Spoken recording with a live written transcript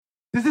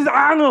This is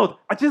Arnold.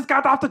 I just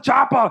got off the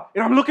chopper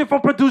and I'm looking for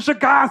producer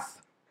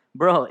Gus.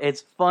 Bro,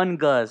 it's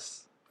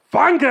fungus.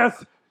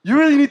 Fungus? You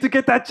really need to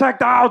get that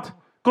checked out.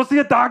 Go see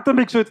a doctor,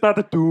 make sure it's not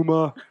a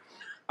tumor.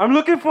 I'm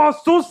looking for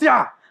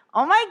Susia.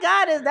 Oh my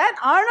God, is that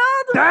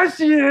Arnold? There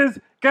she is.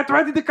 Get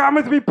ready to come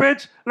with me,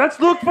 bitch. Let's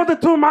look for the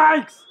two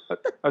mics.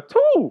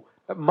 Two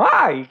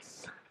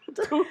mics.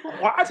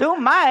 What? 2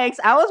 mics.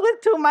 I was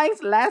with 2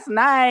 mics last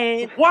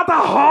night. What a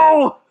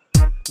hoe.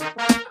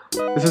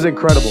 This is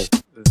incredible.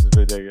 This is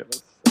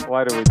ridiculous.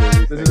 Why do we do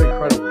these This is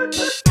incredible.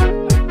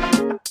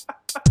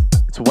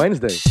 It's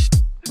Wednesday.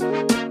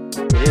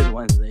 It is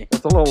Wednesday.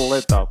 It's a little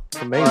lit though. It's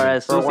Or amazing.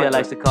 as For Susia Wednesday.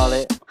 likes to call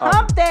it,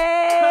 Hump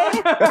Day!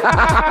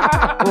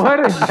 What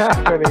is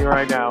happening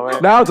right now,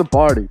 man? Now it's a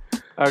party.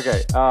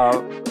 Okay,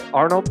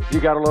 Arnold,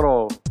 you got a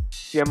little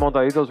Cien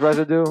Montaditos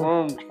residue?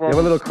 You have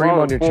a little cream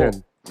on your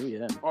chin. Ooh,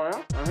 yeah. Oh,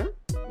 yeah? Uh-huh.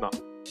 No.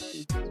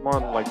 It's more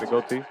on like the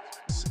goatee.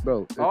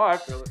 Bro, Oh, I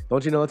feel it.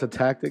 don't you know it's a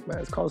tactic, man?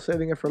 It's called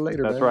saving it for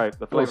later, That's man. right,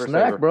 the Little flavor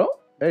snack, saver. bro.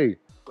 Hey,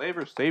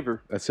 Flavor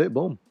saver. that's it.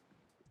 Boom.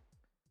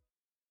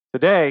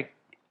 Today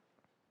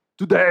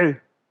Today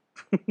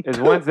is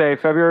Wednesday,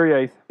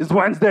 February 8th, is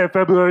Wednesday,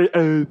 February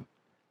 8th,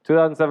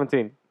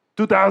 2017.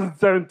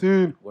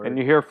 2017. Word. And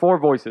you hear 4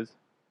 voices.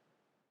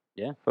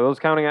 Yeah. For those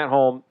counting at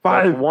home,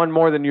 5. that's 1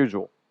 more than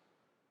usual.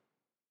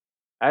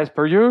 As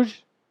per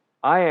usual,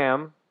 I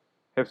am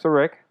Hipster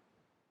Rick.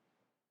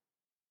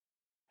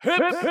 You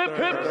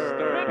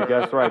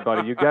guessed right,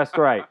 buddy. You guessed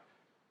right.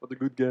 What a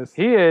good guess.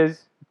 He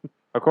is,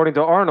 according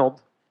to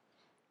Arnold,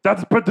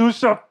 That's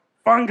producer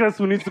Fungus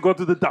who needs to go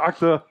to the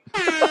doctor.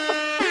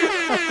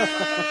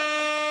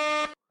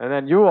 and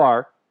then you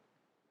are.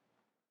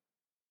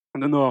 I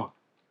don't know.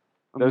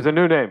 There's a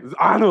new name. It's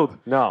Arnold.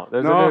 No,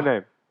 there's No. a new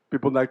name.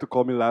 People like to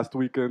call me last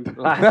weekend.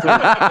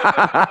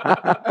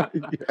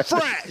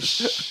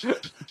 Fresh.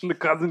 The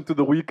cousin to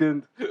the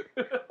weekend.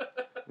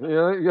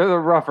 You're the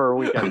rougher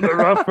weekend. The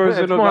rough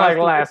version It's of more like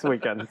last last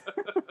weekend.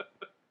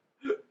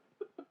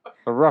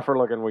 A rougher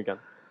looking weekend.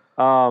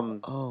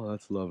 Oh,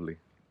 that's lovely.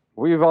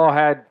 We've all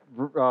had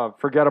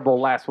forgettable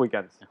last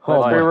weekends. Oh,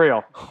 Let's be my.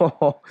 real.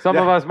 Some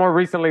of us more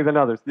recently than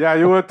others. Yeah,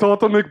 you were a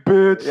total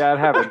McBitch. Yeah, it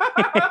happened.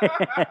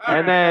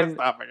 And then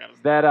Stop, I gotta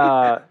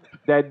stop.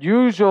 that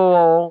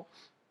usual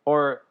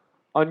or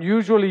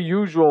unusually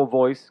usual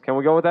voice. Can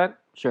we go with that?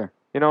 Sure.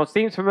 You know,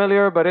 seems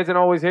familiar but isn't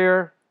always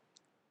here.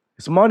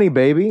 It's money,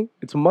 baby.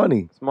 It's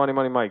money. It's Money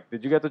Money Mike.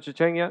 Did you get the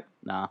cha-ching yet?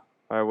 Nah.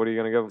 All right, what are you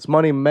gonna give? It's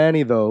money,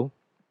 Manny, though.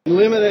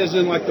 Lemon as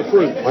in like the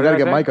fruit. We did gotta I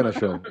get say? Mike on the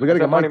show. We gotta Is get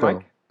that Mike, Money though.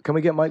 Mike? Can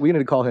we get Mike? We need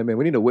to call him in.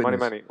 We need a Money witness.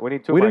 Money. We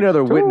need 2 We need mics.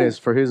 another 2 witness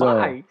for his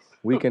mics.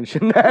 weekend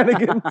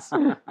shenanigans.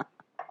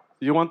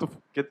 You want to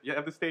get? You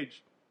have the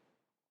stage.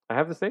 I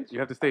have the stage. You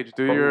have the stage.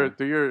 Do Oh.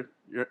 your.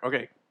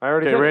 Okay. I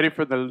already Okay. did. Ready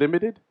for the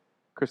limited?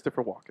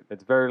 Christopher Walken.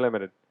 It's very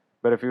limited.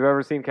 But if you've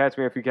ever seen Catch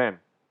Me If You Can.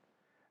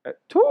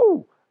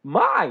 2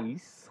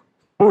 mice.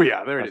 Oh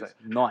yeah, there it is.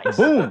 Nice.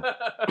 Boom.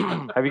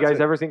 Have you guys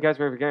ever seen Catch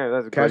Me If You Can?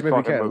 That's a Catch great me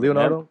if you fucking can. movie.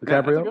 Leonardo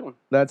Yeah, that's a good DiCaprio. one.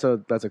 That's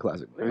a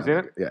classic. Have you seen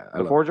it? Yeah, I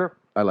The love Forger? it.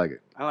 I like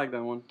it. I like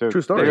that one. Dude,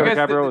 True story. You Leonardo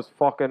guys DiCaprio did- is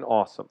fucking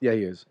awesome. Yeah,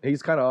 he is.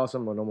 He's kind of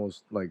awesome on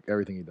almost like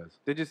everything he does.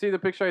 Did you see the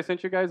picture I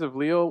sent you guys of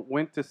Leo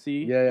went to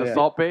see Yeah, the yeah.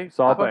 Salt Bay?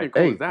 Salt How Bay. fucking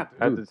cool Hey, is that?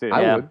 I Dude? had to see it.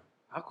 I Yeah. would.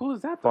 How cool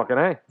is that? though? Fucking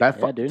A. That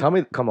Yeah, dude. tell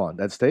me, come on,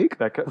 that steak?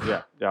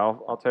 Yeah,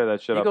 I'll tear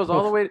that shit He up. goes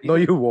all the way. No,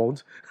 you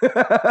won't.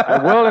 I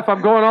will if I'm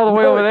going all the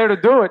way No. over there to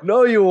do it.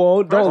 No, you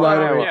won't. First Don't lie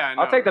of to all, me. yeah,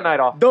 I'll no. take the night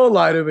off. Don't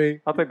lie to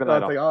me. I'll take the I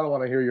night off. don't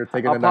want to hear you're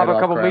taking I'll the night pop a off.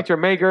 couple crap. meet your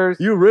makers.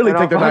 You really and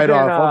take the I'll night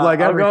fucking, off of like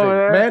I'll go everything. over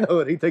there.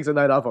 Manhood. He takes a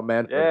night off of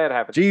manhood. Yeah, it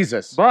happens.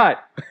 Jesus.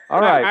 But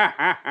all right,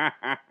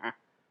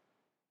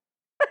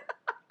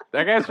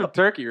 That guy's from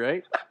Turkey,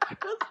 right?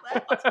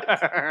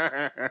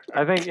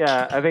 I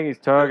think he's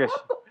Turkish.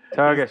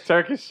 Turkish.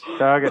 Turkish.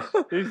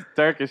 He's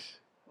Turkish.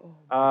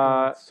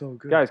 That's so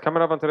good. Guys,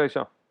 coming up on today's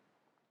show.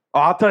 Oh,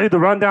 I'll tell you the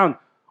rundown.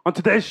 On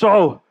today's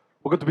show,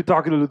 we're going to be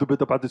talking a little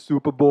bit about the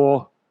Super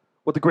Bowl.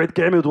 What a great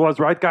game it was,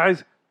 right,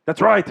 guys?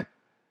 That's right.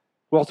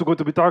 We're also going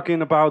to be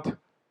talking about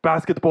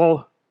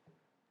basketball.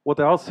 What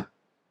else?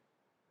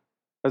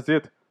 That's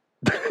it.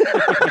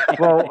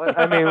 Well,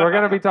 I mean, we're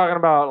gonna be talking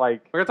about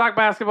like We're going to talk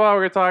basketball.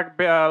 We're going to talk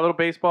a little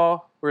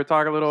baseball. We're going to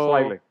talk a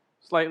little...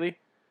 Slightly.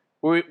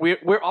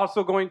 We're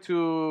also going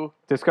to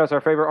discuss our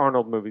favorite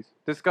Arnold movies.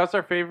 discuss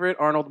our favorite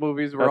Arnold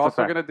movies. We're That's a also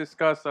fact. going to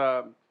discuss...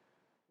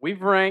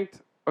 we've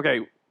ranked... Okay,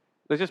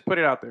 let's just put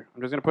it out there.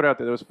 I'm just going to put it out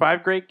there. There was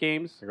 5 great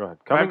games. Go ahead.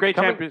 Five great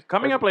champions.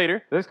 Coming up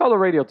later. This is called a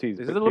radio tease.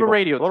 This is a people. little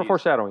radio A little tease.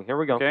 foreshadowing. Here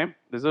we go. Okay,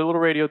 this is a little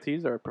radio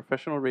tease, our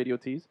professional radio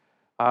tease.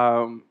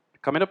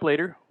 Coming up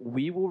later,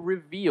 we will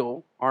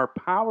reveal our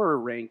power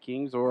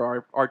rankings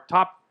or our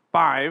top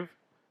 5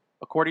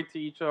 according to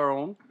each our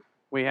own.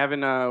 We haven't,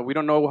 we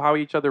don't know how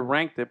each other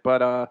ranked it,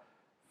 but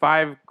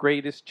 5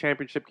 greatest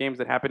championship games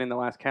that happened in the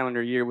last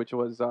calendar year, which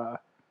was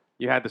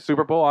you had the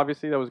Super Bowl,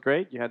 obviously that was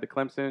great. You had the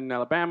Clemson,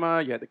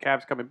 Alabama. You had the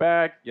Cavs coming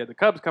back. You had the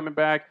Cubs coming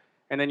back,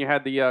 and then you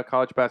had the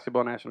college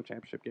basketball national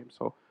championship game.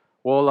 So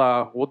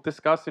we'll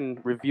discuss and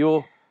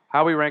reveal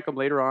how we rank them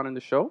later on in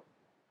the show.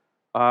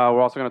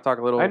 We're also going to talk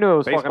a little. I knew it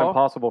was fucking baseball.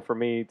 impossible for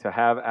me to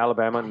have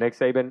Alabama, Nick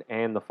Saban,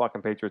 and the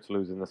fucking Patriots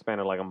lose in the span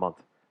of like a month.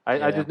 I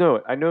Yeah. just knew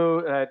it. I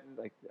knew that.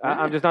 Like,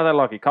 I'm just not that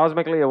lucky.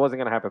 Cosmically, it wasn't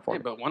going to happen for Hey,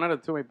 me. but 1 out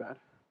of 2 ain't bad.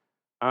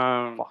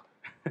 Fuck.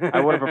 I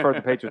would have preferred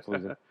the Patriots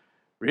losing.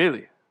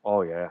 Really?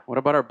 Oh, yeah. What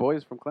about our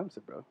boys from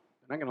Clemson, bro? They're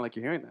not going to like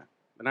you hearing that.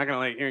 They're not going to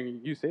like hearing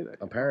you say that.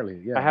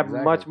 Apparently, yeah. I have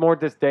exactly. much more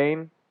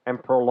disdain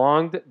and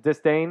prolonged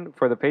disdain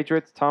for the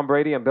Patriots, Tom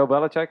Brady, and Bill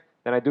Belichick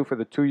than I do for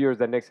the 2 years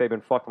that Nick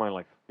Saban fucked my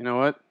life. You know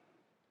what?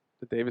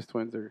 The Davis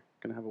twins are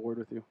going to have a word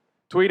with you.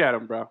 Tweet at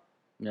them, bro.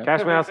 Yep.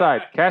 Cash me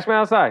outside. Cash me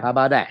outside. How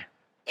about that?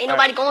 Ain't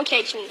nobody gonna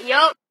catch me.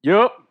 Yup.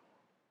 Yup.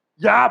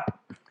 Yup.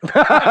 All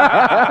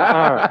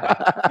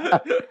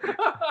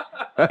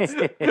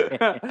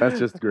That's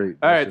just great.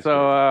 All right,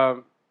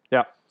 so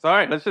Yeah. So all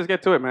right, let's just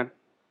get to it, man.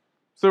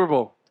 Super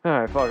Bowl. All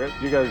right, fuck it.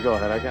 You guys go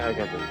ahead. I can't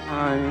do this.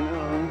 I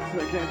know,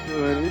 I can't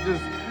do it. It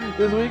just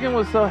this weekend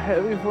was so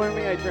heavy for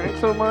me. I drank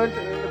so much,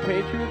 and then the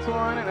Patriots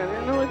won, and I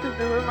didn't know what to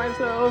do with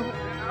myself.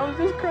 And I was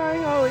just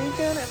crying all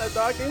weekend, and a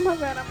dog named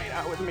Havana made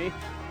out with me.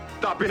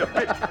 Stop being a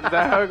bitch. Is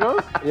that how it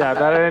goes? Yeah,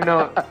 but I didn't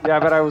know. Yeah,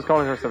 but I was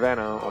calling her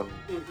Savannah.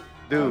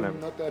 Dude,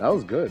 Not that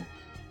was good.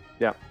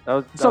 Yeah, that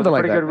was Something a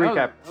like pretty that. good recap.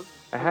 That was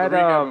I had the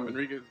recap um, of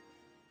Enrique's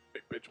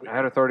big bitch week. I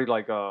had a 30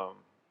 like I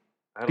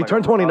had He like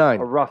turned a 29.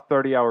 A rough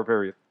 30-hour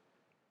period.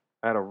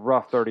 I had a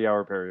rough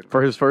 30-hour period.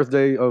 For his first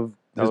day of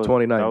That his was-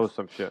 29th That was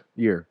some shit.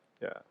 year.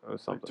 Yeah, that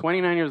was something.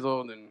 29 years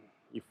old, and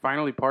you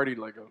finally partied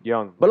like a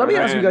Young. But let me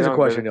Yeah, ask you guys a young,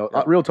 question, baby.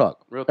 yo. Real talk.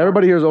 real.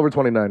 Everybody here is over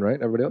 29, right?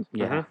 Everybody else?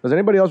 Yeah. Mhm. Does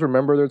anybody else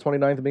remember their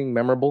 29th being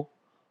memorable?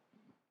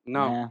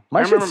 No. Yeah. My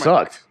I shit remember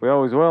sucked. We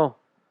always will.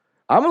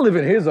 I'm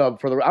living his up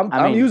for the. I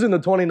I'm mean- using the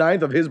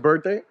 29th of his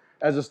birthday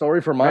as a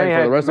story for mine Manny for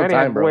the had- rest of the Manny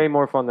time, had bro. way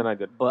more fun than I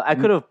did. But I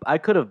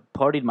could have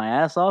partied my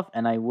ass off,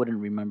 and I wouldn't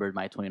remember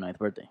my 29th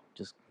birthday.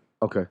 Just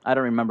Okay. I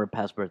don't remember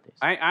past birthdays.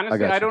 I honestly,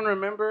 got I you. don't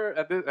remember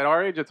at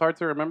our age. It's hard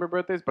to remember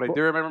birthdays, but I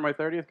do remember my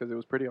 30th because it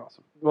was pretty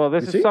awesome. Well,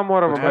 this You is see?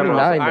 somewhat of a I had an 29,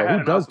 awesome- I though. had Who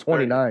an does awesome 30th.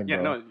 29, Yeah,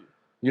 bro? no,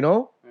 You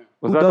know? Was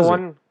Who that the does it?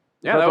 one?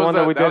 yeah, that that the was one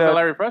that we that did was the at-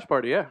 Larry Fresh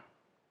party. Yeah,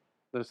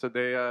 so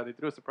they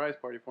threw a surprise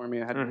party for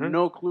me. I had Mhm.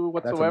 no clue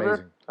That's whatsoever.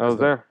 amazing. I was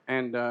there.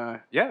 And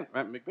yeah,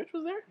 McBitch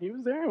was there. He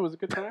was there. It was a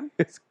good time.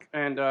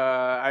 And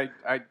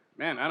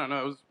man, I don't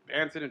know. It was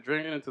dancing and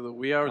drinking into the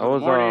wee hours I of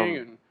was, the morning.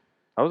 And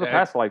That was a Yeah.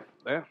 past life.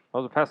 yeah, That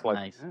was a past life.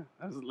 Nice. yeah,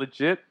 that was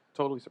legit.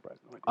 Totally surprised.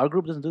 No idea. Our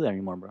group doesn't do that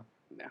anymore, bro.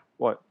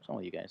 What? Some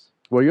of you guys.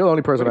 Well, you're the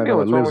only person What I do you know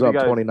that mean? What's lives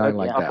wrong up with you guys? 29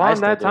 like Yeah. that. I Upon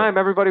still that do. time,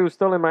 everybody was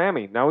still in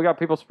Miami. Now we got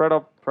people spread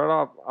out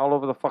all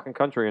over the fucking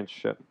country and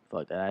shit.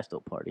 Fuck that. I still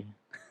party.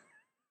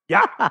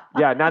 Yeah,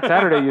 Yeah, not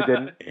Saturday you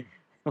didn't.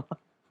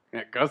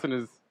 yeah. Gus and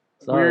his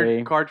Sorry.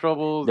 weird car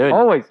troubles, Dude.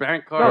 Always.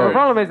 bank No, the cards.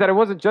 problem is that it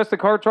wasn't just the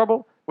car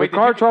trouble. The Wait, did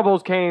car you-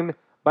 troubles came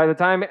by the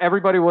time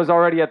everybody was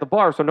already at the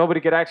bar, so nobody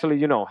could actually,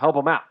 help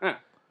them out. Yeah.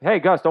 Hey,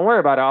 Gus, don't worry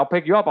about it. I'll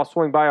pick you up. I'll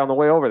swing by on the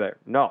way over there.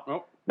 No.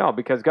 Nope. No,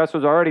 because Gus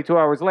was already 2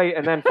 hours late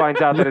and then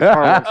finds out that his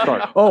car won't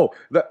start. Oh,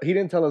 he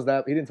didn't tell us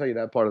that. He didn't tell you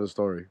that part of the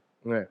story.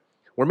 Yeah.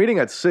 We're meeting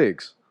at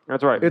 6.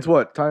 That's right. It's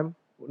what time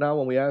now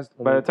when we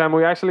asked? By the time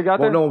we actually got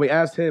well, there? no, when we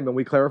asked him and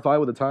we clarified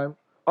with the time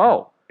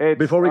Oh, it's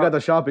before we got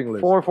the shopping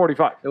list.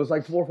 4:45. It was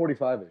like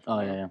 4:45ish. Oh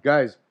yeah, yeah.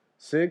 Guys,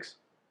 6.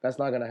 That's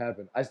not gonna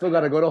happen. I still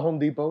gotta go to Home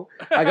Depot.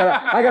 I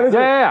gotta. Listen,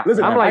 Yeah.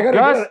 Listen, I'm I like, gotta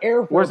get Gus, an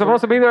air we're filter.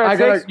 supposed to be there I at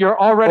gotta- 6. You're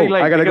already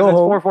late I gotta because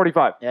go it's home.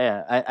 4:45.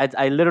 Yeah, yeah.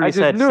 I literally I just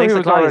said knew 6 he was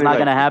o'clock is already not late.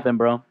 gonna happen,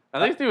 bro.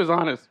 At least he was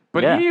honest.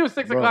 But Yeah. he knew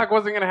 6 Bro. o'clock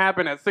wasn't going to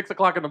happen at 6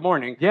 o'clock in the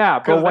morning. Yeah,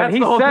 'Cause but when that's he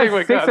the whole says thing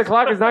with 6 Gus.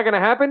 o'clock is not going to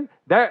happen,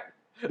 that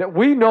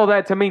we know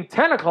that to mean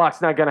 10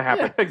 o'clock's not going to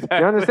happen. Yeah, exactly.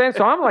 You understand?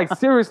 So I'm like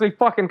seriously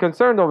fucking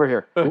concerned over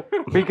here.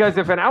 Because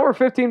if an hour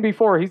 15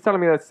 before he's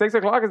telling me that 6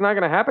 o'clock is not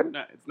going to happen,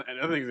 No, it's not,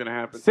 nothing's going to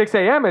happen. 6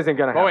 a.m. isn't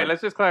going to Oh, happen. wait,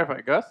 let's just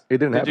clarify. Gus, It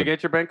didn't did happen. you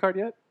get your bank card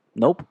yet?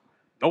 Nope.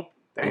 Nope.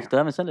 They Damn. still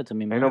haven't sent it to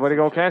me, man. Ain't nobody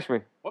going to cash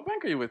me. What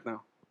bank are you with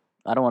now?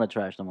 I don't want to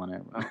trash them on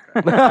there. Bro.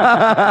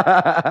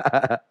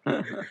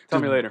 Tell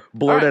me later.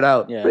 Blurt it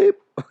out. Yeah. Beep.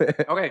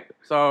 Okay,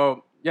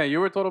 so, yeah, you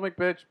were a total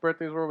McBitch.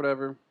 Birthdays were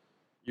whatever.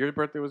 Your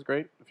birthday was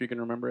great, if you can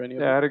remember any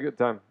of Yeah, I it. had a good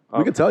time.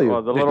 We can tell you.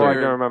 Well, the Did little I you-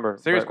 can remember.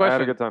 Serious but I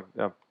had a question. good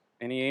time.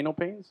 Yeah. Any anal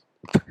pains?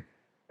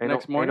 Ain't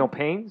Next no, morning? ain't no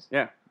pains?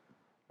 Yeah.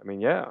 I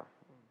mean, yeah.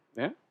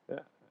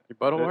 Your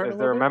butthole hurt Is a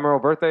there a little bit?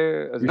 memorable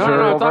birthday? Is You No, there no, a sure? no.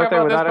 memorable Talk birthday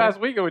about this without past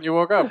weekend when you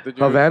woke up. Did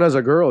you Havana's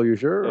a girl. You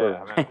sure?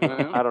 any? Yeah,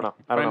 man. I don't know.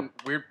 I don't know. find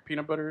weird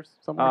peanut butter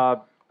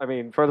somewhere? I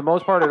mean, for the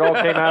most part, it all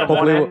came out of one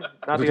Hopefully, end,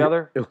 not the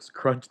other. It was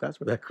crunch. That's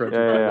where that crunch.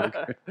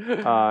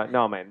 Yeah.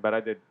 No, man, but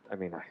I did. I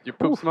mean, Your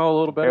poop smell a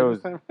little better It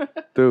this time?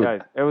 Dude,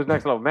 guys, it was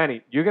next level.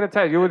 Manny, you're gonna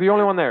tell. You were the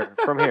only one there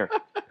from here.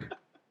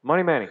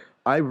 Money, Manny.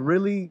 I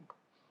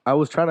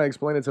was trying to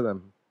explain it to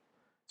them.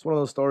 It's one of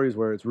those stories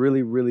where it's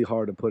really, really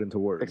hard to put into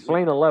words.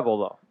 Explain the level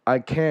though. I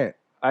can't.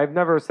 I've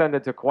never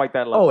ascended to quite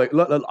that Oh, level.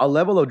 wait, a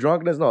level of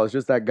drunkenness? No, it's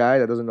just that guy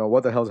that doesn't know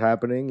what the hell's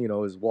happening.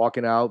 Is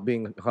walking out,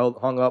 being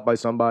hung up by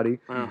somebody,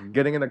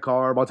 getting in the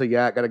car, about to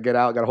yak, gotta get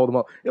out, gotta hold him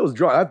up. It was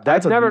drunk.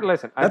 That's I've a, never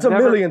listen. That's I've a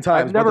never, million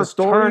times. I've but never the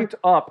story, turned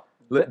up.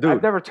 dude.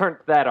 I've never turned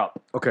that up.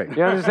 Okay.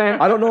 You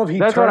understand? I don't know if he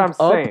That's what turned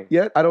I'm up saying.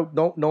 yet. I don't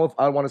know if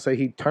I want to say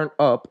he turned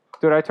up,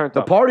 Dude, I turned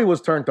The up. party was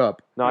turned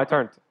up. No, I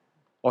turned.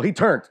 Well, he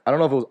turned. I don't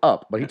know if it was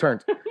up, but he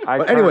turned. I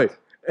But turned. anyway,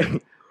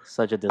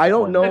 Such a I disappointment.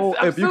 don't know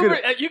I'm if you super,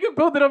 could. you can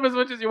build it up as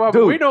much as you want, but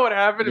Dude. we know what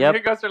happened. Yep. And me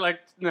and Gus are like,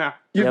 nah,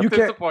 You I'm can't-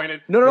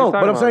 disappointed. No, What are you but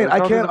talking I'm saying about? I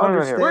There's no can't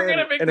disappointment here. understand. We're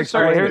gonna make and the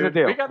explain shirt. Here's it. the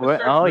deal. We got the We're-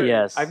 shirt. oh, dude.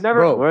 yes. I've never.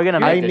 Bro, We're gonna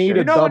I make this need shirt. a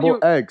You know when double you-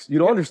 X. You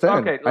don't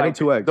understand. Okay, I need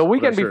 2 X. The for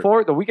weekend that shirt.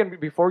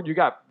 before, you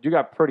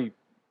got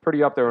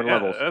pretty up there in Yeah,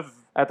 levels that's-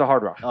 at the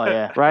Hard Rock. Oh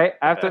yeah. Right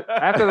after the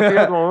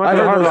field, when we went I to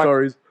the heard Hard those Rock,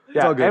 stories. It's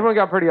yeah, all good. everyone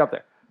got pretty up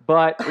there.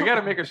 But we got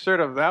to make a shirt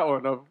of that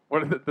one, of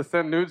what is it, the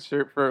Send Nudes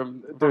shirt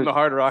from Dude, the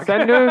Hard Rock.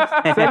 Send Nudes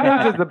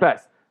is the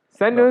best.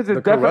 Send Nudes is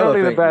The Corella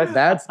definitely the thing, best.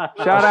 That's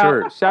Shout a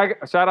out,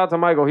 shirt. shout out to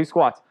Michael. He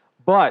squats.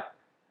 But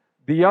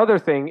the other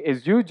thing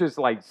is you just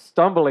like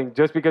stumbling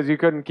just because you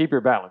couldn't keep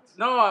your balance.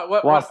 No,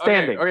 While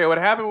standing. Okay, what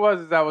happened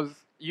was is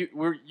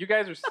you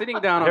guys were sitting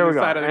down on Here the we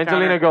go. side of the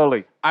Angelina counter.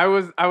 Jolie. I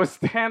was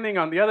standing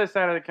on the other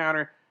side of the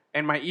counter,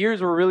 and my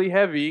ears were really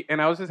heavy,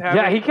 and I was just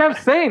having. Yeah, he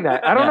kept saying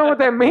that. I don't know what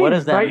that means. What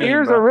does that My mean,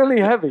 ears bro? are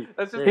really heavy.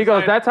 That's just He a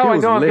goes, sign. that's how He I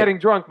was know I'm lit. getting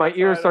drunk. My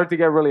ears start to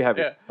get really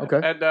heavy. Yeah. Okay.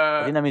 And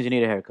I think that means you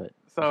need a haircut.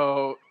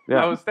 so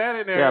Yeah. I was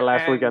standing there. Yeah,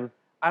 last and weekend.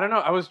 I don't know.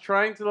 I was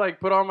trying to like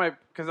put on my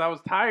because I was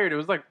tired. It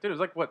was like, dude, it was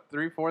like what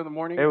 3, 4 in the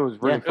morning. It was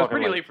really Yeah. It was fucking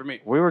pretty late. late for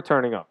me. We were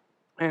turning up.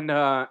 And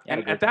a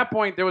and good at that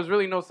point, there was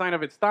really no sign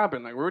of it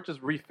stopping. Like we were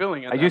just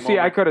refilling. At You that see, I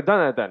moment. could have done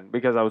that then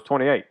because I was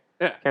 28.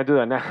 Yeah. Can't do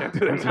that now. Can't do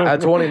that now.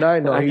 At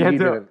 29, no, I he can't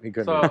do didn't. He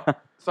couldn't. So, do it.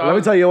 so Let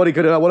me tell you what he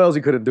could. What else he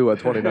couldn't do at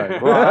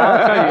 29? Well,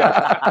 I'll tell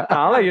you.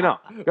 I'll let you know.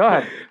 Go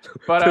ahead.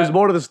 But There's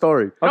more to the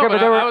story. No, Okay, but but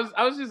there I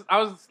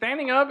were- was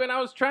standing up and I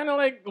was trying to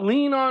like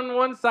lean on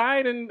one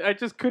side and I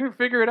just couldn't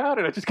figure it out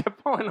and I just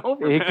kept falling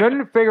over. He man.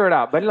 couldn't figure it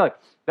out. But look,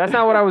 that's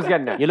not what I was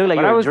getting at. You look like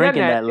what you I were was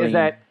drinking getting at that is lean.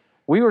 that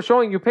we were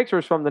showing you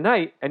pictures from the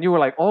night, and you were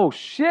like, "Oh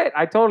shit!"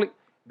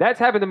 That's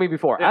happened to me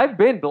before. Yeah. I've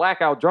been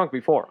blackout drunk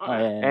before, Oh, yeah,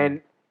 yeah.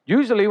 and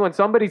usually when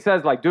somebody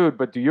says like, "Dude,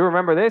 but do you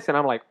remember this?" and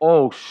I'm like,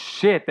 "Oh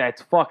shit,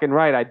 that's fucking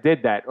right, I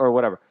did that," or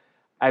whatever.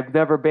 I've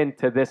never been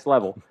to this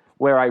level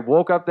where I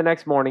woke up the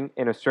next morning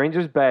in a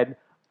stranger's bed,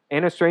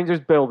 in a stranger's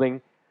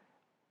building,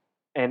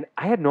 and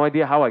I had no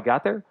idea how I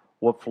got there,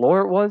 what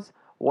floor it was.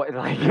 What,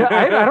 like,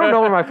 I don't know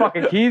where my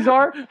fucking keys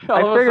are. All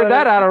I of a figured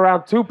that sudden- out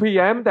around 2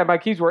 p.m. that my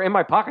keys were in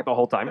my pocket the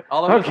whole time.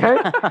 All of a Okay?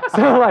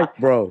 So, like,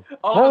 Bro,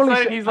 All of Holy a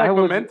sudden shit, he's like I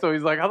was- Memento.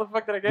 He's like, how the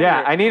fuck did I get yeah,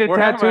 here? I needed Where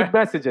am tattooed I?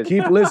 messages.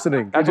 keep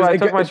listening. That's It why I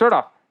just- took my it- shirt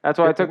off. That's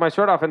why I took my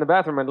shirt off in the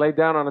bathroom and laid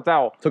down on a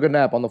towel. Took a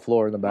nap on the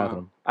floor in the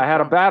bathroom. I had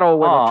a battle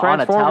with Oh, a on a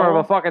transformer of towel?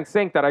 a fucking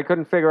sink that I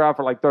couldn't figure out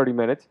for like 30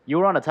 minutes. You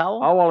were on a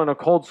towel? All while in a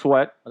cold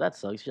sweat. Well, that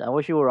sucks. I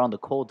wish you were on the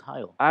cold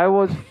tile. I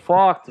was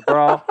fucked,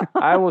 bro.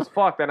 I was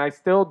fucked, and I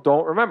still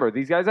don't remember.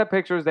 These guys have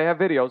pictures, they have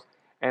videos,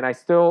 and I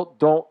still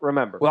don't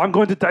remember. Well, I'm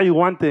going to tell you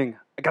one thing.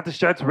 I got the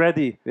shirts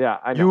ready. Yeah,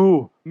 I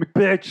know. You,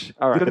 McBitch,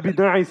 All right. it's gonna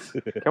be nice.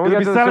 Can we Gonna get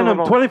be to the selling Super them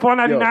Bowl?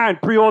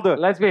 $24.99 pre-order.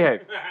 Let's behave.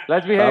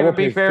 Let's I behave will and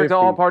be pay fair to 50.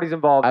 all parties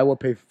involved. I will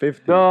pay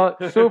 50.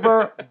 The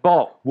Super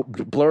Bowl.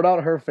 Blurt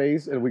out her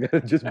face, and we gotta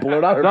just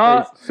blurt out her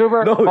The face.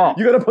 Super No, Bowl.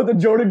 you gotta put the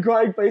Jordan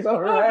crying face on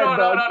her No, head, no,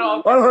 dog. no,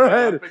 no, On her I'll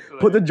head. fix it.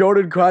 Put the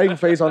Jordan crying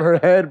face on her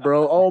head,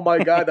 bro. Oh my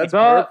god, that's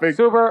The perfect.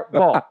 Super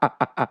Bowl.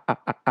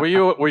 Were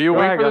you Go waiting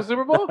ahead, for the Gus.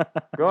 Super Bowl?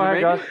 Go ahead,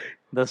 make Gus. it?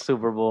 The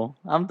Super Bowl.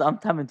 I'm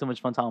having too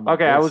much fun talking about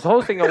Okay, this. I was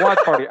hosting a watch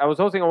party. I was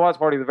hosting a watch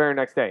party the very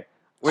next day.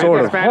 With Sort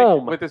of. Hispanic,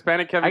 Home. with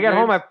Hispanic Kevin I got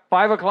home James? at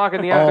 5 o'clock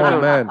in the afternoon.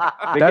 Oh man,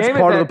 The that's game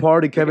part is of the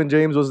party. Kevin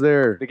James was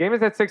there. The game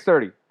is at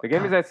 6:30. The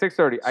game is at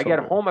 6:30. I get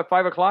So- home at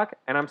 5 o'clock,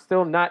 and I'm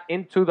still not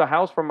into the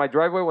house from my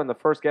driveway when the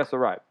first guests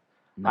arrived.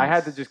 I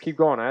had to Nice. just keep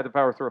going. I had to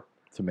power through.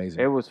 It's amazing.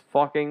 It was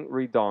fucking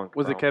redonk.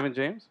 Was bro. it Kevin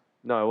James?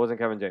 No, it wasn't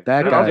Kevin James.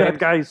 That I love guy, that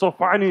guy. He's so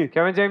funny.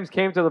 Kevin James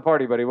came to the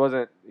party, but he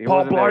wasn't. He Paul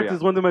wasn't there Blart yet.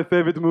 is one of my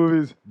favorite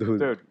movies. dude.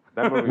 Dude,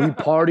 that We movie.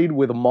 partied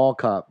with a mall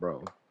cop,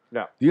 bro.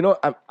 Yeah. You know,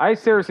 I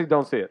seriously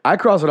don't see it. I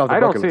crossed it off the I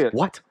don't bucket see list. it.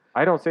 What?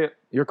 I don't see it.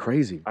 You're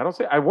crazy. I don't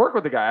see it. I work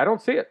with the guy. I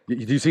don't see it. Do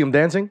you see him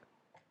dancing?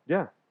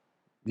 Yeah.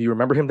 Do you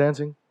remember him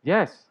dancing?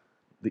 Yes.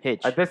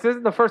 Hitch. This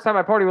isn't the first time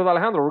I party with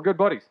Alejandro. We're good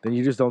buddies. Then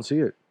you just don't see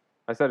it.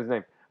 I said his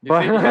name. You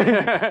But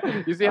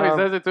see, you see how he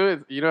says it too?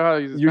 It's, you know how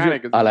he's You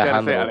Hispanic. just- It's gotta say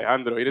Alejandro.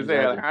 Alejandro. He doesn't say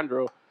Exactly.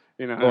 Alejandro.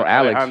 You know, Or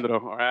Alex. Alejandro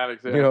or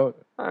Alex. Yeah. You know,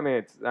 I mean,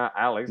 it's not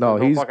Alex. No,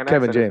 There's he's fucking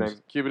Kevin accent in his James.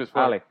 name. Cuban as fuck.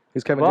 Ali.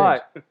 he's Kevin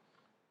But James.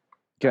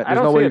 Can't- I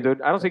there's don't no see way. it,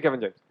 dude. I don't see Kevin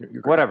James.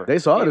 you're- Whatever. They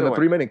saw it in Either the way.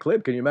 3-minute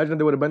clip. Can you imagine if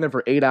they would have been there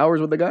for 8 hours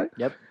with the guy?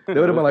 Yep. They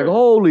would have been like, crazy.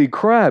 holy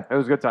crap. It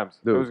was good times.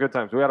 Dude. It was good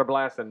times. We had a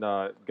blast, and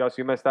Gus,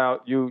 you missed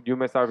out. You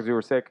missed out because you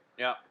were sick.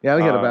 Yeah. Yeah,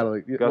 we had a Uh, battle.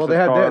 Well, Gus's they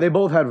had car. they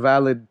both had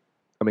valid.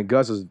 I mean,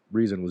 Gus's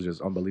reason was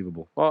just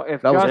unbelievable. Well,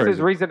 if That was Gus's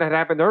crazy. reason had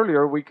happened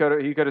earlier, he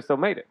could have still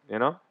made it. You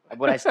know.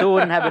 But I still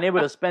wouldn't have been able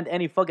to spend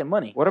any fucking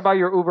money. What about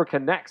your Uber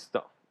Connects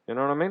though? You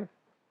know what I mean,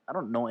 I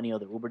don't know any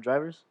other Uber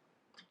drivers.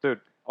 dude?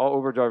 All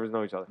Uber drivers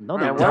know each other. No,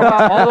 they And don't. what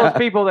about all those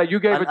people that you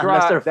gave a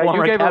Unless they're drive, that you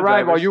former gave a cab ride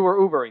while drivers. you were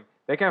Ubering?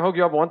 They can't hook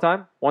you up one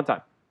time. One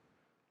time.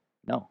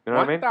 No. You know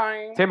what I mean?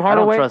 Time. Tim I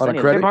don't Hardaway. trust On a any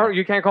of credit? them.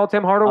 You can't call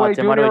Tim Hardaway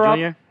Tim Jr.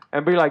 Hardaway up Jr.?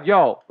 and be like,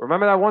 "Yo,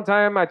 remember that one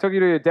time I took you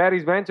to your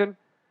daddy's mansion?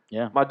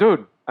 Yeah. My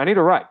dude, I need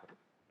a ride.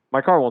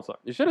 My car won't start.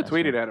 You should have That's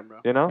tweeted right. at him, bro.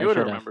 You know? You would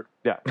have should've. remembered.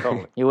 Yeah,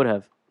 totally. You would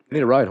have. I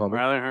need a ride, homie.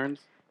 Rylan Hearns.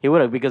 He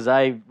would have because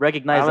I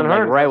recognized Alan him like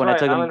Hearns, right that's when I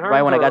took him, Alan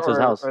right Hearns when I got to his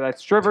or- house. Or that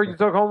stripper you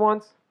took home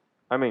once.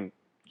 I mean,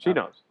 she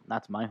knows.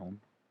 That's my home.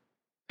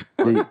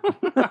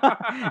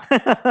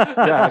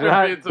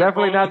 Yeah,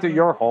 definitely not to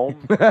your home.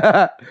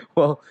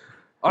 Well,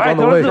 All right, on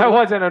the those way. are- That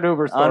wasn't an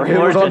Uber story. it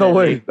was on the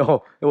way. Unfortunately.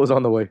 Oh, it was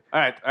on the way. All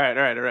right.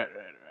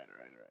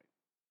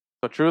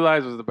 So True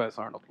Lies was the best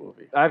Arnold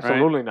movie. right?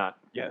 Absolutely not.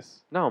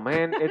 Yes. No,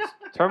 man. It's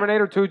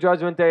Terminator 2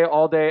 Judgment Day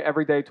all day,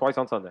 every day, twice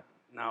on Sunday.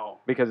 No.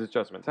 Because it's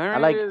Judgment Day. I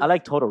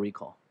like Total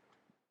Recall.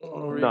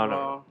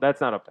 No.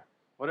 That's not up there.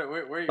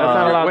 Where you That's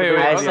not allowed to be I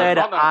one of the said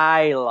hold on.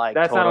 I like.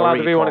 That's Total not allowed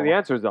to be one of the Recall.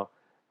 answers, though.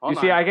 Hold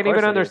You see, on. I can Of course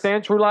even it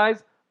understand True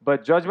Lies,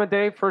 but Judgment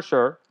Day for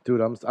sure. Dude,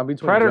 I'm between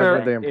Predator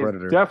Judgment Day and is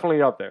Predator.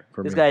 definitely up there.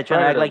 for This me. guy trying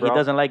to act Predator, like bro. he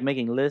doesn't like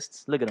making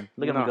lists. Look at him.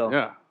 Look at him go.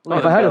 Yeah. Look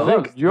If at I had him to go.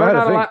 think, Look. You're I had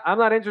not to allowed, think. I'm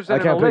not interested I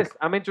in a can't list. pick.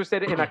 I'm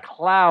interested in a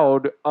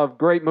cloud of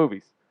great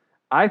movies.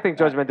 I think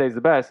Judgment Day is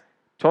the best.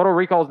 Total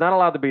Recall is not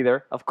allowed to be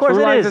there. Of course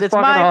True it Lies is. It's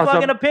my awesome.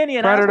 fucking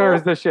opinion. Predator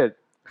is asshole. the shit.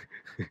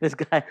 This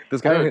guy.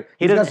 This guy, Dude,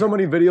 he he's got doesn't- so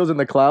many videos in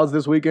the clouds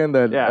this weekend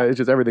that Yeah. it's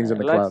just everything's in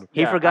the Let's- cloud.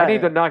 He forgot- I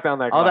need to knock down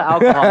that All the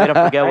cloud. alcohol made him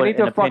forget I what need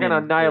to an fucking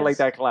opinion annihilate is.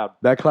 that cloud.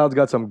 That cloud's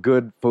got some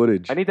good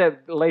footage. I need to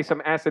lay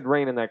some acid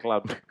rain in that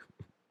cloud.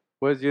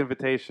 Where's your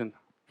invitation?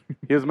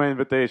 Here's my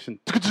invitation.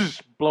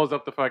 Blows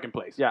up the fucking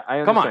place. Yeah, I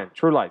understand. Come on.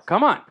 True Lies.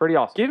 Come on. Pretty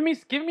awesome.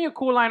 Give me a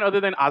cool line other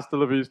than "Hasta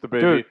la vista,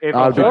 baby." Dude, if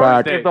I'll the, be horse,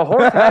 back. if the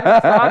horse hadn't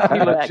stopped, he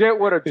legit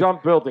would have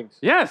jumped buildings.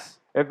 Yes.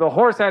 If the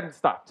horse hadn't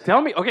stopped.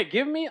 Tell me. Okay,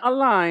 give me a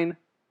line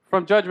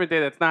from Judgment Day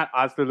that's not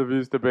 "Hasta la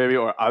vista, baby"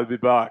 or "I'll be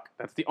back."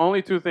 That's the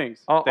only two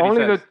things. that he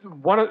Only says. the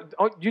one of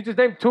you just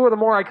named two of the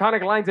more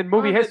iconic lines in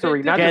movie Oh,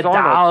 history, not Get just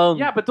Arnold.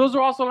 down. Yeah, but those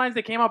are also lines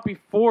that came out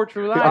before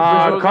True Lies.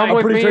 Uh, So it's come I'm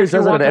with pretty me sure he if you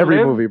says it want in to every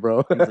live. movie,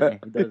 bro. He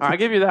does. I'll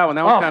give you that one.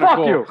 That Oh, one's kind of fuck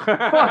cool. you.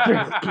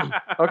 Fuck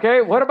you.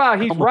 Okay, what about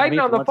he's Come with riding me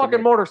on if the you want to fucking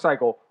live.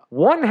 motorcycle,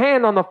 one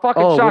hand on the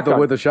fucking Oh, shotgun,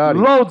 with the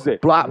shotty. loads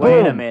it, Blah,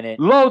 Wait a boom. minute.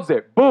 loads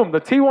it, boom. The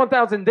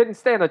T1000 didn't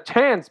stand a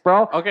chance,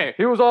 bro. Okay.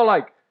 He was all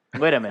like,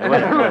 Wait a minute.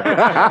 Wait a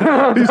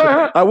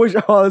minute. I wish.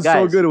 Oh, it's so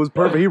Guys, good. It was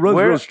perfect. He runs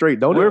we're- real straight.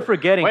 Don't We're it?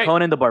 forgetting Wait.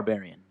 Conan the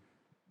Barbarian.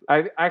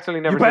 I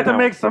actually never You seen better that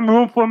make some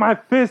room for my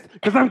fist,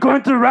 because I'm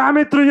going to ram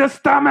it through your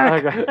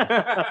stomach. one. Okay.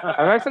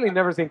 I've actually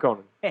never seen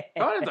Conan. Oh,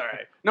 that's all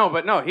right. No,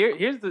 but no.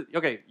 Here's the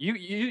okay.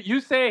 You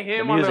say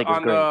him The on music is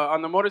great.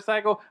 on the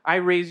motorcycle. I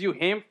raise you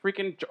him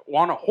freaking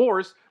on a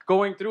horse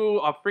going through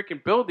a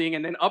freaking building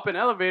and then up an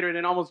elevator and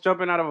then almost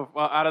jumping out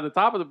of the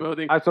top of the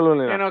building.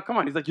 Absolutely You not. know, come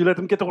on. He's like You let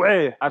him get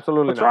away.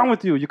 Absolutely What's not. wrong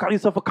with you? You call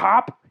yourself a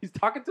cop? he's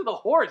talking to the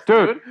horse,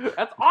 Dude. dude.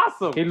 That's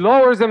awesome. He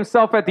lowers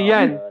himself at the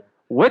end God.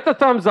 with the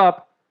thumbs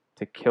up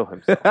to kill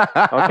himself.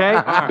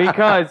 Okay?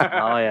 Because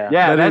Oh yeah.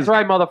 yeah, That that's is-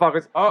 right,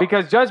 motherfuckers. Oh.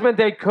 Because Judgment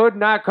Day could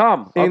not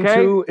come.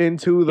 Okay?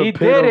 into the He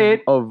pit did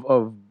it.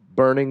 of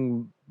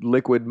burning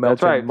liquid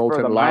melted right, for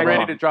molten the I'm lava.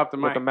 ready to drop the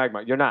with mic. the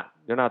magma. You're not.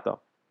 You're not though.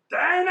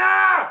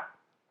 Dana!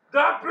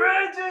 The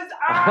bridge is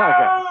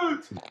out!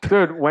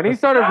 Dude, when he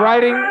started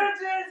writing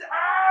is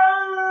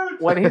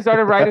out! when he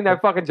started writing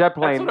that fucking jet That's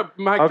plane, what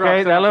a mic drop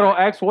okay, that sounds little like.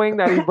 X-wing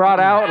that he brought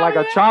out like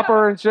a yeah.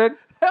 chopper and shit.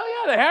 Hell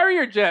yeah, the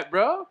Harrier jet,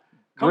 bro.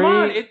 Come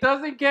on, it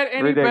doesn't get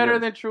any better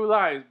ridiculous. than True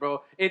Lies,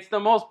 bro. It's the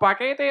most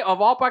paquete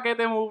of all paquete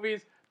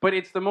movies, but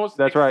it's the most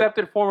That's right.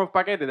 accepted form of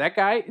paquete. That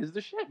guy is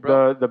the shit,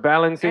 bro. The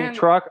balancing And-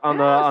 truck on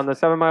yes. the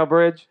 7 Mile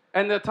Bridge.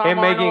 And the Tom Him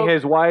Arnold, making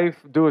his wife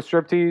do a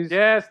striptease.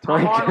 yes,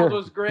 Tom Like- Arnold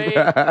was great. He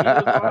was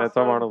Yeah, awesome.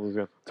 Tom Arnold was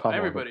good. Tom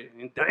Arnold. Everybody,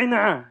 and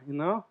Dana, you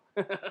know.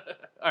 All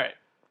right.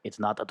 It's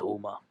not a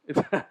tumor.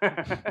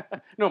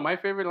 No, my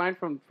favorite line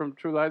from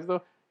True Lies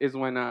though is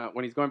when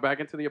he's going back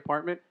into the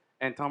apartment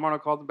and Tom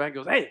Arnold calls him back and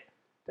goes, "Hey,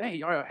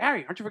 Harry,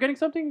 aren't you forgetting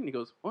something?" And he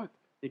goes, "What?"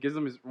 He gives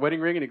him his wedding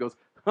ring and he goes,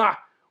 "Ha,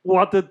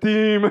 what a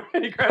team!"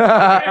 And he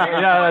grabs the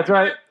ring. Yeah, that's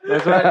right.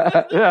 That's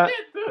right. Yeah.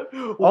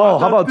 Oh,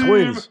 how about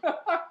twins?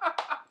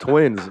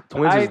 Twins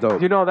is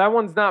dope. You know, that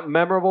one's not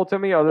memorable to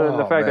me other than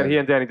the Oh, fact that man. he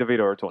and Danny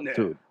DeVito are twins.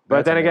 Dude, But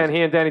that's then again, amazing.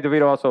 he and Danny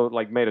DeVito also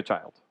like made a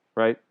child,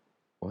 right?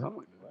 What?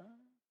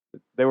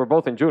 They were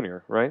both in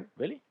Junior, right?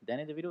 Really?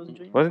 Danny DeVito was in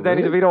Junior? Wasn't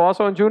Danny Really? DeVito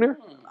also in Junior?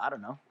 I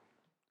don't know.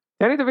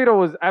 Danny DeVito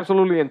was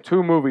absolutely in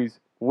 2 movies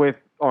with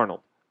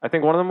Arnold. I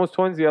think one of them was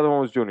twins, the other one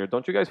was Junior.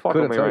 Don't you guys fuck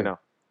Couldn't with me tell right you. now.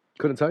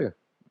 Couldn't tell you.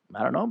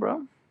 I don't know,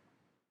 bro.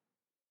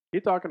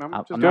 Keep talking. I'm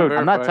I'm, just I'm gonna not,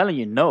 I'm not verify. telling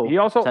you no. He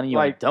also I'm telling you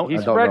like I don't he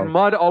know. I don't spread know.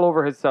 mud all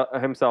over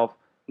himself.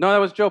 No, that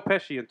was Joe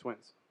Pesci in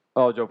Twins.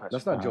 Oh, Joe Pesci.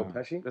 That's not Joe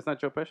Pesci. That's not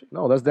Joe Pesci.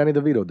 No, that's Danny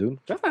DeVito, dude.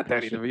 That's not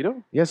Danny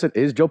DeVito. Yes, it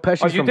is. Joe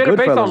Pesci's Oh, you from did it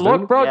based Goodfellas, on look,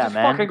 dude. bro? Yeah, Just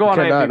man. fucking go on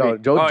Okay, IMDb. no,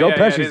 Joe Oh, yeah,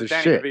 Pesci's it is the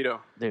Danny shit. DeVito.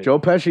 Dude, Joe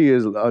Pesci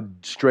is a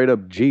straight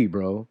up G,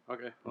 bro.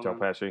 Okay. hold Joe on.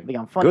 Pesci. I think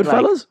I'm funny.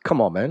 Goodfellas? Like, Come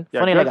on, man.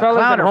 Yeah, Funny like a Goodfellas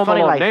clown and or Home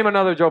funny Alone. like- Name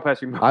another Joe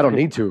Pesci movie. I don't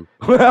need to.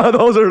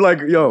 Those are like,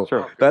 yo,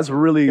 Sure. that's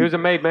really, He was a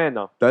made man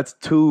though. that's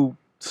too,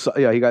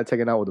 yeah, he got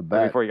taken out with a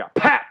bat. Before he got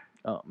pat.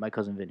 oh, my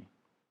cousin Vinny.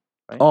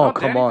 Oh, Oh,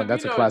 come Danny on.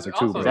 That's a DeVito classic is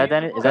too, also- bro. Is that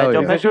Danny? Is Hell that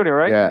Joe yeah. Pesci Pesci? Jr.,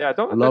 right? Yeah.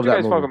 Don't I love you that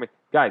guys fuck movie. with me.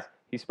 Guys,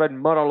 he spread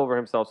mud all over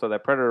himself so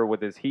that Predator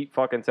with his heat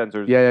fucking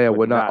sensors. Yeah, would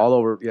we're not all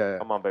over. Yeah,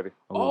 Come on, baby.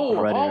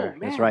 Oh, Predator. man.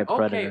 That's right, Okay,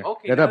 Predator.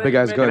 okay. Yeah, now that big you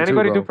ass mention gun Can too,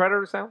 anybody bro. do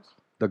Predator sounds?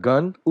 The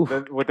gun?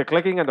 Oof. With the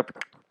clicking and the.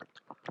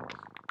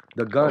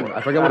 The gun.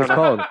 I forget what it's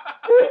called.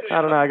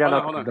 I don't know. I got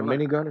Hold nothing. on. The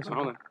minigun or Hold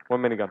something. on. What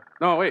minigun?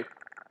 No, wait.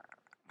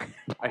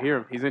 I hear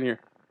him. He's in here.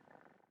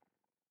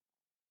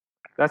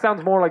 That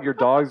sounds more like your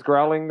dog's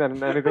growling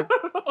than anything.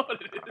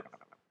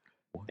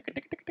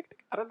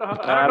 I don't know how.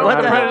 I I don't don't know What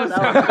how the to hell? press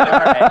That this. was-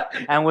 all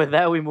right. And with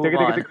that, we move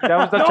on. That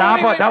was the No,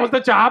 chopper. wait, That was the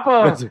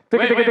chopper.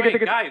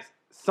 Wait, guys.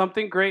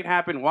 Something great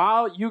happened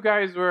while you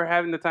guys were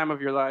having the time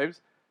of your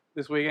lives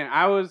this weekend.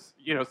 I was,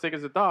 sick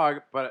as a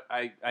dog, but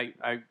I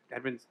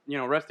had been,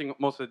 resting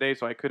most of the day,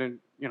 so I couldn't,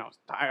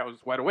 I was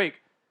wide awake,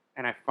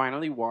 and I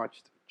finally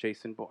watched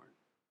Jason Bourne.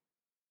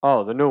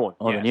 Oh, the new one.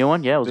 Oh, the Yes. new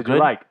one? Yeah, it was Did good. you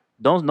like?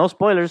 No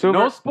spoilers. Super-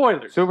 No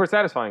spoilers. Super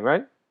satisfying,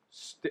 right?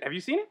 Have you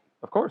seen it?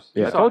 Of course.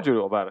 Yeah. I told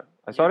you about it.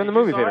 I saw it in the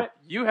movie theater.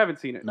 You haven't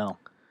seen it. No.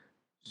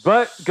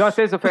 But Gus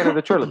is a fan of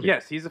the trilogy.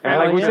 Yes, he's a fan. And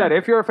like of we it. said,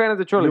 if you're a fan of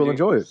the trilogy, will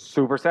enjoy it.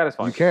 Super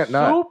satisfying. You can't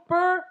not.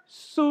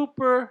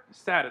 super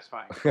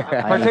satisfying.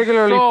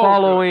 Particularly So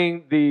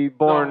following the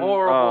Bourne. The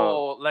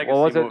horrible Legacy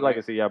What was it? movie.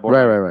 Legacy, yeah. Bourne.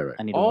 Right.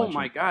 I need to Oh watch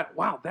my it. god!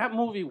 Wow, that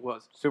movie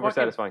was Super fucking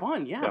satisfying.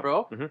 fun. Yeah, Yeah.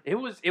 bro. Mhm. It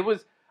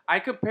was. I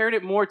compared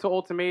it more to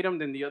Ultimatum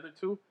than the other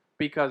two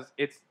because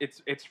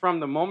it's from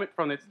the moment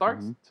from it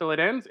starts till it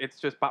ends. It's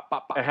just pop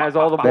pop pop. It has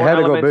pop, all the pop, They Bourne had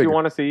to go elements you big.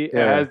 want to see. It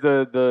Yeah. has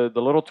the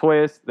little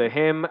twist, the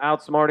him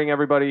outsmarting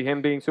everybody,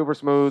 him being super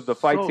smooth, the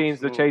fight So scenes,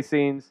 the smooth. chase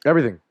scenes.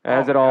 Everything. It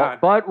has Oh it my all, God.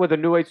 but with a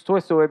new age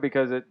twist to it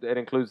because it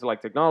includes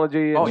like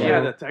technology. Oh and, yeah, you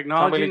know, the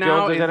technology Tommy Lee now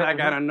Jones is is in it. like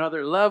at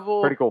another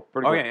level. pretty cool.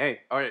 Pretty cool. Okay,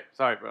 hey,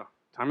 sorry, bro.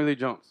 Tommy Lee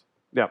Jones.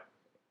 Yeah.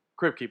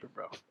 Crib keeper,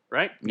 bro.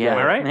 Right? Yeah. Am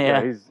I right?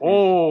 Yeah. He's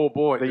Oh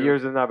boy, the dude.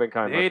 years have not been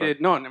kind. my They friend.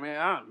 did no. I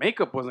mean,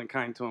 makeup wasn't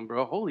kind to him,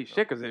 bro. Holy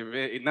shit! Because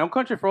No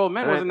Country for Old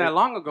Men And wasn't that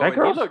long ago. that and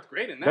girl's- he looked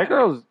great in that. That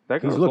girl's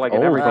He's like looked in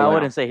old everything. I now.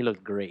 wouldn't say he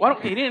looked great.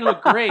 He didn't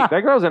look great.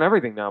 That girl's in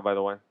everything now, by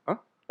the way. Huh?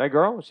 That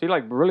girl, she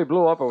like really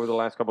blew up over the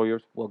last couple of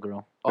years. What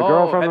girl? The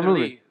girl from the Heather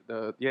movie.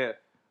 Lee, yeah.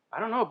 I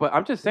don't know, but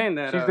I'm just saying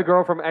that. She's the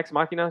girl from Ex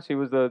Machina. She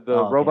was the Oh,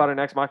 okay. robot in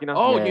Ex Machina.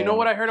 Oh, Yeah. you know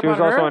what I heard she was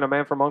about also her? in A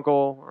Man from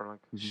Uncle. Or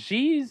like,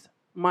 She's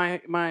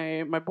my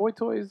boy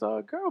toy's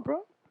girl,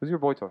 bro. who's your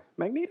boy toy?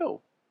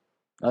 Magneto.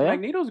 Oh yeah.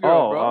 Magneto's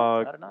girl,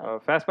 bro. I don't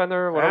know.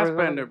 Fassbender. Whatever his name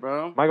Fassbender, is.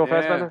 bro. Michael Yeah,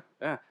 Fassbender?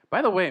 Yeah.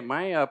 By the way,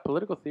 my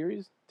political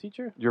theories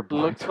teacher Your boy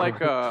looks toy. like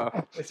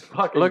This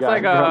fucking looks guy,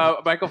 like bro.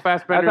 Michael I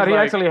Fassbender. thought he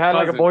actually had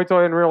like a boy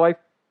toy in real life.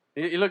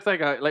 He looks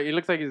like he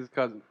looks like he's his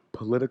cousin.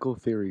 Political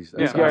theories.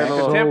 Yeah, That's guy nice. a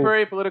little-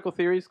 contemporary political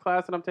theories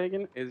class that I'm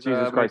taking is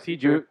Jesus my Christ.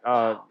 teacher. You, is-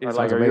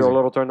 like, Sounds are you a amazing.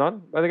 little turned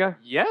on by the guy?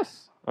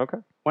 Yes. Okay.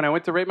 When I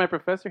went to rate my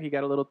professor, he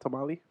got a little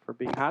tamale for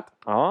being hot.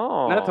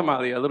 Oh. Not a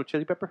tamale, a little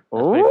chili pepper.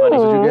 That's pretty funny.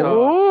 That's what you get?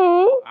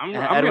 Ooh. I'm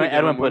Edwin, gonna get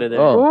Edwin him put one. it there.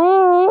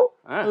 Oh,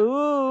 Ah.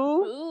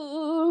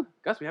 Ooh.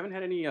 Gus, we haven't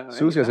had any.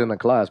 Susia's in the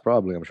class,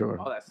 probably. I'm sure.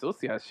 Oh, that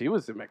Susia. She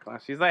was in my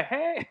class. She's like,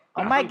 hey.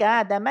 Oh my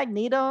God, that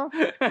Magneto.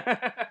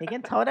 He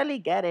can totally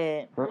get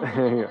it.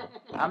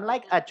 I'm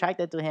like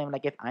attracted to him.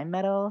 Like if I'm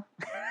metal.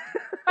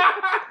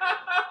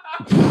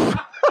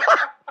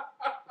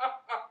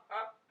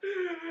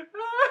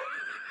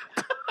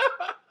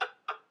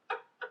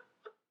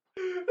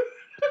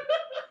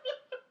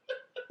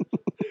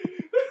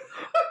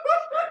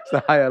 It's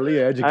the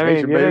Hialeah I education, mean,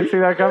 you baby. didn't see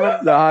that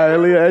coming? The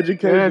Hialeah You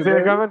education. didn't see it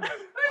baby. coming?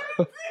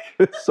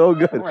 It's so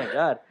good. Oh my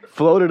God.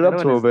 Float it up to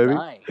Edwin him, is baby.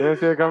 dying. You didn't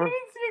see it I coming?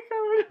 didn't see it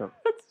coming.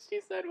 That's what she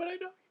said when I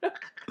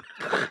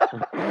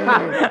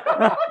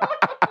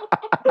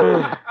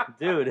know.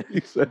 Dude.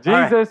 You said-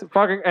 Jesus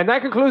fucking. And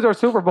that concludes our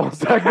Super Bowl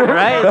segment.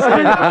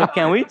 Right?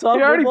 Can we talk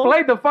He already football?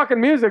 played the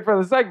fucking music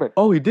for the segment.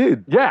 Oh, he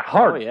did. Yeah,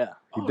 hard. Oh yeah.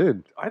 He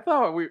did. I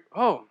thought we.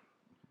 Oh.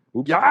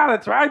 Oops. Yeah,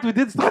 that's right. We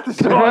did start the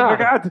show. I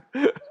forgot.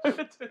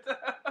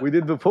 We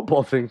did the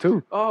football thing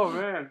too. Oh,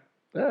 man.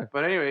 Yeah.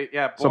 But anyway,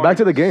 yeah. So Bourne, back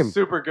to the game.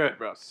 Super good,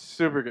 bro.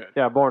 Super good.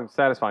 Yeah, Bourne,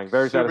 satisfying.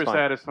 Very Super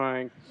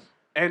satisfying.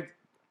 And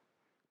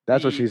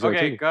That's what the- she said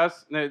Okay, too.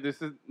 Gus, no,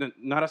 this is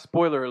not a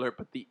spoiler alert,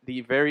 but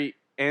the very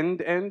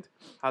end,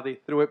 how they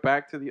threw it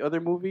back to the other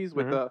movies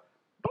with the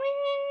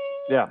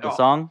Yeah. The Oh.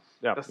 song?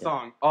 Yeah. the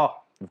song. Oh,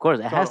 Of course,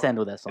 it has So, to end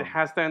with that song. it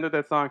has to end with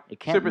that song. It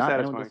can't Super not end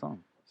satisfying. with the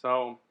song.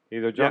 So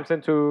Either jumps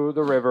into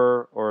the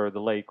river or the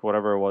lake,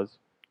 whatever it was.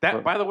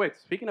 that, by the way,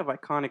 speaking of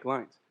iconic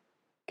lines,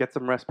 get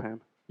some rest, Pam.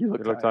 You You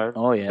look, look tired. tired.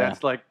 Oh yeah.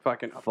 That's like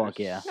fucking. up Fuck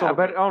there. yeah. So,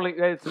 but only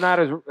it's not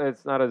as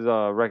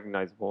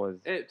recognizable as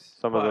It's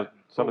some of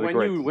the when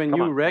greats. you when Come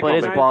you on. but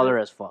recognize it's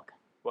baller as fuck.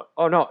 But-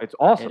 oh no, it's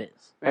awesome, It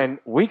is. and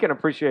we can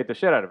appreciate the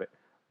shit out of it.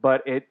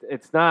 But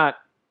it's not,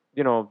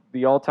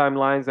 the all time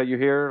lines that you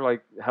hear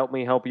like "Help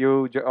me, help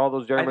you," all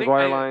those Jerry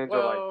Maguire lines, or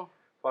like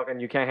 "Fucking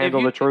you can't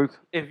handle you- the truth."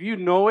 if you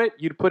know it,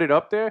 you'd put it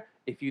up there.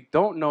 If you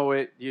don't know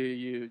it,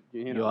 you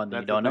You know don't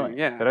that's know the it. thing.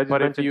 Yeah. Did I just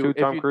But if mention you- two if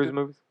Tom you Cruise do-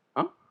 movies?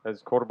 Huh?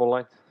 As quotable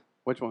lines.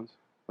 Which ones?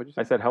 What'd you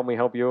say? I said "Help me,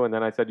 help you," and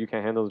then I said "You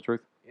can't handle the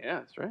truth." Yeah,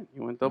 that's right.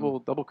 You went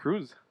double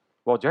cruise.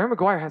 Well, Jerry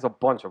Maguire has a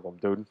bunch of them,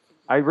 dude.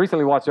 I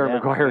recently watched Jerry Yeah.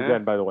 Maguire Yeah.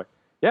 again, by the way.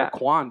 Yeah.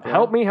 Quan, bro.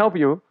 Help me, help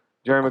you,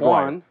 Jerry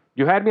Maguire. Quan.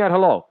 You had me at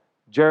hello,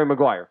 Jerry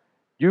Maguire.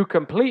 You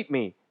complete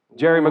me,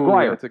 Jerry Ooh,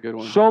 Maguire. that's a good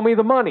one. Show me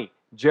the money,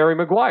 Jerry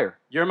Maguire.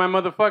 You're my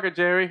motherfucker,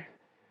 Jerry.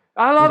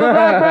 I love the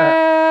black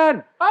man.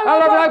 man. I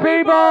love black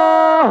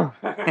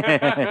people.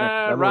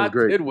 That Rod was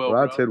great. Tidwell.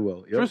 Rod bro.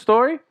 Tidwell. Yep. True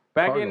story.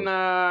 Back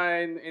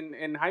Cardinals.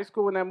 in high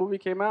school when that movie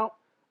came out,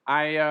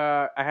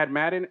 I had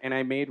Madden and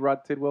I made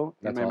Rod Tidwell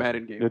in That's my awesome.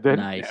 Madden game. You did?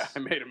 Nice. Yeah, I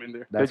made him in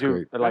there. That's Did you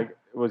great. like?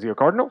 Was he a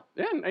Cardinal?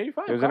 Yeah, in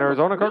 '85. He was in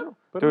Arizona Yeah, Cardinal.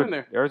 put Dude, him in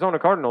there. the Arizona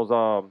Cardinals.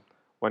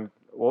 When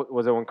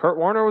was it when Kurt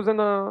Warner was in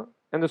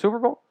the Super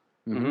Bowl?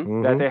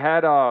 Mm-hmm. That they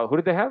had. Who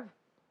did they have?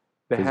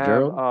 They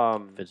Fitzgerald?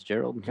 had.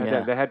 Fitzgerald. Yeah.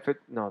 Yeah. They had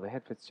they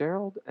had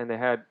Fitzgerald and they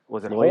had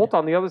was it Floyd? Holt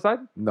on the other side?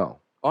 No.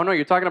 Oh no,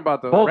 you're talking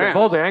about the Bolden, Rams.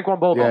 Anquan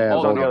Bolden Yeah,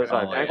 was on the Bolden. other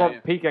side. Oh, yeah, Anquan, yeah.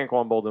 Peak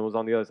Anquan Bolden was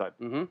on the other side.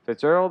 Mm-hmm.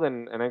 Fitzgerald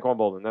and Anquan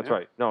Bolden. That's Yeah.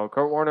 right. No,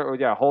 Kurt Warner.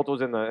 Yeah, Holt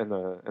was in the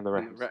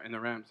Rams. In the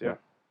Rams, yeah. Yeah.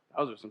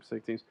 Those are some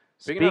sick teams.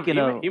 Speaking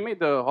he made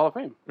the Hall of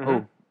Fame.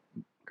 Mhm.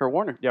 Kurt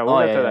Warner. Yeah, we'll Oh,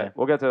 get yeah, to yeah. that.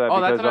 We'll get to that. Oh,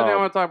 that's because, another thing I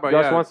want to talk about.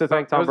 Gus yeah, wants to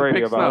thank there Tom was a Brady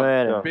big about snub.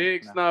 it. Yeah.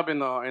 Big snub in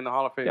the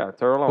Hall of Fame. Yeah,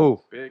 Terrell Who? Owens.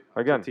 Big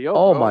Again. T.O.,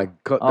 Oh bro. my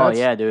god. Oh That's-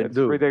 yeah, dude. It's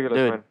Dude. ridiculous,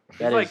 Dude. man. He's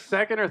That like is-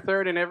 second or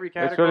third in every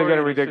category. It's really getting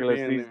and he should be ridiculous.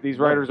 in These there. these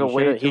writers he are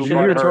way should too have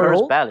Tory been butthurt. first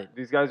Holt? ballot.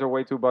 These guys are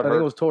way too I think it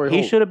butthurt. was Tory He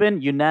Holt. should have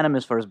been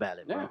unanimous first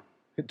ballot. Bro.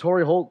 Yeah.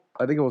 Tory Holt.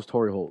 I think it was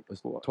Tory Holt.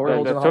 Is Tory That- Holt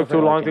in that the Hall took of too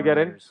Fame? long to get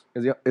in?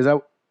 Is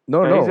that?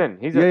 No, Yeah, no. he's in.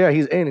 He's yeah, in. yeah,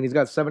 he's in, and he's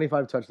got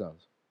 75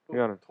 touchdowns. You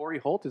got it. Tory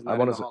Holt is I not in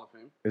wanna the say- Hall of Fame.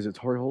 Is it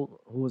Tory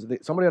Holt? Who was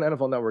it? Somebody on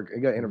NFL Network.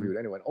 He got interviewed.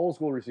 Anyway, an old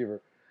school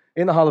receiver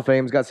in the Hall of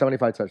Fame. He's got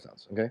 75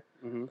 touchdowns. Okay.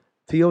 Mm-hmm.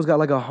 T.O.'s got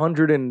like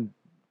 100 and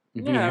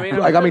Yeah, I mean,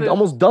 like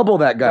almost double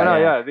that guy. No,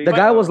 yeah, The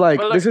guy was like,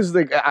 but look- "This is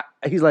the."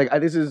 He's like,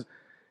 "This is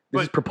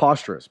But-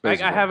 preposterous." I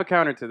Basically. have a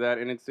counter to that,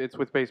 and it's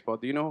with baseball.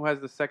 Do you know who has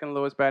the second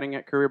lowest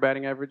career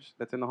batting average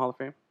that's in the Hall of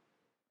Fame?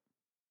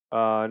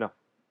 No.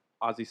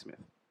 Ozzie Smith.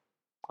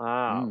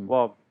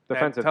 Well,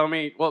 defensive. Tell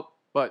me,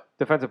 but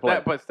defensive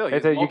play. but still,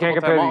 It's he's a, you can't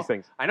compare these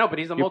things. I know, but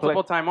he's a You play-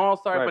 multiple-time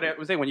All-Star. Right. But I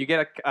was saying when you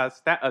get a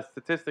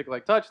statistic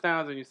like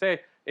touchdowns, and you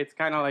say it's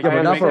kind of like Yeah, but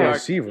I not for a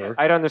understand. receiver.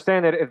 I'd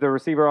understand it if the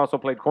receiver also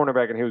played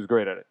cornerback and he was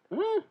great at it.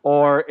 Mm.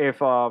 Or if,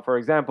 for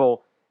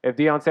example, if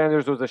Deion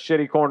Sanders was a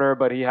shitty corner,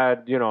 but he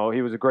had, he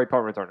was a great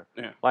punt returner.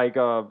 Yeah. Like,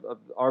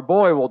 our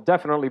boy will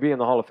definitely be in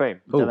the Hall of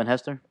Fame. Who? Devin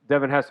Hester.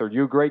 Devin Hester,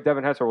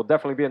 Devin Hester will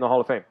definitely be in the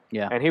Hall of Fame.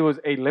 Yeah. And he was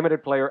a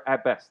limited player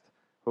at best,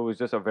 who was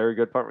just a very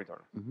good punt returner.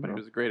 But he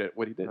was great at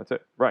what he did. That's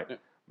it. Right. Yeah.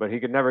 But he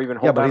could never even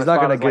hold Yeah, but down he's a not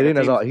spot gonna as get like a in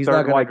as team's he's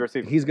third not wide gonna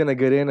receiver. he's gonna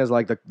get in as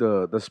like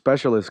the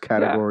specialist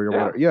category or yeah.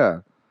 whatever. Yeah,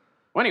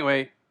 Well,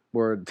 anyway,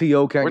 where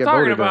T.O. can't we're get talking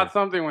voted about on.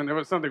 something when there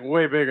was something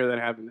way bigger that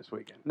happened this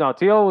weekend. No,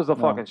 T.O. was the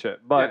No. fucking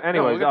shit. But Yeah, no,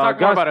 anyways, we can talk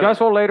more about it Gus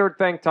later. will later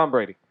thank Tom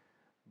Brady.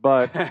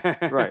 But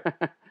right.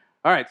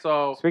 All right,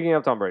 so Speaking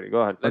of Tom Brady, go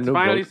ahead. let's new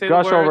finally goat. say the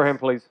Gush words. over him,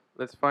 please.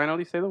 Let's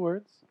finally say the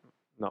words.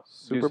 No. you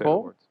Super say the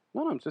Bowl? words.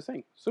 No, I'm just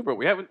saying Super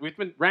Bowl. We've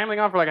been rambling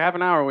on for like a half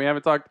an hour. We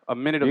haven't talked a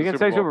minute of You the can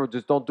Super say Bowl. Super Bowl,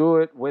 just don't do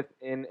it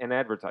within an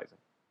advertising.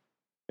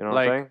 You know what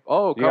I'm Like, saying?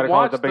 oh, You come gotta call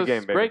it watch the big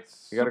game, baby. great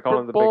You gotta Super call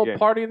it the big Bowl game.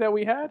 party that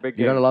we had. Big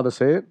You're not game. allowed to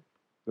say it.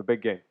 The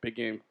big game. Big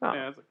game. No.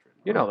 Yeah, that's like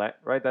You know that,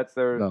 right? That's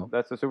No.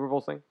 that's the Super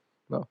Bowl thing.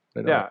 No.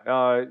 They don't.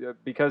 Yeah,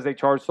 because they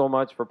charge so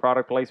much for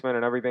product placement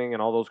and everything,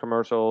 and all those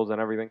commercials and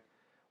everything.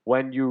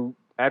 When you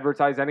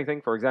advertise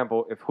anything, for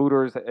example, if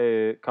Hooters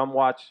come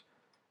watch,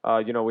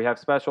 we have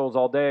specials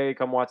all day.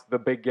 Come watch the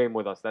big game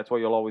with us. That's what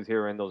you'll always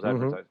hear in those Mhm.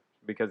 advertisements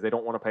because they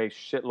don't want to pay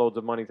shitloads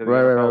of money to the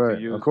Right, right, NFL right, to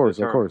right. use Of course,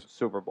 the of term course.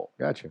 Super Bowl.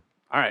 Gotcha.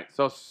 All right,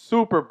 so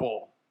Super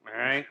Bowl. All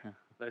right,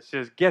 Let's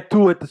just get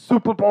to it. The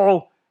Super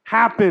Bowl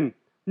happened.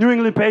 New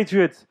England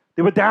Patriots,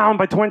 they were down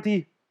by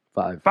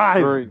 25.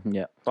 5.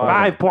 Yeah.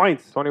 5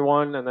 points.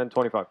 21 and then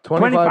 25.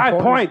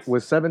 25 points.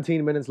 with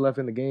 17 minutes left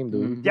in the game,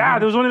 dude. Mhm. Yeah,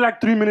 there was only like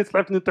 3 minutes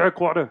left in the third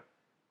quarter.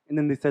 And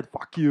then they said,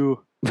 fuck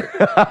you.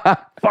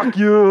 Fuck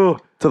you.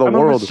 To the I'm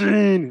world. a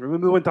machine.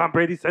 Remember when Tom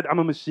Brady said, I'm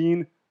a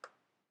machine?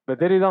 But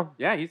did he though?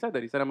 yeah, he said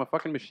that. He said, "I'm a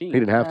fucking machine." He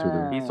didn't have to,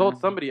 dude. He sold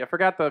somebody. I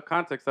forgot the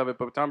context of it,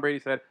 but Tom Brady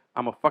said,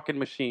 "I'm a fucking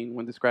machine"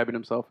 when describing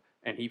himself,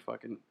 and he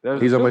fucking.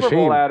 There's He's a a Super machine.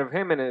 Bowl ad of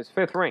him in his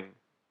 5th ring,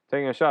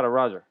 taking a shot at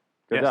Roger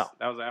Goodell Yes,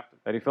 that was after.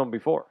 that he filmed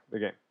before the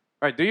game.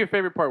 All right, do your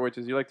favorite part, which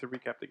is you like to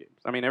recap the games.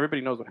 I mean,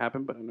 everybody knows what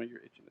happened, but I know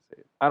you're itching to say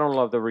it. I don't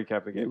love the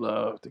recap the You game.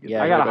 love to get.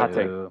 Yeah. I got a you hot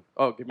take. do.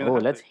 Oh, give me the. Oh,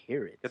 hot let's take.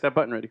 hear it. Get that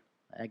button ready.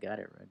 I got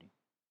it ready.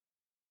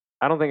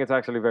 I don't think it's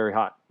actually very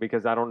hot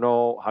because I don't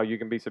know how you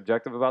can be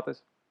subjective about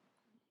this.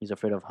 He's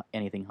afraid of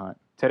anything hot.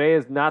 Today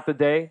is not the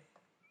day.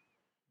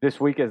 This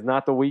week is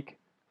not the week.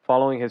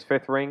 Following his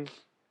 5th ring,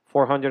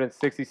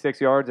 466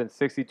 yards and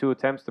 62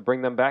 attempts to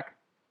bring them back.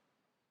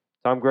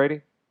 Tom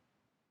Brady.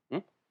 Hmm?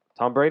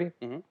 Tom Brady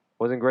Mhm.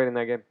 wasn't great in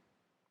that game.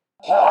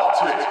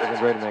 Wasn't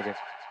great in that game.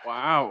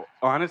 Wow.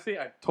 Honestly,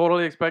 I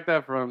totally expect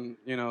that from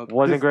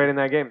Wasn't great in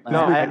that game.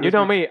 No, and you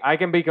know me. I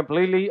can be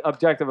completely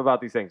objective about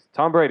these things.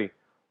 Tom Brady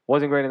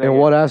wasn't great in that In game.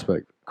 what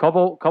aspect?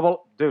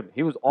 Couple, dude,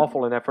 he was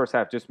awful in that first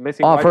half. Just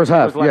missing Oh, wide first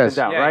receivers half, left yes. and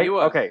down, Yeah, right? he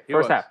was. Okay, He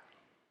first was. half.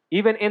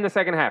 Even in the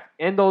second half,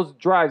 in those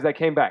drives that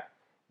came back,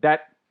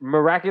 that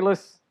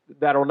miraculous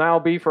that'll now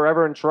be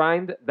forever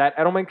enshrined, that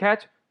Edelman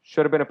catch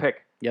should have been a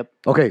pick.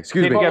 Okay,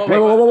 excuse Didn't me. get Whoa, picked.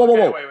 whoa, whoa, whoa, whoa,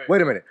 Okay, whoa. wait.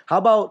 Wait a minute. How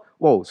about?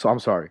 Whoa. So I'm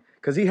sorry,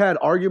 because he had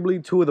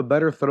arguably 2 of the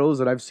better throws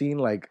that I've seen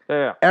like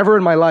Yeah. ever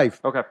in my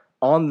life. Okay.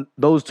 on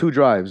those 2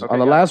 drives. Okay, On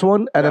the got last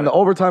one, and Got then the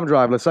overtime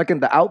drive. The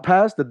second, the out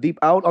pass, the deep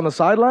out on the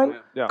sideline.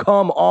 Yeah.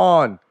 Come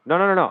on.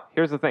 No.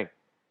 Here's the thing.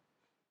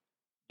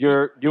 You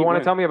want to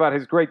went. tell me about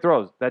his great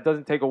throws. That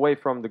doesn't take away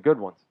from the good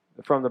ones,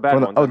 from the bad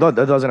From the- ones. oh, no,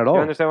 that doesn't at all.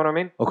 You understand what I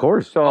mean? Of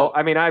course. So,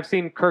 I mean, I've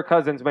seen Kirk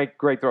Cousins make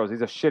great throws.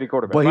 He's a shitty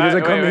quarterback. But he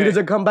doesn't come. He wait.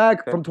 doesn't come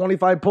back from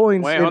 25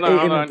 points Wait, in, hold on,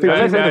 hold on. 15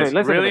 Listen to me, minutes.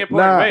 listen to really me.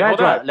 important. Nah. Wait, That hold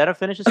drive. on. Let him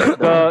finish his thing.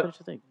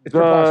 It's The-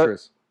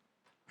 preposterous.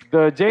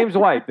 the James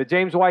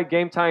White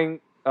game tying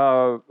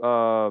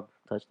Touchdown.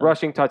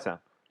 rushing touchdown.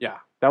 Yeah.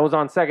 That was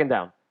on second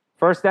down.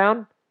 First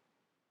down,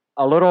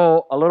 a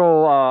little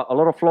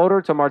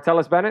floater to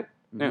Martellus Bennett.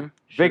 Yeah.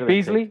 Vic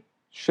Beasley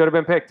should have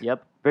been picked.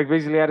 Yep. Vic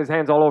Beasley had his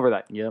hands all over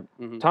that. Yep.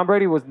 Tom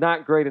Brady was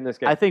not great in this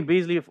game. I think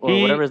Beasley or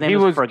whatever his name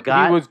is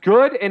forgot. He was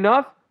good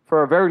enough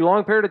for a very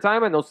long period of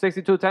time in those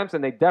 62 attempts,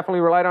 and they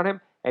definitely relied on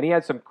him. And he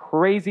had some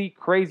crazy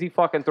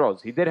fucking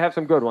throws. He did have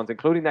some good ones,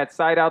 including that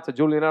side out to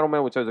Julian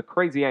Edelman, which was a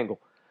crazy angle.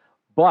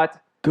 But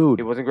Dude,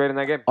 he wasn't great in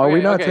that game. are we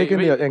Okay, not okay, taking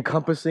you the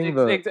encompassing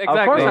the Exactly.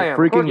 Of course I am.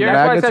 freaking Of course. That's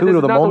why I said magnitude this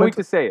of the is not moment? the week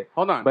to say it.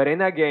 Hold on. But in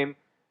that game,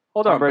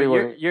 Hold Tom on. But Brady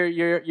you're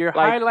wasn't- you're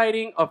Like-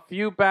 highlighting a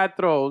few bad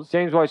throws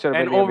James White should have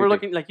and been the MVP.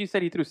 overlooking, like you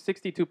said, he threw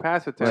 62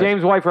 pass attempts.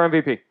 James White for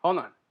MVP. Hold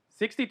on.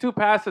 62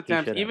 pass attempts,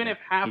 should have even been. if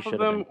half He of should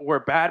have them were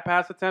bad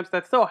pass attempts,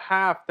 that's still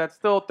half. That's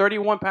still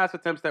 31 pass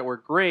attempts that were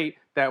great,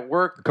 that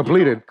worked.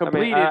 Completed.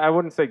 Completed. I mean, I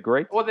wouldn't say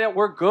great. Well, that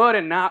were good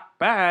and not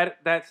bad.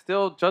 That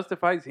still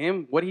justifies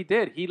him what he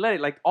did. He let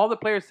it. Like all the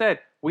players said,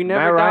 we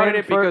never Matt doubted Ryan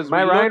it for- because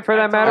Matt we Ryan looked for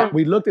that at matter? Tom.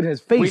 We looked in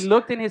his face. We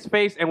looked in his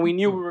face and we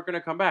knew we were going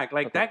to come back.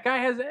 Like that guy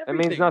has everything. It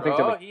means nothing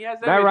bro. to me. He has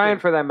Matt everything. Ryan,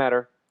 for that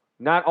matter,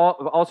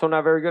 also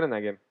not very good in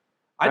that game.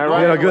 I Matt know.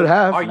 Ryan He had a good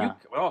half. Are Nah. you?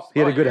 Well, He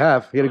had a good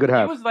half. He had a good He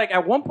half. was like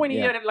at one point he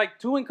Yeah. had like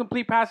 2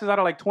 incomplete passes out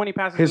of like 20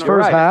 passes. His in a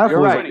first row. half You're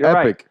was right, you're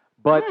right. epic.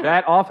 But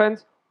that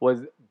offense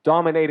was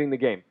dominating the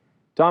game.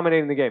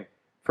 Dominating the game.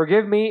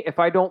 Forgive me if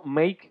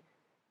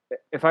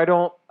I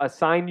don't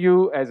assign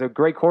you as a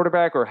great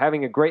quarterback or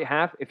having a great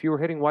half if you were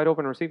hitting wide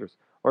open receivers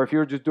or if you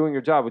were just doing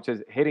your job, which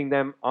is hitting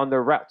them on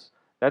their routes.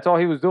 That's all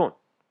he was doing.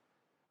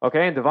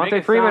 Okay, and Make Devontae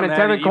it Freeman sound and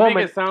that- Tevin you Coleman.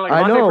 make it sound like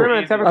I Devontae know. Freeman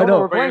and Tevin I Coleman know.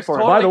 were playing But for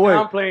you're him. By the way,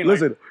 downplaying,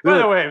 listen, like, by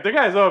the way, if the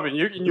guy's open,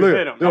 you Look,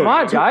 hit him. look. Come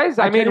on, guys.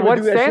 I mean, can't what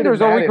even do that shit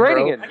standards in are we Madden,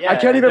 grading bro. it? Yeah, I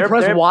can't even they're-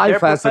 press they're- Y they're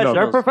fast enough.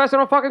 They're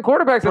professional fucking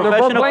quarterbacks, and they're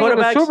both Professional playing in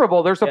the quarterbacks- Super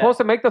Bowl. They're supposed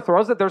to make the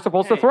throws that they're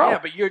supposed to throw. Yeah,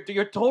 but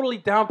you're totally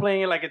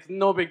downplaying it like it's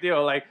no big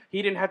deal. Like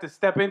he didn't have to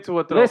step into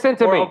a throw Listen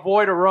to or me.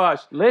 avoid a rush.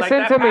 Listen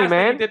like to that me, pass that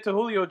man. He did to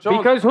Julio Jones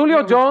Because he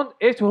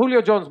was-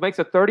 Julio Jones makes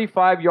a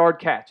 35-yard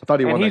catch, I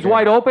thought he and won that he's game.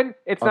 wide open,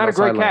 it's On not the a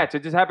great sideline. catch.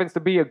 It just happens to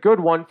be a good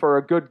one for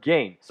a good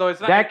game. So it's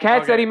not That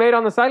catch okay. that he made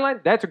on the sideline,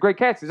 that's a great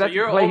catch. So That's a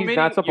you're play he's omitting-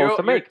 not supposed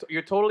to make.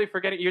 You're totally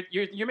forgetting.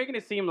 You're making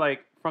it seem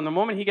like from the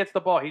moment he gets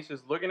the ball, he's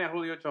just looking at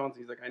Julio Jones.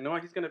 He's like, I know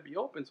he's going to be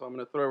open, so I'm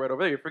going to throw it right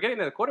over there. You're forgetting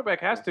that the quarterback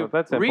has It's to not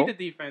that simple. read the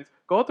defense,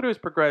 go through his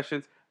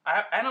progressions,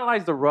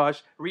 analyze the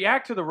rush,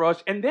 react to the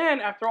rush, and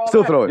then after all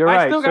Still that, throw it. You're I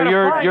right. still So got to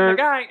you're- find you're- the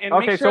guy and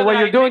Okay, make so sure what that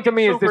you're I doing make to it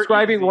me is super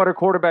describing easy. what a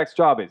quarterback's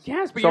job is.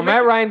 Yes, but so you're Matt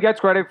making- Ryan gets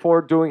credit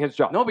for doing his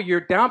job. No, but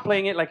you're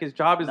downplaying it like his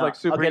job is No. like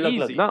super Okay, look,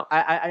 easy. No.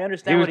 I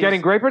understand. He was what getting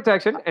he's- great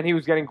protection, and he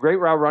was getting great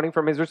route running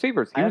from his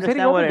receivers. He I was hitting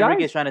understand what open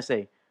Enrique's guys. trying to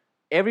say.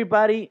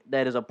 Everybody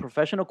that is a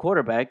professional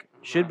quarterback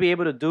should be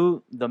able to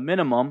do the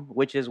minimum,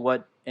 which is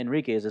what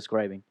Enrique is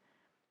describing.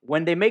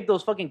 When they make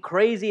those fucking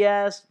crazy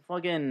ass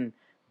fucking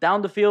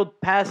down the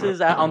field passes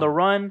on the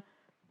run,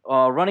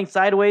 running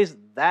sideways,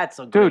 that's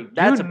a great, Dude,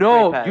 that's you a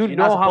know, great pass. you You're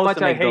not know how supposed much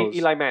to I make hate those.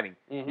 Eli Manning.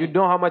 Mhm. You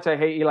know how much I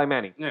hate Eli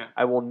Manning. Yeah.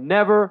 I will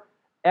never,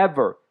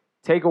 ever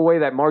take away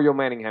that Mario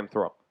Manningham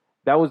throw.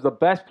 That was the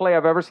best play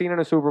I've ever seen in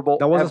a Super Bowl.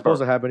 That wasn't ever.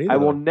 supposed to happen either. I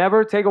will though.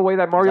 never take away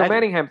that Mario Exactly.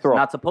 Manningham throw. It's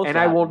not supposed and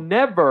to I will happen.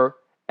 never,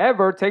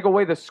 ever take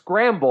away the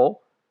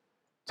scramble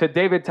to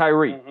David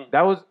Tyree. Mhm.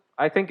 That was,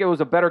 I think it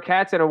was a better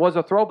catch and it was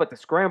a throw, but the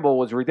scramble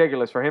was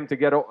ridiculous for him to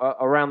get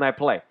around that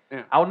play.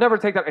 Yeah. I'll never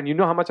take that. And you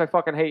know how much I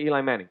fucking hate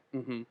Eli Manning.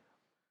 Mhm.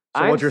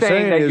 So I'm what you're saying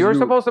saying that is you're you-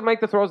 supposed to make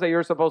the throws that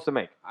you're supposed to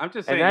make. I'm just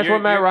And saying. that's you're-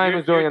 what Matt you're- Ryan you're-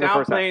 was doing you're in the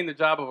first half. downplaying the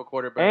job of a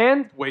quarterback.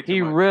 And way too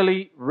he much.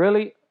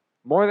 really,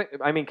 more than,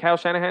 I mean, Kyle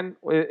Shanahan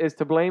is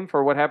to blame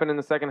for what happened in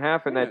the second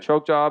half and Yeah. that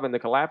choke job and the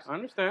collapse. I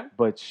understand.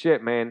 But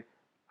shit, man,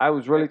 I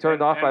was really And-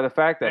 turned off by and- the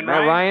fact that and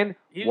Matt Ryan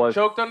He was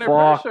choked under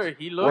fucked. pressure.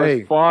 He Was looked.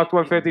 Wait. fucked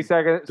with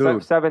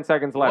Dude. 7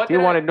 seconds left. What He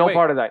did I- wanted no wait.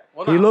 part of that.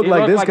 Hold He on. looked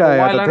like this like guy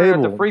Kawhi at the Leonard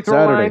table at the free throw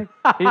Saturday.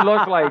 line. He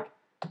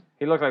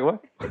looked like what?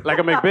 like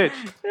a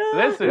McBitch.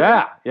 Listen.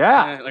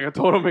 Yeah. Like a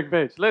total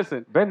McBitch.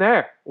 Listen. Been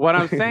there. What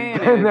I'm saying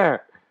Been is.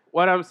 there.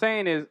 What I'm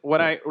saying is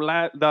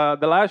the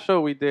last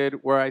show we did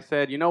where I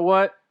said, you know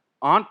what?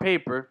 On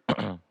paper,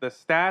 the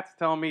stats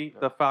tell me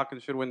the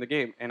Falcons should win the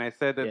game, and I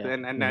said that, Yeah.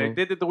 and I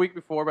did it the week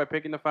before by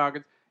picking the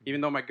Falcons,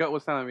 even though my gut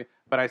was telling me.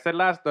 But I said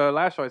the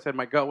last show, I said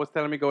my gut was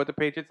telling me go with the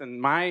Patriots, and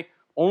my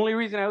only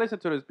reason I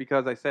listened to it is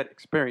because I said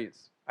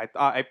experience.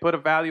 I put a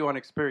value on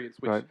experience,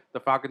 which Right. the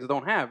Falcons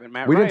don't have, and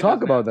Matt We Ryan didn't talk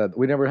doesn't about have. that.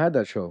 We never had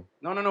that show.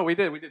 No, we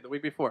did the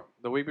week before.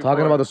 The week before.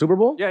 Talking about the Super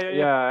Bowl? yeah.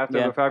 Yeah, after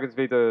Yeah. the Falcons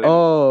beat the.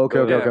 Oh, okay.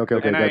 And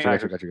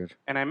Gotcha.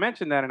 And I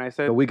mentioned that, and I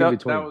said The week in that,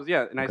 between. that was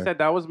and I Okay. said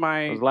that was It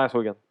my was last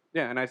weekend.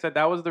 and I said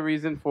that was the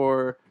reason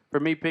for for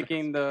me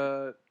picking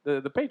the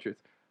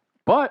Patriots.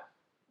 But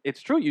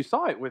it's true. You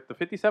saw it with the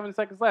 57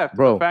 seconds left.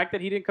 Bro. The fact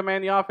that he didn't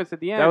command the offense at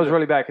the end. That was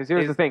really bad. Because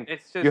here's It's- the thing: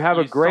 it's just- you have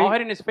a you great. saw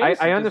it in his face. I It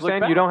just looked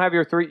understand you bad. don't have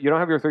your three. You don't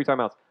have your 3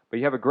 timeouts, but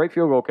you have a great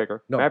field goal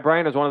kicker. No. Matt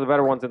Bryant is one of the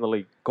better ones in the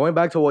league. Going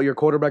back to what your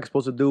quarterback is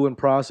supposed to do and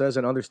process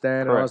and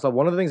understand and all that Correct. stuff.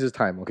 One of the things is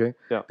time. Okay.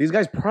 Yeah. These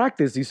guys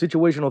practice these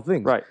situational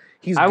things. Right.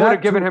 I I would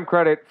have given him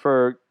credit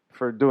for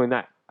doing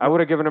that. I would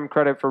have given him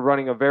credit for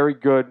running a very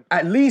good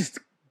at least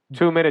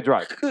 2-minute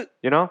drive.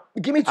 You know,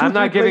 give me 2. I'm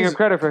not 3 giving plays. him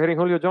credit for hitting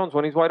Julio Jones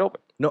when he's wide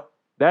open. No.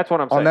 That's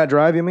what I'm saying. On that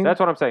drive, you mean? That's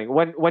what I'm saying.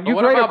 When you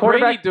What grade a about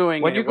quarterback, Brady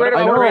doing when it? you What grade a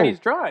about I know. quarterback, Brady's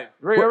drive?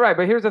 You're right.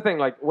 But here's the thing: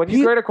 like when you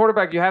He- grade a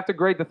quarterback, you have to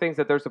grade the things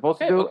that they're supposed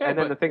to Okay, do, okay, and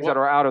then but the things what- that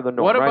are out of the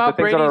norm. What right? about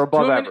The things that Brady's are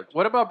above 2-minute? average.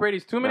 What about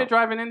Brady's 2-minute No.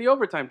 drive and then the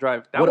overtime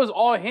drive? That What- was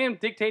all him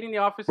dictating the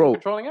offense Bro, and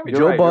controlling everything.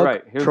 You're Joe right, Buck, you're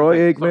right. Here's the Troy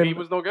thing. So he Aikman,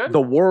 was no good.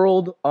 the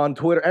world on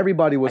Twitter,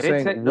 everybody was I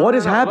didn't saying, say- no, "What no,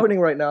 is no, happening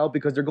right now?"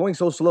 Because they're going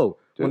so slow.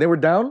 When Dude. they were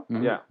down,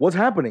 Yeah. what's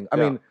happening? I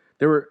Yeah. mean,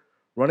 they were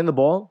running the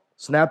ball,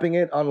 snapping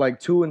it on like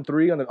 2 and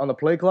 3 on the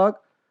play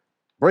clock.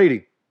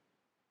 Brady,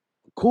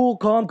 cool,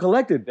 calm,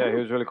 collected. Yeah, he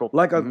was really cool.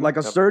 like a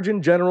Yep.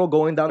 surgeon general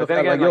going down But the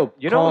then field. again, Like, yo,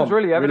 you know calm, what's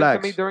really evident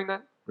relax, to me during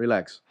that?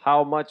 relax.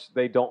 How much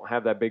they don't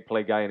have that big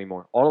play guy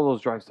anymore. All of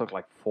those drives took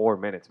like 4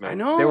 minutes, man. I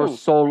know. They were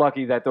so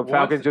lucky that the Once-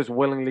 Falcons just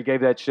willingly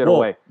gave that shit Well,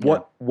 away.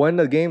 when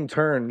the game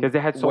turned, 'Cause they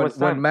had so when, much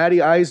time. when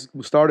Matty Ice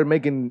started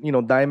making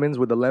diamonds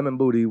with the lemon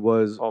booty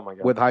was Oh my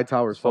god. with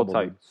Hightower's so fumble.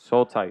 tight. dude.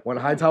 So tight. When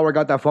Hightower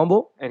got that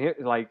fumble, And here,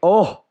 like,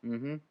 oh,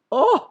 Mm-hmm.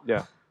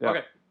 yeah.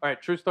 Okay, all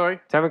right. True story.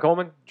 Tevin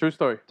Coleman. True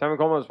story. Tevin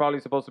Coleman was probably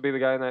supposed to be the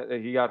guy that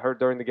he got hurt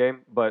during the game.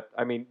 But,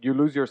 I mean, you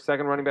lose your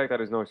second running back,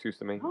 that is no excuse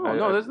to me.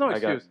 No, there's no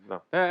excuse.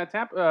 No.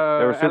 Tampa,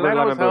 were super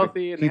Atlanta was lemon booty.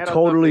 healthy. And he they had a-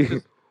 totally they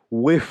just-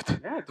 whiffed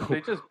yeah,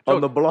 they just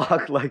on the choked.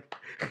 block. Like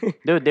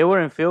Dude, they were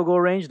in field goal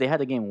range. They had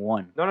the game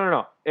won.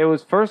 No. It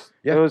was first.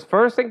 Yeah. It was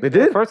first and They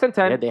did? First and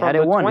 10 Yeah, they from had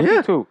the it won.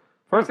 22.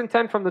 First and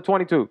 10 from the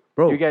 22.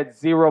 Bro. You get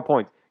 0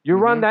 points. You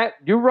run that.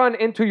 You run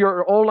into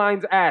your O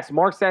line's ass,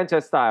 Mark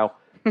Sanchez style,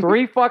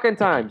 3 fucking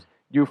times.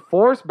 You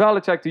force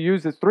Belichick to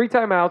use his 3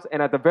 timeouts,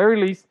 and at the very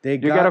least, They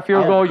you got get a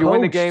field goal. You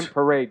win the outcoached. game.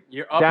 Parade.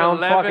 You're up Down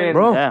 11. fucking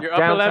Bro. Yeah. You're up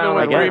downtown 11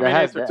 with Atlanta. 3 Yeah, they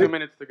minutes had or that. 2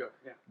 minutes to go.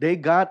 Yeah. they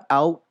got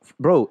out,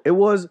 bro. It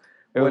was.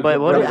 when-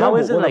 But when the how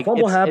is it when the like?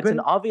 fumble It's happened, an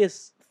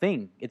obvious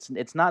thing.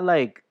 It's not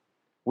like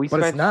We But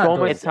it's spent not, so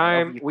though. much It's-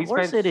 time. of We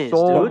course spent it is,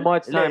 so dude.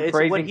 much time It's what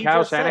praising he Kyle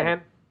just said.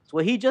 Shanahan. it's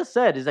what he just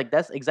said. Is like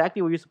that's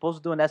exactly what you're supposed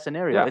to do in that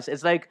scenario. Yeah.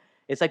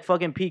 It's like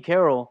fucking Pete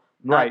Carroll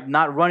Right.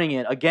 not running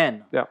it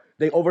again.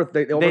 they overthought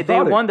They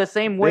it. won the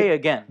same way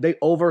again. They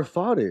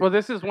overthought it. Well,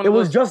 this is one It of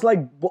was those. just like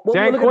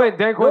Dan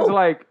Quinn's no.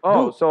 like,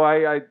 oh, Dude. so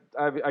I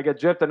get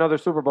gypped another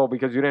Super Bowl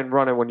because you didn't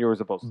run it when you were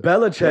supposed to.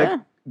 Belichick Yeah.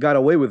 got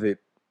away with it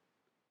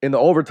in the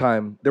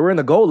overtime. They were in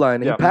the goal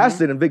line. Yeah. He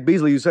passed it, and Vic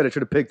Beasley, you said it,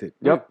 should have picked it.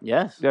 Yep.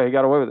 Yes. Yeah, he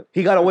got away with it.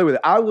 He got away with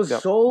it. I was Yeah.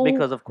 so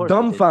Because of course they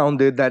did.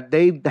 dumbfounded that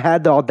they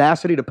had the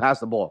audacity to pass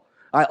the ball.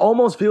 I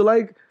almost feel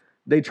like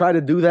they tried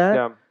to do that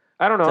Yeah.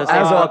 I don't know. To say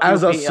as fuck you,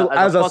 Pete,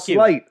 as a fuck you.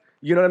 slight.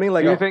 You know what I mean?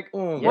 Like, Do you think?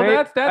 mm, Well, May-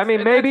 that's- I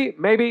mean,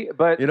 maybe,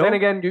 but You know? then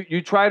again,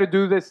 you try to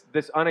do this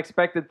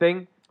unexpected thing,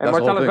 and That's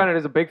the whole Martellus thing. Bennett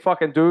is a big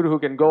fucking dude who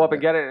can go up and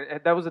get it.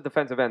 And that was a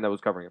defensive end that was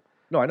covering him.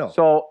 no, I know.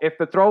 So if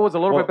the throw was a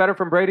little Well- bit better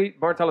from Brady,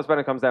 Martellus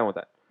Bennett comes down with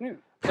that. Yeah.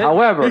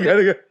 However, You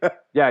gotta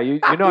get- yeah, you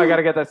know I got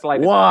to get that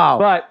slight. Wow.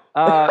 But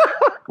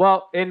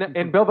well, in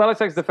Bill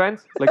Belichick's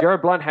defense,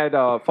 LeGarrette Blunt had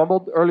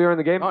fumbled earlier in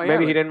the game. Oh, yeah,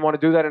 Maybe he but- didn't want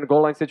to do that in a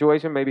goal line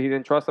situation. Maybe he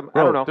didn't trust him. I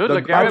Bro, don't know. Dude,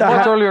 the- LeGarrette at the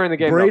Much ha- earlier in the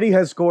game. Brady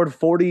has scored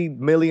 40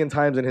 million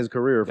times in his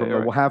career from you're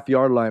the right.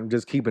 half-yard line,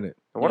 just keeping it.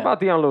 And what Yeah.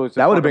 about Deion Lewis?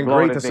 That would have been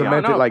blowing great to his knee out?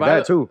 cement No, it like but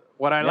that, too.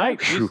 What I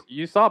like,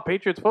 you saw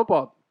Patriots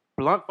football.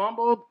 Blunt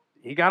fumbled.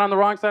 He got on the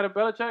wrong side of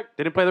Belichick.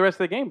 Didn't play the rest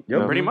of the game.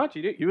 Yep. Pretty much.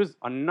 He was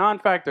a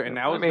non-factor, and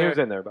that I was mean, he there. was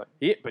in there, but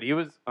But he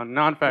was a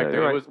non-factor. Yeah,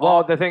 you're It right. was Well,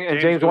 all the thing, and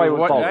James White was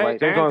White balling. and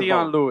James White was Deion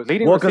balling. Lewis.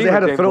 Leading Well, 'cause they receiver, had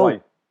to James throw.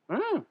 White. Mm.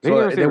 Leading So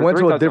they receiver, went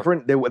 3 to a touchdowns.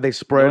 different. They They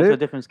spread went to a it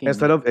different scheme.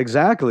 instead of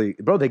exactly,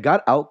 bro. They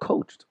got out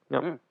coached.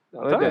 Yep. Yeah.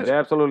 No, they did. They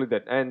absolutely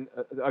did. And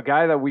a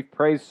guy that we've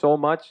praised so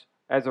much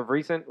as of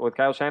recent with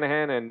Kyle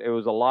Shanahan, and it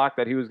was a lock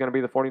that he was going to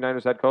be the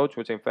 49ers head coach,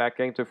 which in fact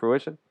came to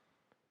fruition.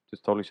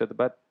 Just totally shit the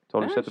bed.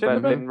 Totally Yeah, shit the shit the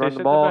bed. bed. Didn't They run shit the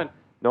the ball. bed.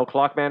 No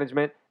clock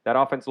management. That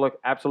offense looked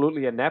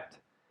absolutely inept.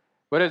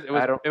 What is it?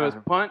 I don't- It was I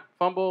don't- punt,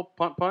 fumble,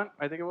 punt, punt.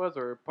 I think it was,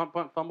 or punt,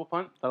 punt, fumble,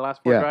 punt. The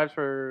last 4 Yeah. drives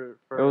for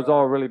It was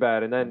all really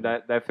bad. And then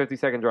that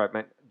 50-second drive,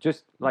 man.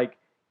 Just like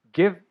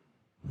give.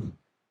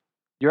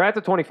 You're at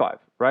the 25,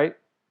 right?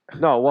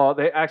 No, well,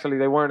 they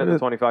weren't at the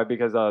 25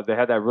 because they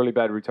had that really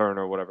bad return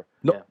or whatever.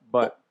 No. Yeah.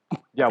 But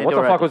yeah, think what they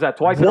the were fuck at was that?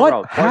 Twice in What a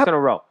row. Twice hap- in a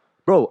row.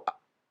 Bro,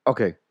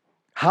 okay.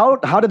 How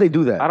did they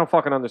do that? I don't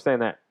fucking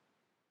understand that.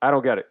 I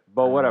don't get it.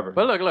 But whatever.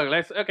 But look,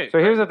 let's okay. So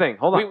here's the thing.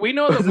 Hold on. we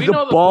know the we the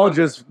know the ball blunder.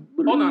 just.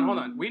 Hold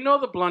on. We know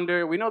the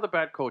blunder. We know the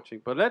bad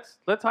coaching. But let's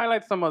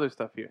highlight some other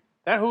stuff here.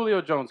 That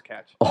Julio Jones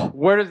catch. Oh.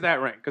 Where does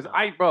that rank? Because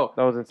That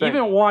was insane.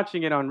 even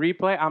watching it on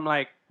replay, I'm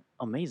like,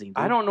 Amazing. Dude.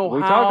 I don't know We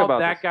talked how about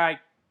that this. guy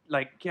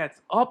like gets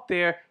up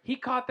there. He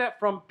caught that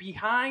from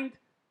behind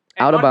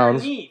and Out of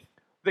bounds. underneath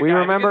the We guy.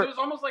 remember- Because it was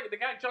almost like the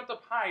guy jumped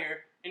up higher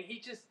and he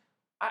just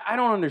I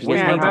don't We understand.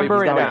 hang how he remember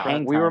was it down that there. now.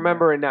 Hang We time,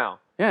 remember it now.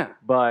 Yeah.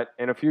 But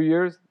in a few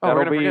years, Oh, we're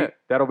that'll gonna forget.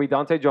 that'll be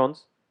Dante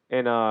Jones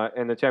in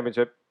the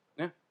championship.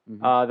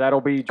 Mhm.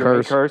 That'll be Jermaine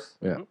Curse. Curse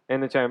Yeah.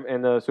 in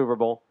the Super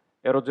Bowl.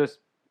 It'll just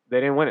they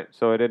didn't win it,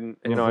 so it didn't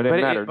it But didn't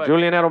it- matter. but-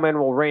 Julian Edelman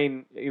will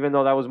reign, even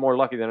though that was more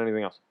lucky than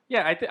anything else.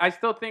 Yeah, I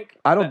still think.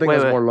 I don't think Wait,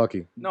 that's wait. more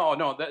lucky. No.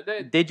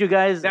 Did you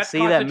guys That's see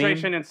that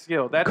concentration meme? and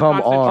skill. That's Come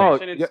on.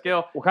 concentration Oh, and yeah.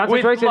 skill. Well,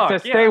 concentration with luck, to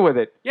stay with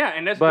it. Yeah,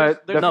 and that's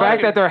But there's the no fact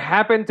way- that there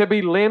happened to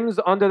be limbs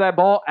under that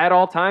ball at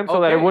all times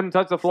so that it Okay. wouldn't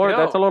touch the floor, Still.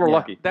 that's a little Yeah.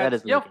 lucky. That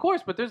That's, is yeah, of lucky.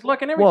 course, but there's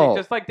luck in everything. Whoa.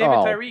 Just like David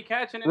Oh. Tyree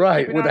catching it, and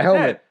Right, keeping with it the on his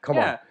helmet. head. Come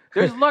yeah. on.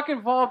 There's luck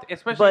involved,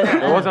 especially. But when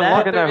There wasn't that-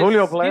 luck in that there is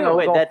Julio play. skill. That was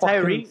Wait, all that fucking-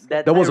 Tyree,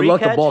 that There was Tyree luck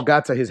the catch? ball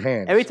got to his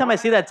hands. Every time I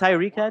see that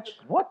Tyree catch,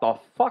 What the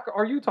fuck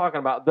are you talking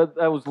about?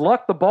 That was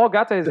luck. The ball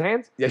got to his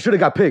hands. Yeah, should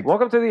have got picked.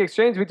 Welcome to the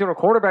exchange between a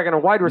quarterback and a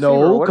wide receiver.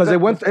 No, What because does it that-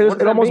 went. what does It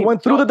that almost mean?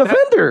 went through No, the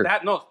defender.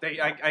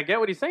 I get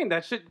what he's saying.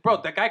 That shit, bro.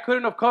 That guy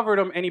couldn't have covered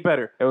him any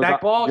better. It was That a-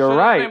 ball you're should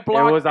right. have been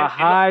blocked. It was a and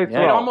high It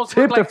throw. almost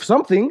looked Tipped like if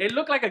something. it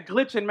looked like a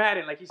glitch in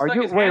Madden. Like he Are stuck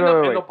you his wait, hand wait, up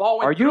wait, and the wait. ball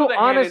went Are through you the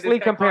hand and honestly this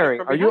guy caught it comparing?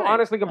 from Are you behind.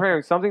 honestly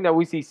comparing something that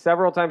we see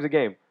several times a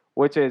game,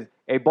 which is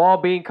a ball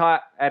being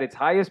caught at its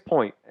highest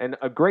point and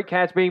a great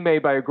catch being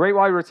made by a great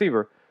wide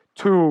receiver,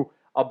 to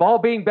a ball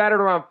being batted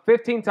around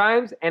 15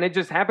 times and it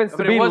just happens to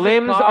But it be wasn't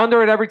limbs caught.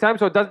 under it every time,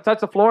 so it doesn't touch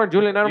the floor, and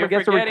Julian Edelman You're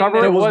gets to forgetting recover that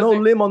it? There was no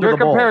Wasn't- limb under You're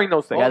the ball. comparing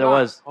those things. Yeah, there Hold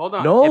on, was. Hold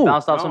on. No. it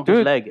bounced off No. some dude's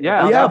Dude, leg. It yeah.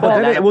 bounced Yeah, off but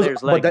that then it was.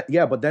 player's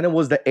leg. But then it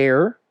was the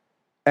air,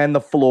 and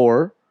the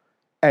floor,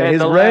 and And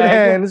his the red leg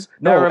hands.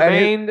 No, that and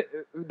his- remained,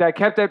 that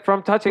kept it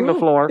from touching the Bro,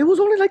 floor. It was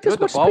only like this Dude,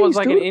 the much ball space, was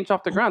like dude. an inch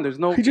off the ground. There's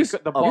no. He just- the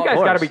Of ball. You guys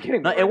course. gotta be kidding me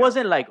No, right it now.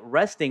 wasn't like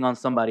resting on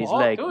somebody's ball,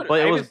 leg, dude, but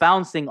it I was just-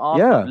 bouncing off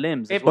Yeah. of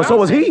limbs. It is But what so I'm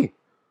was saying. he.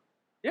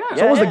 Yeah.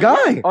 So was the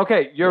guy.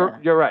 Okay, you're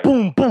right.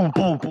 Boom, boom,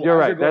 boom, boom. You're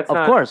right. That's Of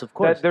not, course, of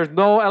course. There's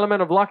no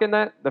element of luck in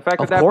that. The fact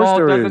that Of that course ball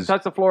there doesn't is.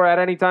 touch the floor at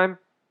any time,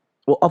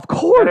 Well, of and it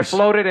course.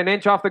 floated an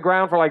inch off the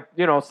ground for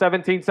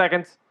 17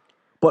 seconds.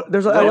 But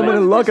there's an Wait, element wait,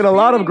 of luck in a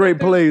lot of disputing great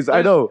that plays. I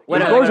there's- know.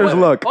 Wait, Of wait, course, wait, there's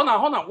wait. luck.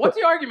 Hold on. What's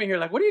the argument here?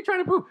 Like, what are you trying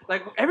to prove?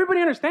 Like,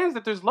 everybody understands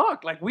that there's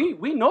luck. Like, we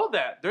know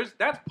that.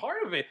 That's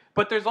part of it.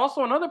 But there's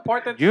also another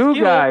part that's You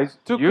skill guys,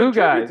 to you contribute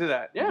guys, to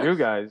that. Yes. you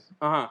guys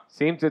Uh-huh.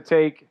 seem to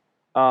take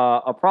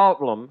a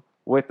problem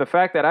with the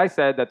fact that I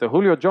said that the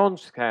Julio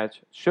Jones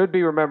catch should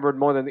be remembered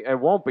more than it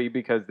won't be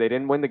because they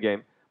didn't win the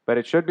game, but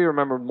it should be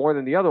remembered more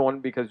than the other one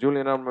because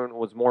Julian Edelman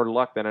was more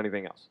luck than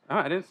anything else.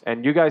 I didn't.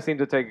 And you guys seem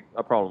to take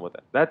a problem with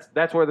that.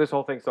 That's where this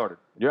whole thing started.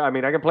 I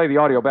mean, I can play the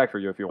audio back for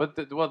you if you want.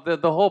 But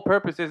the whole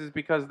purpose is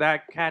because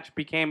that catch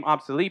became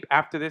obsolete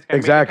after this guy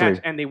Exactly. made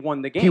the catch and they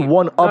won the game. He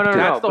won No, up no, to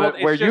no. That's the whole- But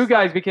it's where you just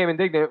guys like- became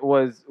indignant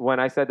was when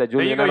I said that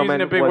There you Julian go, Edelman using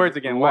the big was words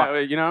again. luck. Why,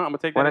 I'm gonna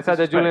take that. When I as said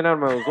that disrespect. Julian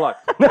Edelman was luck.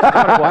 That's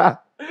what it was.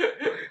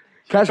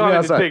 Catch me Call it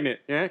outside. indignant.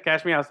 Yeah,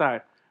 catch me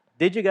outside.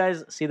 Did you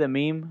guys see the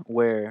meme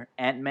where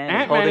Ant-Man is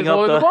Ant-Man holding is up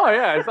holding the the ball.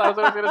 Yeah, that's what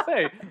I was gonna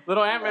say.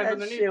 Little Ant-Man's That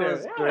underneath shit there.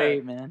 was Yeah.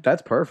 great, man.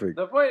 That's perfect.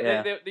 The point,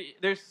 Yeah.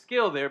 there's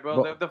skill there,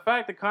 bro. Bro. The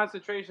fact, the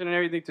concentration and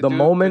everything to The do,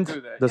 moment, to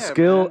do that. the Yeah,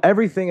 skill, man.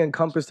 everything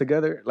encompassed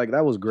together. Like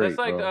that was great. Just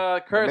like bro.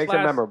 Curse makes it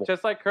memorable.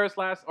 just like Curse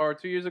last or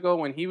 2 years ago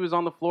when he was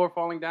on the floor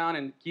falling down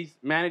and he's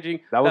managing.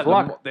 That was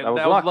luck. That That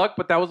was was luck. luck,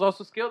 but that was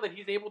also skill that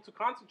he's able to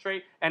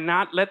concentrate and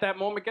not let that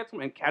moment get to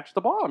him and catch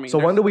the ball. I mean, So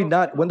there's when do we still-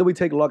 not? When do we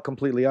take luck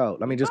completely out?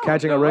 I mean, just No,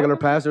 catching the a regular luck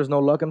is- pass. There's no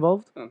luck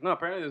involved. No,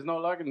 apparently there's no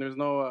luck and there's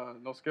no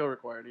skill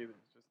required either. It's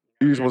just-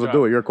 You're supposed to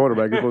do it. You're a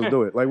quarterback. You're supposed to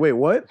do it. Like, wait,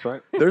 what? That's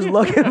right. There's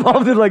luck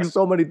involved in like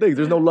so many things.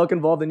 There's no luck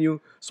involved in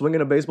you swinging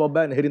a baseball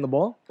bat and hitting the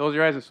ball. Close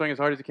your eyes and swing as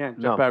hard as you can.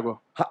 No. Jeff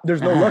Bagwell.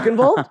 There's no luck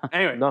involved.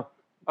 Anyway, No.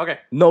 okay.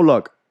 No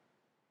luck.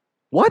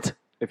 What?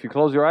 If you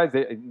close your eyes,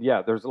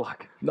 yeah, there's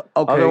luck. No,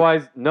 okay.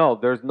 Otherwise, no,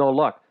 there's no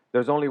luck.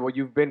 There's only what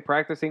you've been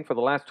practicing for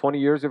the last 20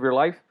 years of your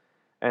life.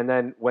 And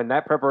then when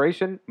that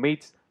preparation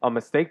meets a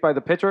mistake by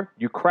the pitcher,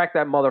 you crack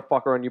that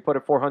motherfucker and you put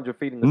it 400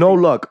 feet in the No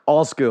seat. luck.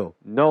 All skill.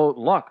 No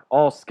luck,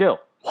 all skill.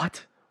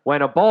 What?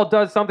 When a ball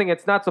does something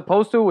it's not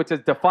supposed to, which is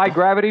defy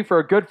gravity for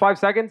a good 5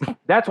 seconds,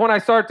 that's when I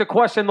start to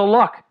question the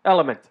luck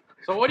element.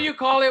 So what do you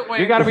call it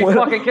when You got to be What?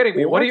 fucking kidding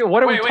me. What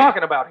are we Wait.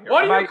 talking about here?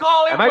 What do Am you I-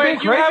 call it am I when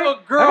being you crazy? have a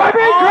girl Am I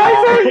being all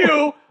over crazy?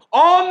 you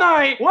all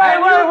night Wait, and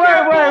you wait,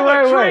 can't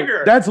wait, pull the wait.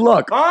 trigger? That's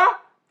luck. Huh?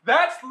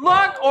 That's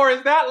luck or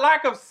is that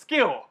lack of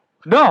skill?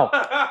 No,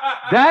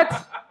 that's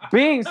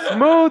being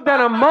smooth than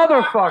a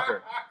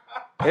motherfucker.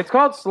 It's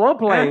called slow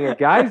playing it,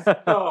 guys.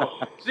 Oh,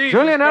 Jesus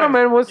Julian Christ.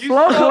 Edelman was You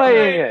slow playing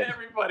played it.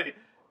 Everybody.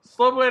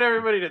 Slow played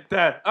everybody to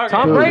death. Okay.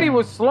 Tom Dude. Brady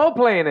was slow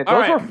playing it. All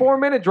Those right. were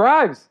 4-minute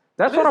drives.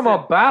 That's what I'm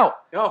Listen. about.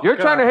 Oh, You're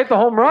trying to God. hit the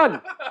home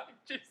run.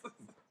 Jesus.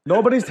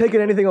 Nobody's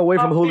taking anything away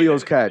from I'm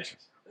Julio's being a catch.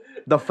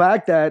 The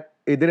fact that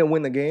it didn't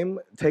win the game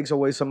takes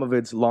away some of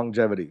its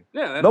longevity.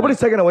 Yeah, that's Nobody's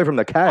taking away from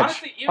the catch.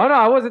 honestly, even, Oh, no,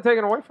 I wasn't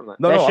taken away from that.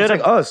 No, They no, I'm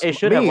should've- saying us. it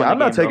should have Me, won the I'm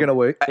not game, taking bro.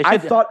 away. They I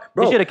should- thought,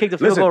 bro. they should have kicked the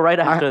field listen, goal right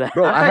after that.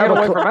 Bro, I'm I taking have,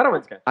 away a from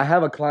Edelman's game. I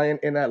have a client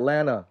in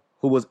Atlanta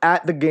who was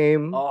at the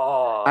game.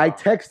 Oh. I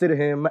texted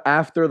him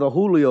after the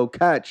Julio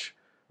catch,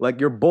 Like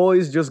your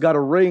boys just got a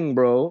ring,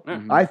 bro.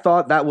 I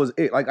thought that was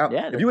it. Like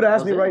Yeah, if you would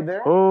ask that me was it. right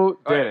there, Who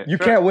did Alright. it? you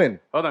Sure. can't win.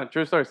 Hold on,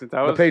 true story. Since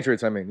I The was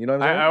Patriots, I mean. You know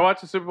what I'm saying? I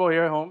watched the Super Bowl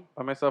here at home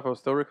by myself. I was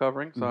still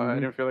recovering, so I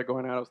didn't feel like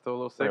going out. I was still a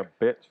little sick. Like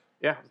a bitch.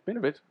 Yeah, it's been a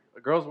bitch.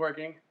 The girl's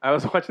working. I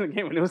was watching the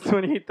game when it was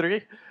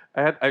 28-3.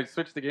 I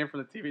switched the game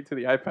from the TV to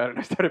the iPad and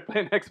I started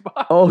playing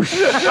Xbox. Oh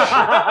shit!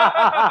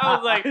 I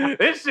was like,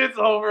 this shit's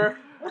over.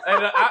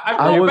 And I I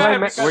felt was bad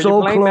Were because you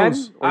so playing Madden?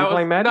 close. Were you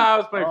playing Madden? No, I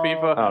was playing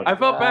FIFA. Oh, I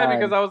felt bad God.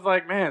 because I was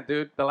like, man,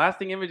 dude, the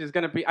lasting image is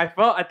gonna be. I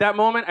felt at that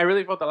moment, I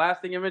really felt the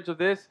lasting image of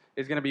this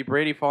is gonna be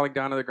Brady falling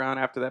down to the ground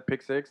after that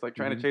pick six, like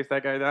trying to chase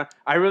that guy down.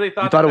 I really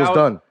thought You thought that it was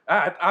done.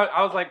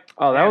 I was like,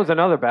 Oh, that damn. was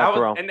another bad That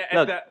throw. was, and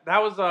Look,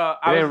 that was I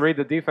I didn't was, read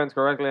the defense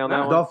correctly on that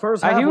No. one. The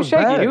first half he was was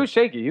shaky. bad. He was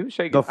shaky. He was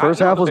shaky. The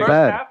first no, half the was first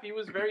bad. half, he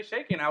was very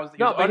shaky, and he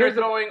No, was but here's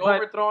the- underthrowing, but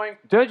overthrowing.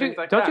 Don't you things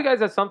like don't that. you guys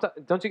that sometimes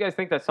don't you guys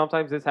think that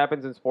sometimes this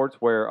happens in sports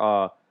where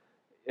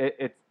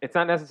it's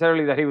not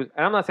necessarily that he was,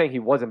 and I'm not saying he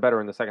wasn't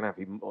better in the second half.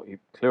 He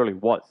clearly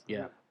was.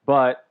 Yeah.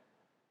 But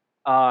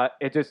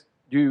it just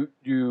you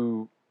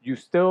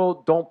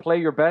still don't play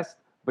your best,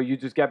 but you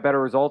just get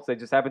better results. They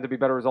just happen to be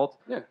better results.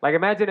 Yeah. Like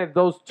imagine if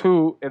those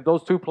two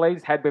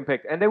plays had been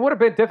picked, and they would have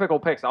been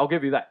difficult picks. I'll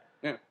give you that.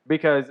 Yeah.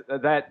 Because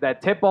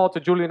that tip ball to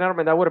Julian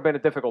Edelman, that would have been a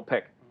difficult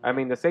pick. I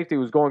mean, the safety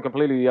was going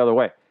completely the other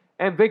way.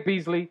 And Vic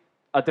Beasley,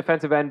 a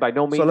defensive end, by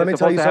no means So let me is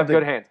tell supposed you to have something.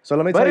 good hands. So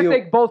let me But tell if you.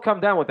 they both come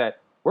down with that,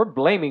 we're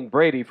blaming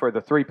Brady for the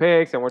 3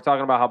 picks, and we're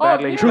talking about how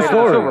badly he yeah. True played in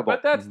the story. Super Bowl.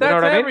 But that's You know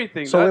what I mean?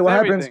 everything. So that's what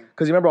happens? everything.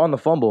 Because you remember on the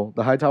fumble,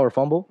 the Hightower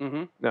fumble,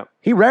 Mm-hmm.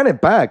 he ran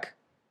it back.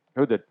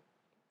 Who did?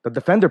 The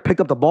defender picked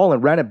up the ball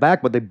and ran it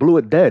back, but they blew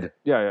it dead.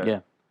 Yeah. Yeah.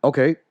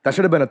 Okay, that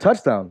should have been a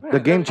touchdown. Yeah, The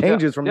game yeah.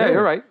 changes from Yeah, there.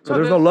 you're right. So No,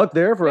 there's no there's- luck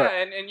there for. Yeah,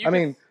 and you I could-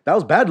 mean, that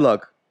was bad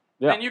luck.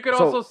 Yeah. And you could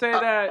So- also say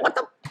that.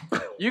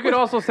 You could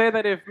also say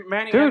that if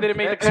Manningham Dude, didn't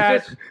make the it's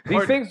catch, just-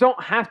 these things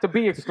don't have to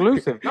be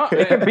exclusive. No,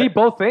 It can be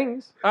both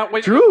things.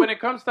 True. When it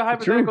comes to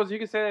hypotheticals, you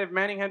can say that if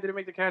Manningham didn't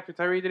make the catch, or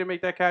Tyree didn't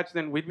make that catch,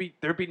 then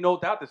there'd be no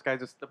doubt this guy's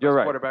the best You're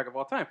right. quarterback of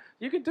all time.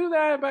 You can do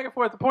that back and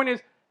forth. The point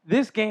is,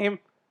 this game,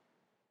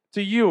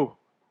 to you,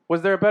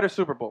 was there a better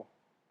Super Bowl?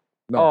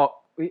 No. Oh,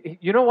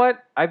 you know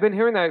what? I've been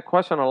hearing that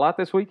question a lot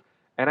this week,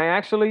 and I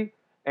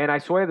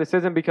swear this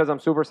isn't because I'm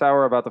super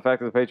sour about the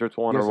fact that the Patriots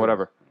won Yes, or it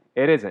whatever.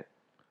 It isn't.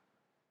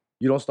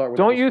 You don't start with.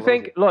 Don't the you Rosie.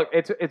 think? Look,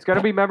 it's going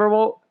to be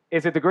memorable.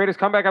 Is it the greatest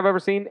comeback I've ever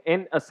seen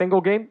in a single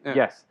game? Yeah.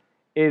 Yes.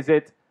 Is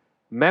it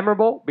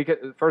memorable because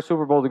first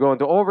Super Bowl to go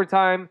into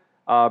overtime?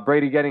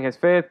 Brady getting his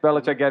 5th,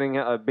 Belichick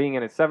getting being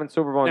in his 7th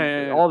Super Bowl,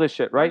 and Yeah. all this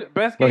shit, right?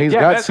 Best No, game. he's Yeah,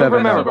 got that's super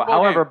 7 now. memorable. Super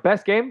Bowl However, game.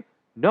 best game,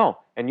 no.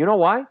 And you know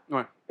why?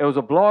 Why? It was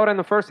a blowout in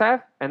the first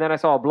half, and then I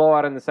saw a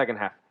blowout in the second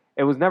half.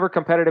 It was never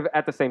competitive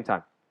at the same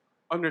time.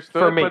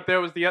 Understood. For me. But there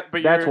was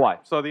but That's you're- why.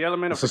 So the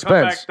element of the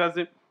Suspense. comeback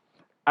doesn't.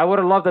 I would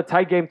have loved a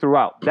tight game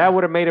throughout. That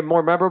would have made it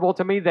more memorable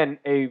to me than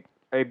a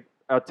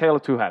tale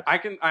of two halves. I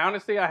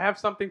honestly, I have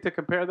something to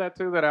compare that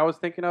to that I was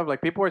thinking of.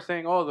 Like people are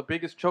saying, "Oh, the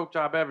biggest choke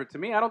job ever." To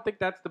me, I don't think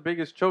that's the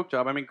biggest choke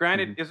job. I mean,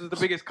 granted, this is the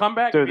biggest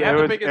comeback. Dude, If you have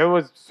the biggest, it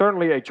was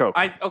certainly a choke.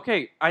 I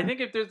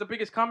think if there's the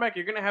biggest comeback,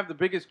 you're gonna have the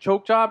biggest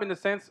choke job in the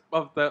sense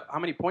of the how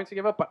many points you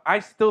give up. But I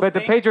still But the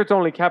think, Patriots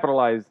only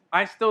capitalized.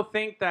 I still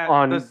think that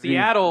on the the-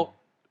 Seattle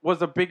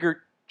was a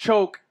bigger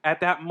choke at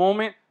that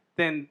moment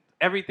than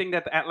everything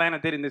that Atlanta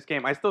did in this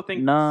game. I still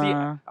think.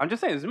 Nah. I'm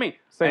just saying, this is me.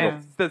 Same.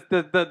 And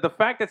the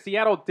fact that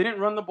Seattle didn't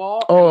run the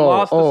ball Oh, and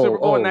lost the oh, Super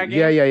Bowl in oh, that game.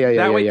 yeah,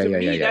 That way, yeah, to yeah,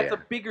 me, yeah, that's yeah.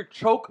 a bigger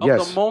choke of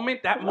Yes. the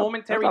moment. That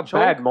momentary That's a choke.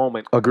 bad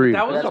moment. Agreed.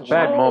 That was That's a a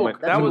bad choke.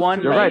 moment. That That's was one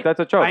to You're me- right. That's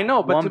a choke. I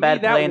know, but One to me,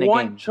 bad play in that a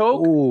one game.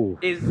 choke Ooh.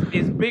 is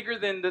bigger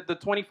than the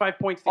 25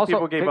 points these Also,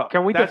 people gave up.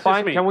 can we That's just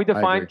define? me. Can we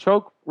define agree.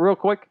 choke real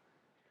quick?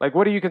 Like,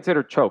 what do you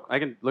consider choke? I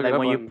can look Like it up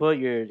when you on- put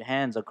your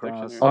hands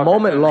across. Dictionary. A Okay.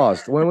 moment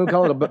lost. When we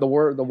call it the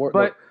word,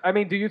 But I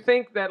mean, do you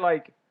think that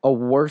like a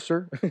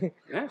worser,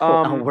 Yeah.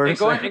 um, Worse.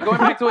 and going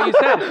back to what you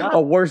said,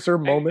 a worser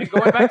and moment.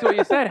 going back to what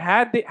you said,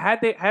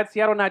 had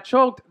Seattle not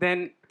choked,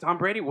 then Tom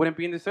Brady wouldn't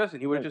be in this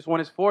discussion. He would have just won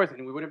his 4th,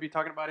 and we wouldn't be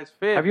talking about his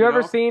 5th. have you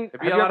ever know? seen? It'd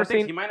Have be a you lot ever of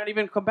things. seen? He might not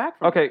even come back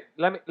from. Okay,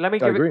 let me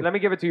give agree. it. Let me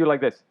give it to you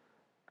like this,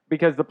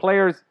 because the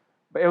players,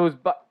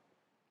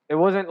 it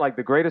wasn't like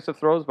the greatest of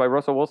throws by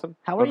Russell Wilson.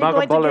 How but are you Malcolm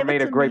going to Butler give it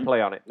made a to great me?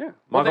 play on it. Yeah.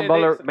 Well, Malcolm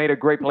Butler made a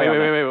great play Wait, on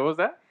wait, it. wait, wait. What was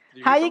that? Did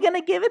you How get you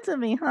gonna give it to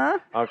me, huh?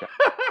 Okay.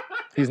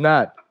 He's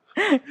not.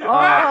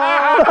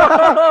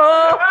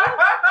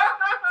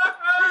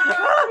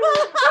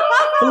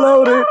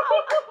 Float it.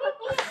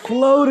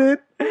 Float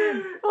it.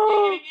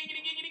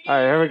 All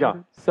right, here we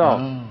go. So,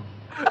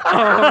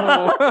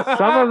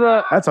 some of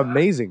the That's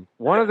amazing.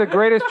 one of the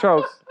greatest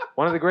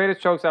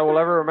chokes I will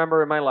ever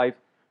remember in my life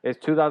is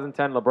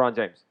 2010 LeBron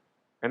James.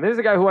 And this is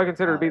a guy who I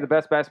consider to be the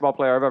best basketball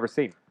player I've ever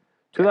seen.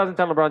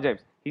 2010 LeBron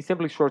James. He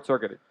simply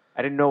short-circuited.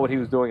 I didn't know what he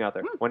was doing out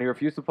there. When he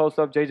refused to post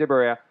up JJ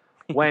Barea,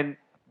 when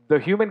the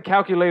human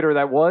calculator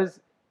that was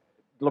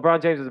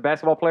LeBron James as a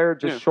basketball player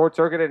just Yeah.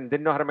 short-circuited and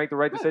didn't know how to make the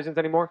right decisions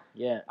anymore.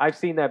 Yeah. I've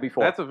seen that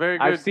before. That's a very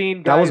good. I've seen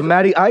That guys. was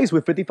Matty Ice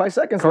with 55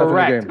 seconds left in the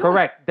correct, game.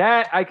 correct.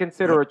 That I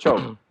consider a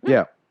choke.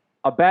 Yeah.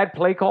 A bad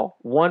play call,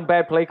 one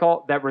bad play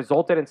call that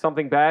resulted in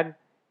something bad,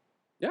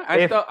 Yeah,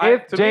 If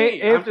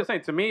I'm just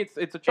saying. To me,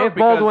 it's a choke. if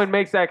Baldwin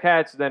makes that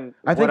catch, then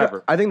I think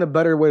whatever. I think the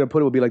better way to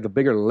put it would be like the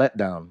bigger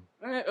letdown.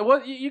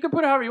 Well, you can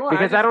put it however you want.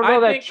 Because I don't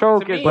know that think,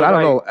 choke to is me, But I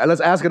don't Right. know.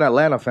 Let's ask an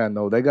Atlanta fan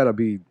though. They gotta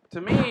be.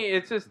 To me,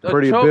 it's just a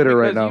Pretty choke bitter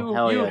right because now.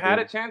 Hell you yeah, had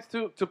dude. a chance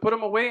to put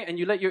him away, and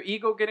you let your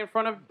ego get in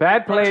front of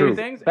Bad plays,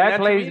 things. bad and that,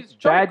 to me, plays, is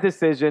choke. bad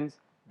decisions.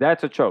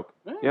 That's a choke.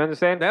 Yeah. You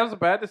understand? That was a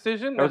bad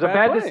decision. It was a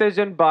bad play.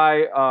 decision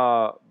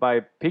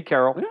by Pete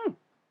Carroll, Yeah.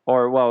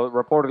 or well,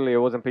 reportedly it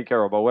wasn't Pete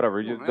Carroll, but whatever.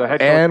 Yeah. The head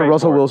coach And paid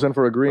Russell for it. Wilson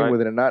for agreeing Right.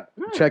 with it and not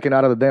Yeah. checking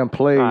out of the damn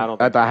play I don't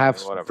at think the so,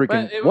 half whatever.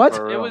 freaking But it what? was,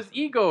 For it real. was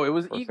ego. It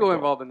was First ego and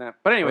involved in that.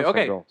 But anyway, First and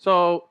okay. goal.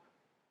 So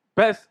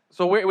best.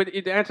 So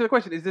to answer the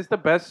question, is this the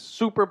best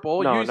Super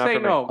Bowl? No, you not say for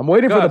me. no. I'm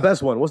waiting for the Gus.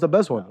 best one. What's the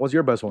best one? What's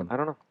your best one? I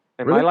don't know.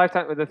 In Really? my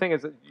lifetime, the thing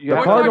is, you The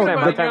have to Cardinals- understand,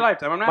 But my in your time,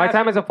 lifetime, I'm not my time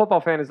asking- as a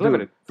football fan is Dude,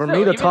 limited. for Still,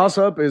 me, the even- toss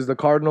up is the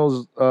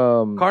Cardinals.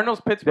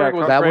 Cardinals Pittsburgh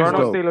was that great. was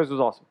Cardinals dope. Steelers was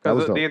awesome. That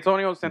was Because the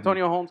dope.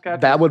 Antonio Holmes catch.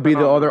 That was would be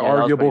the phenomenal. other Yeah, that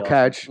was arguable pretty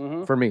catch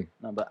Mhm. for me.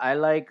 No, but I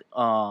like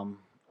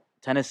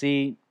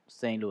Tennessee,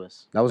 St.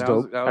 Louis That was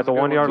dope. that was At the a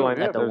good 1 yard too. line,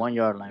 Yeah, at the there's- 1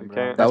 yard line, you bro.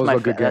 can't- That was my a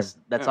good game. That's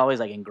Yeah. always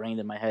like ingrained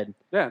in my head.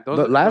 Yeah,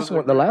 The last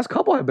one, the last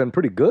couple have been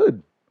pretty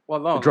good, Well,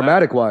 no,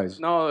 dramatic wise.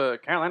 No,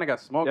 Carolina got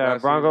smoked. Yeah,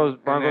 last Broncos-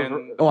 season, Broncos and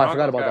then Oh, I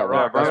forgot about got that. rocked.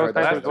 Yeah, That's Broncos right,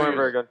 that's Texans right. weren't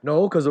very good.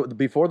 No, because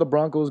before the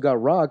Broncos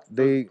got rocked,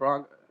 they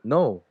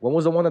no. When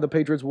was the one that the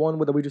Patriots won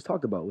with that we just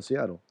talked about with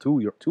Seattle? Two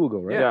ago,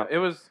 right? Yeah, it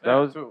was. That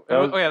was- two. that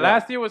was- oh yeah, yeah.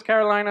 last year was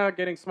Carolina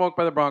getting smoked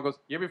by the Broncos.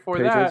 Year before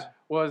Patriots? that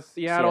was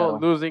Seattle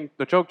losing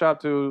the choke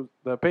job to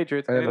the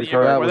Patriots, And then the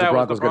before year that before was the that was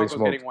Broncos the Broncos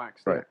getting getting smoked.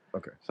 waxed. Right.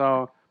 Okay.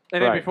 So,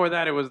 and then Right. before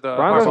that, it was the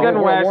Broncos So getting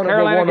one- waxed, one-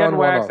 Carolina one getting on,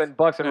 one waxed, off. and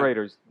Bucks and Yeah.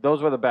 Raiders.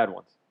 Those were the bad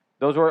ones.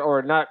 Those were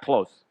or not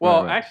close.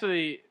 Well, Right.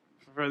 actually,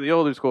 for the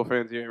older school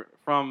fans here,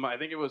 I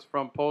think it was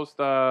from post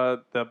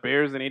the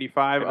Bears in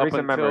 '85 up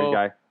Recent memory until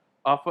guy.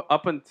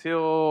 up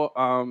until Joe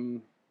I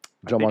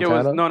think Montana.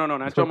 it was no,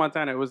 not Joe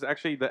Montana. It was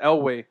actually the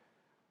Elway,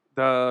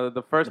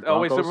 the first The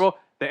Elway Broncos? Super Bowl.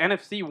 The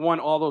NFC won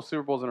all those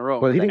Super Bowls in a row,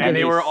 But he didn't and get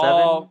they were 87?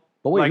 all.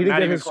 But wait, like, he didn't not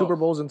get even his Super close.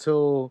 Bowls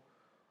until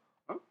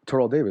Huh?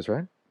 Terrell Davis,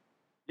 right?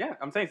 Yeah,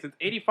 I'm saying since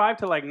 '85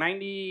 to like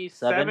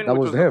 '97, That which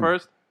was was him. the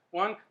first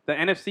one. The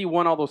NFC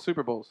won all those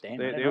Super Bowls. Damn, I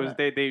they, didn't it know was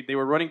that. they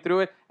were running through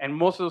it, and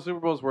most of those Super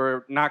Bowls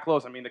were not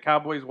close. I mean, the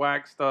Cowboys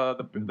waxed the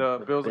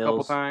Bills a couple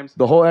Bills. times.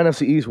 The whole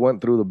NFC East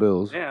went through the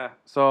Bills. Yeah,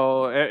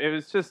 so it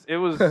was just it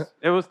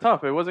was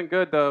tough. It wasn't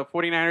good. The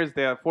 49ers,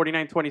 they had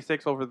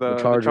 49-26 over the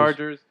Chargers.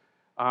 Chargers.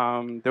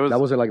 There was That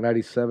was at like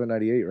 97,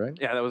 98, right?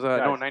 yeah, that was Yeah,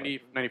 no it's-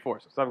 90,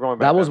 94. So. Stop going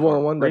back. That was that one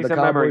far. one that the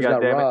Recent memory, Cowboys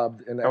got goddammit.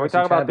 robbed in the Are we NFC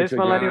talking about this Championship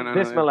game. millennium? No,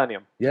 This no.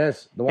 millennium.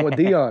 Yes, the one with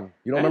Dion.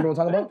 You don't remember what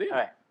I'm talking about? All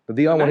right, The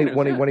Dion when Niners,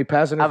 he yeah. when he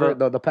passed I have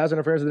the pass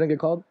interference that didn't get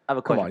called. I have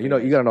a Come question. on, for you know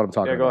guys. you gotta know what I'm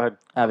talking Yeah, about. go ahead.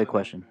 I have a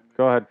question.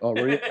 Go ahead. Oh,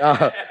 really?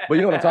 But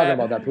you know what I'm talking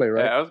about that play,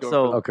 right? Yeah, I was going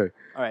So- Okay.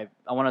 All right,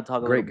 I want to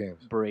talk Great about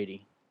games.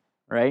 Brady,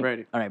 right?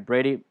 Brady. All right,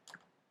 Brady,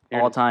 Here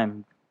it all is.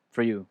 time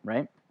for you,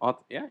 right?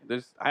 Yeah,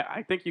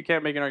 I think you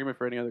can't make an argument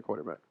for any other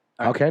quarterback.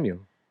 How can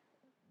you?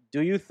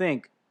 Do you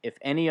think if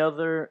any of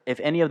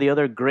the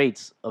other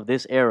greats of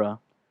this era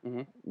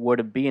Mhm. were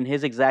to be in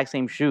his exact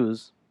same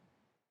shoes,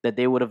 that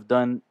they would have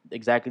done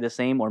exactly the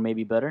same or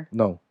maybe better?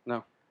 No.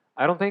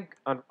 I don't think,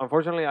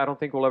 unfortunately, I don't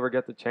think we'll ever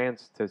get the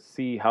chance to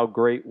see how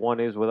great one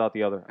is without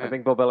the other. I Yeah.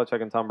 think Bill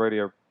Belichick and Tom Brady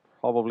are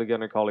probably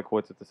going to call it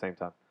quits at the same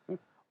time, Hmm.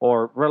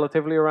 or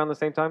relatively around the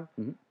same time.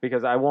 Mhm.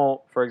 Because I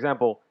won't, for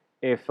example,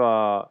 if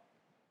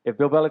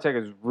Bill Belichick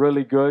is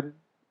really good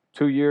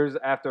 2 years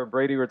after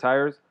Brady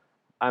retires,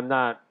 I'm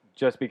not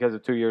just because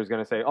of 2 years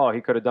going to say, oh,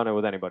 he could have done it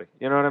with anybody.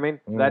 You know what I mean?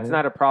 That's Mhm.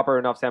 not a proper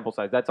enough sample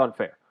size. That's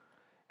unfair.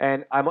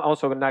 And I'm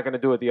also not going to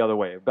do it the other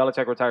way. If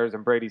Belichick retires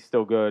and Brady's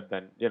still good,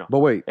 then, But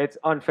wait, it's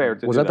unfair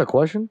to was do that the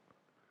question?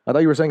 I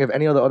thought you were saying if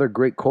any of the other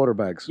great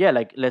quarterbacks. Yeah,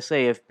 like let's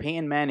say if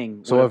Peyton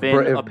Manning So would if have been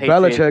Bra- a if Patriot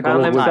Belichick Found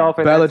was with himself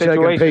in Belichick that and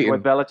situation Peyton.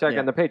 with Belichick Yeah.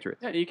 and the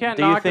Patriots. Yeah, you can't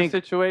Do you knock think- the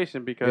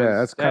situation because Yeah,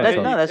 that's kinda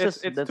tough. No, that's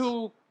just- it's that's-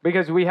 too.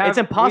 Because we have It's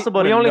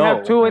impossible we to only know.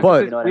 have two But-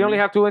 instances. You know what we I only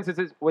mean? have two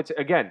instances, which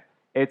again,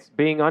 it's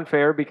being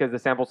unfair because the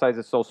sample size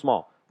is so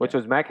small. Which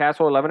was Matt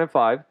Castle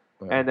 11-5,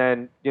 and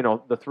then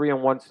the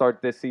 3-1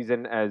 start this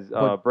season as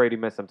But- Brady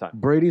missed some time.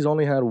 Brady's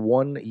only had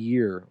 1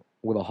 year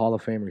with a Hall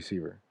of Fame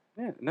receiver.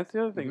 Yeah, and that's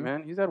the other thing, Mm-hmm.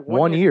 man. He's had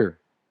 1 year.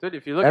 Dude,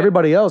 if you look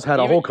Everybody else had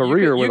a even- whole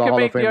career with a you Hall can of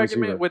make Fame the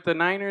argument receiver. with the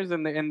Niners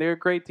and their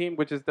great team,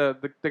 which is the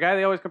guy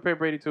they always compare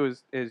Brady to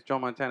is Joe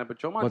Montana. But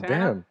Joe Montana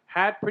damn.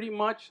 had pretty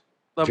much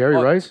Jerry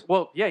Rice?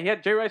 Well, yeah, he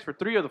had Jerry Rice for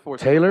 3 of the 4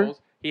 Taylor? Super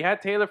Bowls. He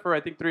had Taylor for I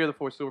think 3 of the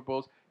 4 Super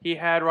Bowls. He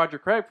had Roger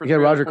Craig for He had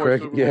 3 Roger of the 4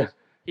 Craig, Super yeah. Bowls.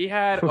 He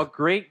had a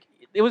great.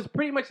 It was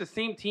pretty much the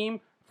same team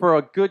for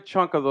a good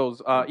chunk of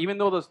those. Even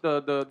though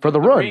the For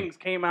the run. rings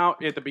came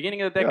out at the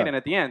beginning of the decade Yeah. and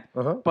at the end,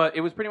 Uh-huh. but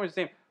it was pretty much the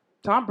same.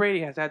 Tom Brady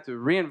has had to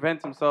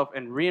reinvent himself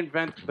and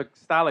reinvent the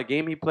style of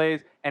game he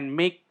plays and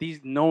make these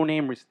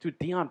no-name. Dude,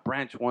 Deion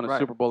Branch won a Right.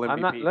 Super Bowl MVP.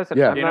 I'm not. Listen,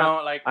 Yeah. I'm you not,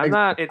 know, like I'm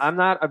not. it's- I'm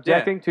not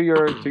objecting to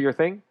your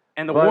thing.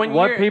 And the But one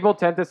what year, people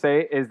tend to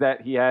say is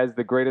that he has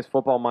the greatest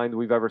football mind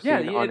we've ever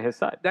seen on his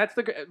side. That's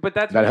but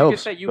that's That what you can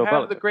helps. say. You Bill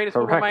have the Belichick. greatest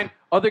football Correct. mind.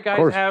 Other guys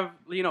course. have,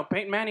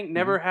 Peyton Manning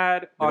never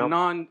had You a know?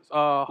 non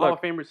Hall Look, of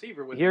Fame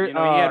receiver with here, him.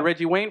 He had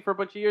Reggie Wayne for a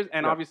bunch of years,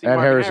 and Yeah. obviously And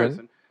Marvin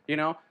Harrison.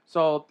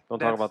 So Don't talk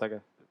that's- about that guy.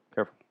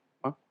 Careful.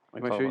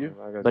 Am I sure you?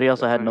 But he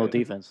also had no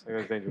defense. That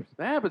guy's dangerous.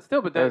 Yeah, but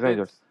still, but That was that,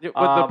 dangerous.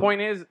 but the point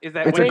is that It's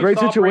when a you great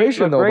saw situation,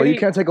 Brady, though, but Brady- you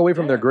can't take away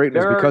from their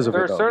greatness because of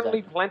there it, are though.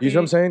 certainly plenty. You see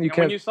what I'm saying? You and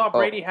can't. when you saw oh,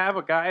 Brady have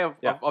a guy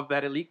Yeah. of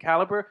that elite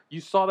caliber,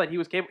 you saw that he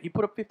was capable. He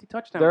put up 50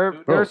 touchdowns, There, dude.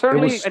 there Bro, are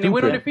certainly it was and he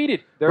went stupid.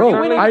 undefeated. there are Bro,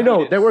 certainly I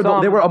know they were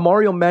some- they were a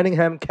Mario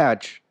Manningham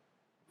catch.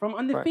 From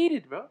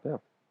undefeated, bro. Yeah.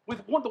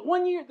 With the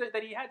one year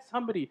that he had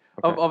somebody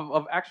Okay.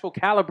 of actual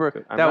caliber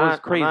I'm that not- was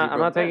crazy. I'm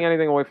not taking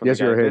anything away from Yes,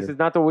 the guy. you're a This hater. is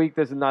not the week.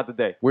 This is not the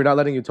day. We're not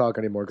letting you talk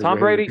anymore. 'Cause Tom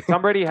you're Brady. hating.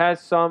 Tom Brady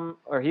has some,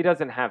 or he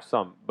doesn't have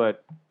some,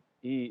 but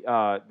he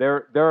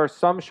there are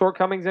some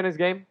shortcomings in his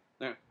game.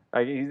 Yeah.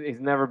 Like he's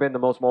never been the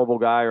most mobile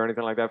guy or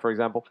anything like that. For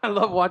example. I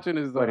love watching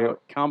his But he-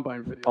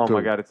 combine video. Oh my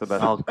Dude. God, it's the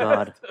best. Oh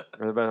God. It's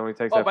the best when he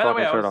takes Oh, that by the fucking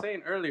way, I shirt was off.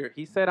 saying earlier,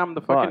 he said I'm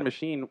the fucking But-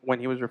 machine when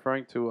he was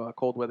referring to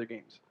cold weather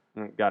games.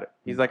 Got it.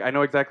 He's like, I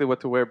know exactly what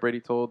to wear. Brady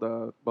told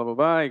blah blah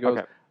blah. He goes,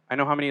 Okay. I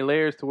know how many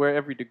layers to wear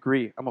every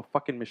degree. I'm a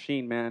fucking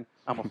machine, man.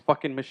 I'm a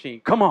fucking machine.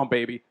 Come on,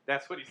 baby.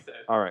 That's what he said.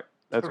 All right,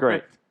 that's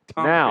great. Correct.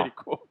 Tom Now- Brady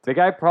quote. The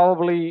guy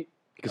probably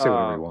He can say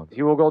whatever he wants.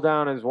 he will go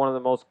down as one of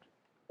the most,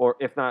 or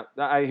if not,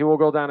 he will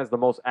go down as the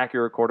most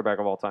accurate quarterback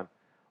of all time.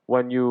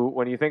 When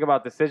you think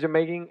about decision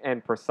making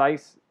and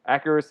precise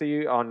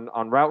accuracy on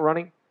route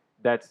running,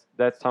 that's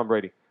Tom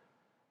Brady.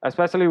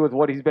 Especially with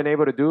what he's been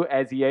able to do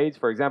as he ages.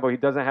 For example, he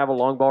doesn't have a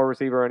long ball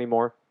receiver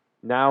anymore.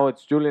 Now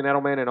it's Julian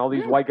Edelman and all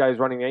these white guys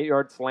running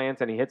 8-yard slants,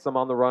 and he hits them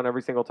on the run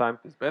every single time.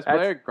 His best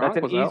player, Gronk That's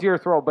an was out. easier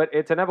throw, but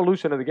it's an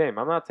evolution of the game.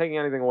 I'm not taking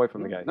anything away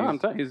from the guy. No, I'm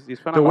telling you, he's The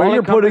phenomenal. way all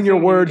you're putting your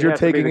encompassing, words, he you're has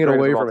to be taking the it greatest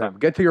away of all from time. him.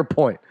 Get to your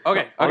point.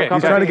 Okay, All okay. He's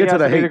trying to encompassing, get to he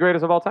the has be hate. the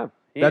greatest of all time.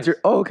 He That's is. your.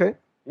 Oh, okay.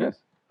 Yes.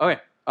 Okay.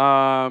 I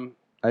All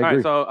agree.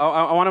 right, so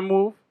I want to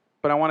move,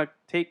 but I want to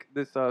take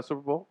this Super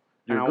Bowl,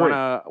 You and agree.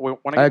 I want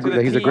to I get to agree the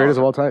that he's the teams. greatest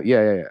of all time.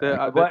 Yeah.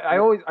 But I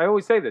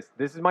always say this.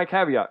 This is my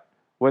caveat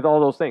with all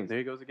those things. There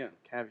he goes again.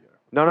 Caviar.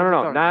 No, What are you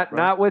talking about, bro?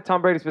 not with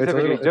Tom Brady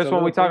specifically. little- it's Just a when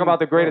we little talk thing. about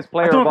the greatest I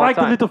player of don't all like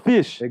the time. little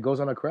fish. It goes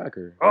on a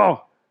cracker.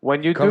 Oh,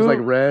 When you It comes do, like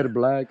red,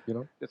 black. You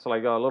know. it's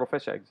like little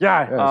fish eggs.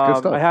 yeah. Yeah, it's good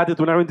stuff. I had it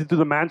when I went into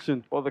the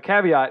mansion. Well, the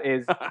caveat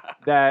is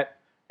that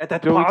At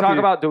that do we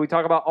party.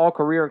 talk about all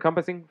career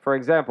encompassing? For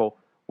example,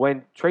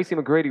 when Tracy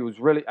McGrady was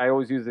really, I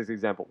always use this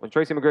example. When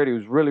Tracy McGrady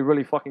was really,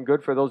 really fucking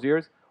good for those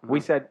years, we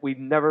said we've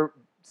never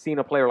seen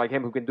a player like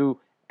him who can do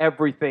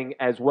everything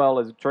as well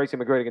as Tracy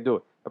McGrady can do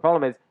it. The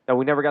problem is that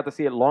we never got to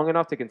see it long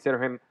enough to consider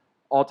him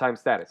all-time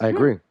status. I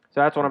agree.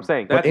 So that's what I'm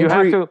saying. But you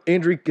have injury, to.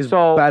 injury is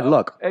So, bad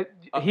luck.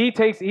 He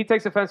takes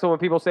offense when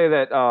people say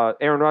that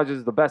Aaron Rodgers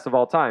is the best of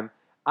all time.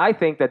 I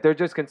think that they're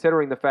just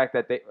considering the fact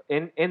that they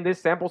in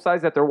this sample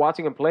size that they're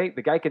watching him play,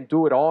 the guy can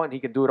do it all and he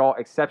can do it all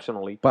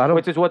exceptionally, But I don't-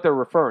 which is what they're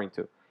referring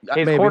to.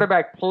 His Maybe.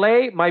 quarterback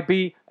play might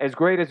be as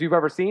great as you've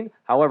ever seen.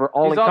 However,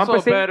 all He's also a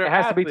encompassing, better it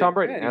has to be athlete. Tom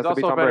Brady. Yeah, It he's has to also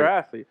be Tom a better Brady.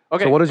 athlete.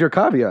 Okay. So what is your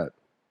caveat?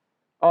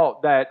 Oh,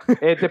 that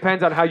it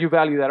depends on how you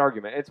value that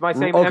argument. It's my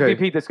same Okay.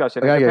 MVP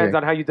discussion. It Yeah, depends yeah.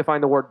 on how you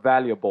define the word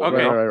valuable.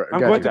 Okay. you know? Right. I'm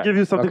Gotcha. going to give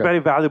you something Okay. very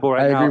valuable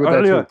right I now. agree with that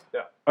earlier, too.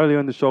 earlier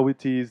in the show, we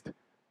teased.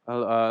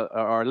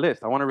 Our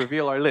list. I want to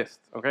reveal our list.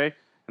 Okay.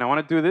 And I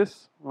want to do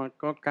this. I want to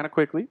go kind of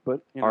quickly,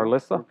 but you know. Our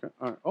lista? Okay.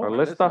 Our Our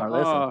lista. lista? Our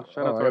lista. Oh,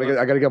 shout out Oh, to our lista.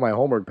 I gotta get my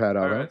homework pad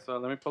All out. right, so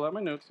let me pull out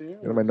my notes here.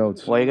 Get my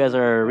notes. While you guys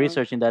are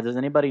researching that, does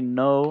anybody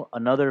know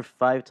another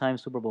 5-time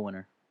Super Bowl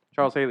winner?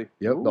 Charles Haley.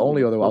 Yep, the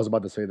only other. I was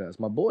about to say that. It's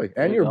my boy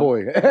and you your go.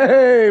 boy.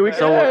 Hey, we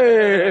So,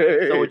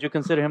 hey. so would you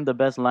consider him the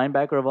best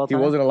linebacker of all He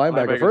time? wasn't a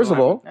linebacker, Linebacker, first of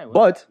all, Yeah, he was.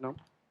 but No.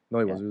 no,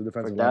 he Yeah. was. He was a For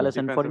defensive Dallas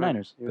lineman. and Defensive 49ers.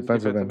 end. He was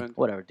Defensive end.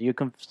 Whatever. Do you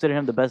consider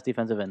him the best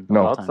defensive end? No.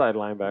 Of all time? Outside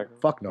linebacker.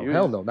 Fuck no, He was-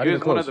 hell no, not he even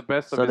was one close. of the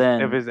best So of,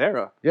 then- of his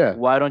era. Yeah,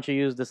 Why don't you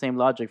use the same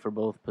logic for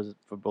both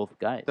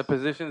guys? The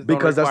positions don't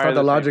because that's require not the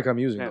same- logic I'm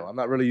using. Yeah. though. I'm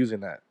not really using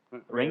that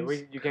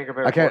Rings? You can't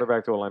compare I a can't-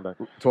 quarterback to a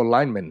linebacker. to a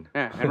lineman.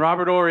 Yeah, and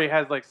Robert Ory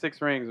has like 6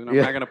 rings, and I'm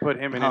Yeah. not gonna put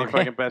him in any Okay.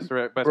 fucking best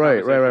Right.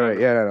 conversation ever.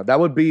 Yeah, no. That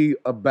would be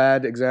a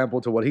bad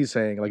example to what he's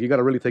saying. Like you got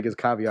to really take his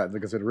caveat into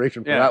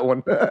consideration for Yeah. that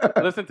one.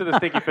 Listen to the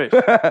stinky fish.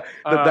 the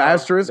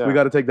asterisk, yeah. we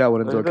got to take that one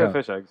into Look at the account.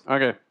 fish eggs.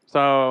 Okay, so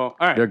all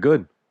right. They're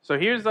good, So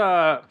here's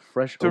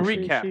fresh. to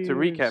ocean.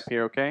 recap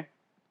here. Okay,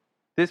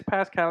 this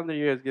past calendar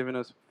year has given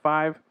us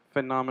 5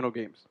 phenomenal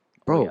games.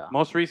 bro. Yeah.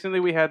 Most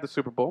recently, we had the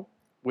Super Bowl,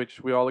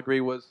 which we all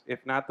agree was,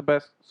 if not the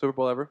best Super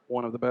Bowl ever,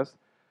 one of the best.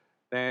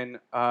 Then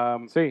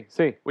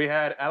See. we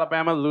had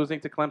Alabama losing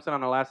to Clemson on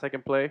the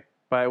last-second play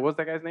by what's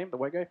that guy's name? The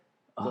white guy?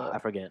 I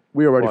forget.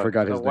 We already What?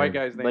 forgot The his white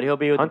name. guy's name. But he'll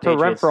be with Hunter the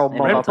Patriots. Renfro, in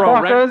about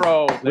motherfucker.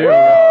 Renfro. There you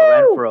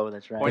go. Renfro,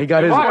 that's right. He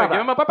got his. Give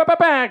him a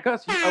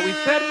Gus. We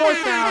said more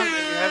sound,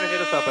 and you haven't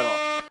hit us up at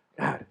all.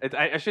 God.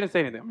 I shouldn't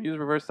say anything. I'm gonna use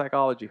reverse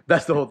psychology.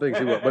 That's the whole thing.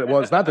 See, but well,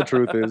 it's not the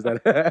truth. Is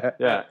that?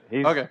 Yeah,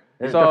 he's Okay.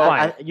 He's So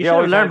defiant. You He should have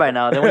always learned has by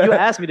now that when you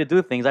ask me to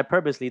do things, I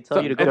purposely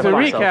tell you to go and fuck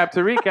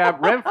to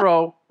myself.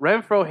 recap,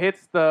 Renfro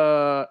hits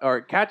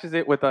or catches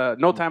it with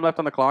no time left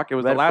on the clock. It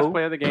was the last Renfro?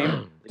 play of the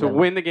game to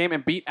win the game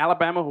and beat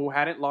Alabama, who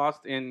hadn't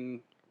lost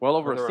in well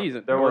over a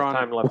season. There They was were on-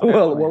 time left.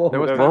 Well, There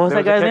was There time. What was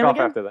there that guy's a name kickoff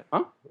again? after that.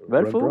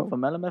 Red Red Fool Bro?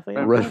 from LMFAO?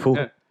 Red Red Fool.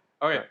 Yeah.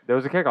 Okay. There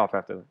was a kickoff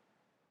after that.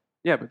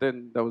 Yeah, but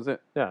then that was it.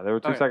 Yeah, there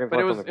were 2 Okay, seconds but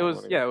left. it was- on the it was-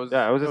 clock. yeah, it was-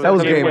 Yeah, it was a that That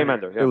was game game.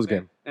 ender. Yeah. It was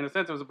game. In a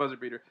sense, it was a buzzer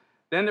beater.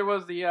 Then there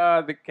was the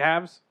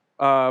Cavs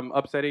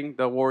upsetting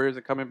the Warriors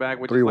and coming back,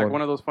 which is like 3-1.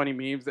 one of those funny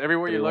memes.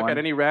 Everywhere you look 3-1. at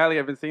any rally,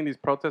 I've been seeing these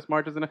protest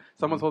marches, and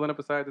someone's holding up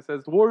a sign that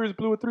says "The Warriors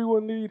blew a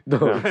 3-1 lead." No,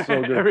 it's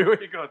so good.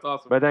 Everywhere you go, it's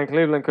awesome. But then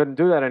Cleveland couldn't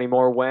do that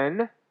anymore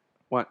when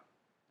What?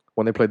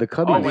 When they played the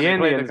Cubs. Oh, the when they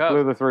played the Indians Cubs.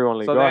 blew the 3-1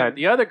 lead. So Go then ahead.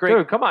 the other great.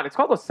 Dude, come on. It's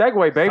called a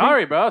segue, baby.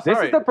 Sorry, bro. Sorry.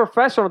 This is the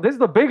professional. This is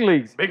the big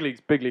leagues. Big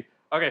leagues, big league.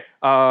 Okay,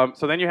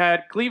 so then you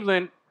had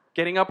Cleveland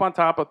getting up on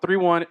top of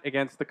 3-1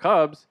 against the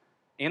Cubs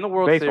in the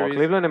World Baseball. Series.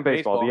 Cleveland and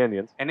baseball. The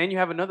Indians. And then you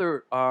have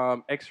another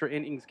extra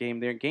innings game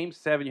there. In Game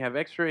 7, you have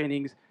extra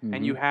innings,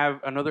 and you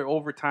have another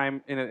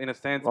overtime in a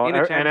sense. Well, in a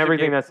and championship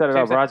everything game. that set it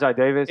up. Championship- Rajai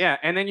Davis. Yeah,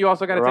 and then you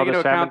also got to take Aroldis into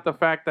account Chapman. the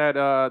fact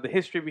that the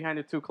history behind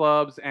the two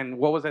clubs and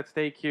what was at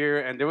stake here,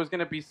 and there was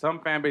going to be some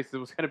fan base that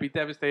was going to be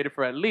devastated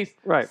for at least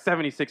Right.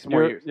 76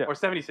 more You're- years, yeah. or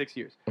 76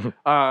 years.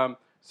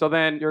 So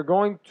then You're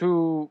going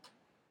to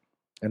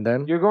And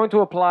then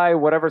apply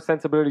whatever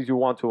sensibilities you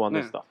want to on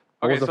this Yeah. stuff.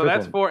 What Okay, was the so fifth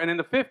that's one? 4. And then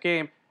the 5th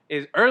game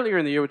is earlier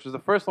in the year, which was the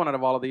first one out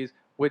of all of these,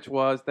 which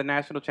was the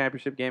national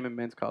championship game in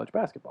men's college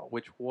basketball,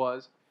 which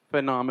was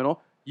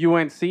phenomenal.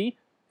 UNC,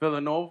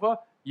 Villanova.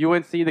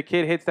 UNC, the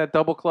kid hits that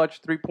double clutch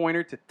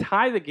 3-pointer to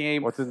tie the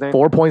game. What's his name?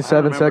 4.7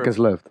 remember. seconds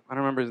left. I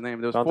don't remember his name.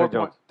 There was Dante 4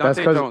 Jones. points.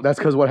 Dante Jones. That's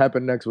because what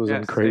happened next was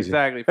Yes, crazy.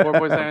 Exactly.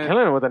 4.7.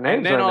 Killing it with the names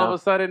And then right all now. of a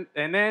sudden,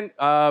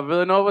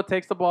 Villanova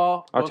takes the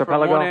ball, goes from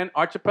Archipelago. one end,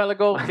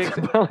 Archipelago, kicks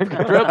it,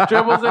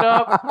 dribbles it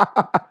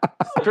up,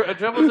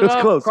 dribbles it It's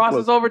up, close,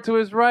 crosses close. over to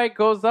his right,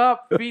 goes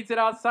up, feeds it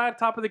outside,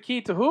 top of the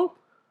key to who?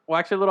 Well,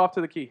 actually, a little off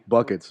to the key.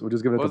 Buckets. We're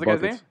just giving it What was to the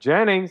guy's buckets.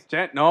 Jennings.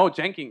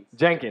 Jenkins.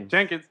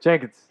 Jenkins.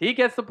 Jenkins. He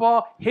gets the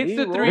ball, hits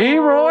the three.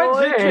 Leroy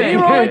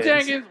Jenkins. Leroy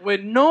Jenkins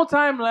with no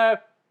time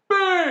left.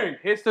 Bang!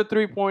 Hits the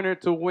 3-pointer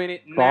to win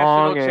it.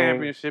 National Bonging.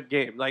 championship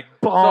game. Like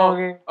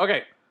Bonging. So,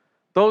 okay,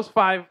 those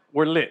 5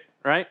 were lit,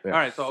 right? Yeah. All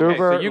right. So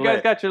Super so you guys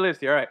lit. got your list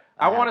here. All right.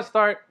 I want to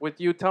start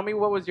with you. Tell me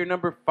what was your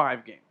number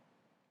 5 game.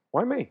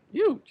 Why me?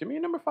 You. Give me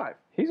your number 5.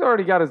 He's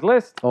already got his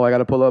list. Oh, I got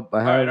to pull up. I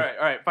All have. right.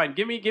 All right. Fine.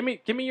 Give me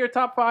your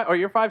top 5 or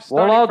your 5 We'll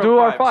starting all from do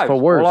our 5s. fives. For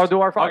worst. We'll all do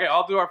our fives. Okay,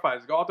 I'll do our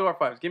 5s. I'll do our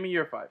 5s. Give me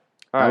your 5.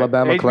 All right.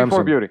 Alabama, Age before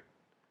Clemson. beauty.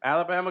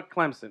 Alabama,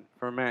 Clemson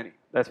for Manny.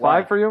 That's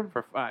Why? 5 for you?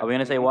 For 5. Are we going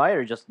to say why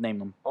or just name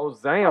them? Oh,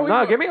 damn. Oh, we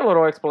No, do- give me a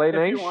little If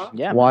explanation. you want.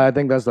 Yeah. Why I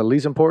think that's the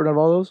least important of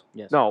all those?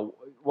 Yes. No,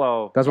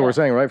 well, That's what Yeah. we're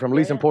saying, right? From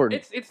least yeah.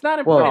 important. It's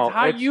not Well, important. no, it's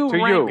how it's you to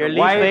rank you. them. Your least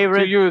Why- to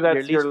favorite. you, that's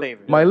your least your-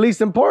 favorite. My least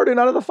important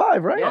out of the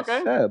 5, right? Yes.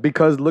 Okay. Yeah,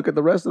 because look at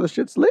the rest of the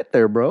shit's lit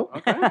there, bro.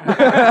 Okay.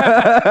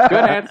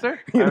 Good answer.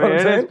 You I know mean, what I'm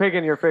it saying? is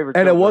picking your favorite.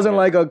 And it children, wasn't yeah.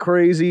 like a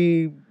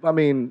crazy. I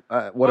mean,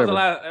 What was whatever. the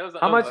last- it was-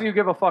 How it much was- do you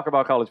give a fuck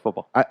about college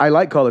football? I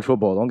like college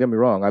football. Don't get me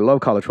wrong. I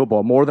love college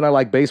football more than I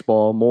like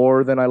baseball,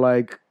 more than I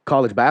like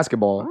college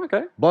basketball.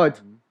 Okay.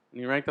 But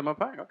You ranked them up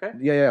high. Okay.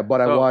 yeah.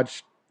 But I So,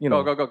 watch. You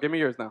know, Go. Give me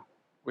yours now.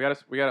 We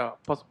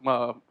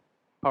gotta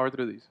power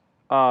through these.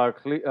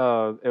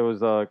 It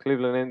was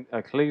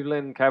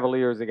Cleveland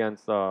Cavaliers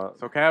against So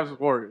Cavs,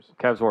 Warriors.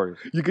 Cavs Warriors.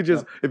 you could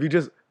just if you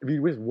just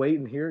wait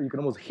and hear, you can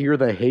almost hear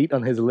the hate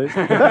on his list.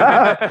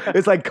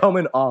 It's like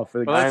coming off.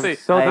 Like, Well, let's I'm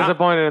see. so I-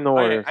 disappointed in the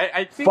Okay, Warriors.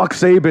 I think, fuck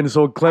Saban,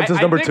 so Clemson's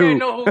I number think 2. I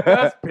know who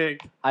Gus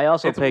picked. I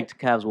also It's- picked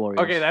Cavs Warriors.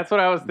 Okay, that's what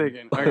I was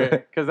thinking.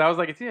 Okay, because I was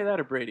like, it's either that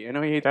or Brady. I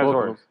know he hates Cavs both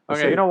Warriors. of them.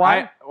 So Okay, you know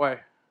why? Why?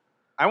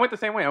 I went the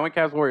same way. I went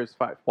Cavs Warriors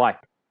 5. Why?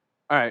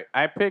 All right,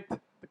 I picked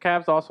the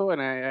Cavs also,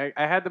 and I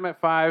had them at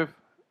 5.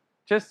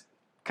 Just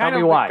Tell kind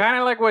me of why. kind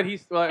of like what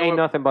he's. Like, Ain't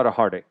nothing but a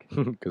heartache.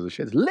 Because the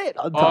shit's lit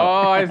on Oh,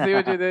 top. I see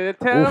what you did.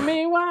 Tell Oof.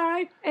 me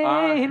why.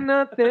 Ain't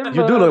nothing.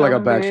 You do look like a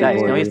Backstreet Guys,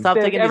 Boy. can we stop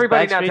taking these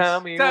Everybody back now streets?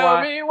 tell me Tell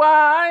why. me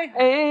why.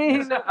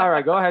 Ain't no- All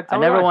right, go ahead. I Tell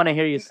me never why. want to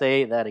hear you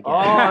say that again.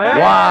 Oh, yeah.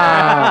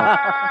 Wow.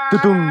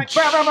 Tudum.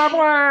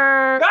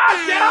 God,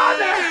 get on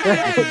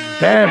there.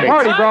 Damn it.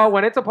 Party, bro.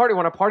 When it's a party,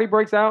 when a party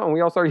breaks out and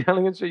we all start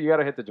yelling and shit, you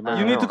gotta hit the Jamaican.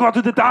 You need to go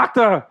to the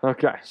doctor.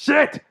 Okay.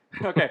 Shit.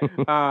 Okay.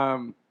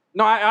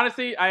 No, I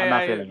honestly, I'm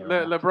not feeling it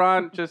right now.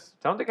 LeBron just.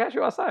 Tell him to catch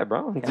you outside,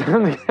 bro. about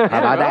Bro,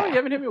 that? you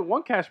haven't hit me with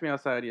one cash me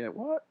outside yet.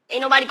 What?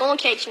 Ain't nobody gonna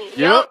catch me.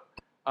 No,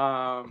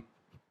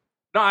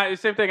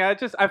 same thing. I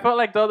felt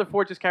like the other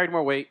 4 just carried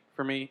more weight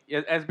for me.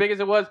 As big as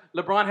it was,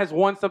 LeBron has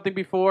won something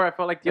before. I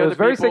felt like the It other was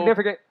very people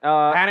significant.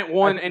 hadn't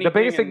won anything. The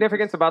biggest and-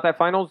 significance about that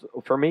finals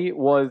for me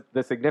was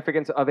the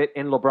significance of it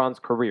in LeBron's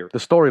career. The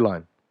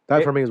storyline.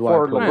 That for me is why.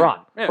 for I put it. LeBron.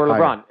 Yeah. For Higher.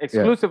 LeBron, Yeah.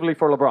 exclusively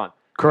for LeBron.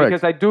 Correct.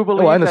 Because I do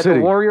believe and the that city.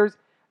 the Warriors,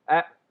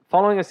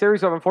 following a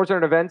series of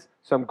unfortunate events,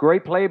 some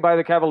great play by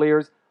the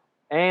Cavaliers,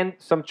 and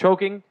some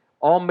choking,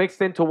 all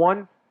mixed into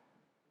one,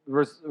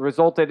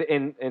 resulted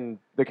in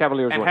the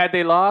Cavaliers And winning. had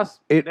they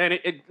lost, It- then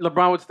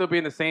LeBron would still be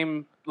in the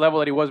same level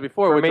that he was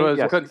before, For which me, was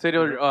yes.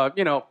 considered,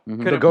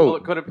 The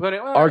GOAT. couldn't put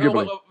it.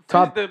 Arguably.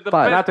 Top the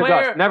five. best Not to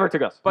player, Gus. Never to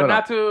Gus. but No,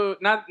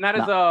 no. not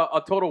as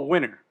a total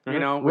winner. You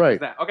know, which is Right.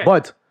 that. Okay.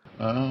 But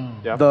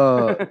Yeah.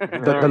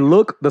 the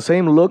look, the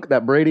same look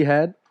that Brady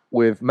had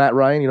with Matt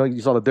Ryan, you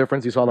saw the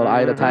difference. You saw the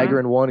eye of the tiger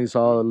in one. You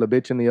saw the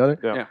bitch in the other.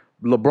 Yeah. Yeah.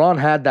 LeBron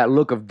had that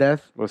look of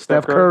death. With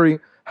Steph Steph Curry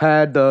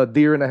had the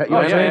deer in the head. You know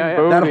Oh, what I'm yeah, saying?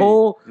 yeah, yeah. That Booty.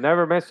 whole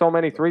Never missed so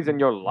many threes in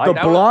your life. the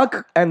That was-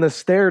 block and the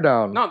stare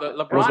down. No, the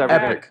was LeBron had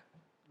epic.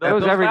 It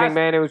was those everything, last-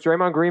 man. It was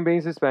Draymond Green being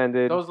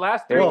suspended. Those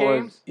last three It was-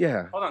 games.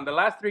 Yeah. Hold on, the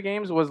last 3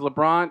 games was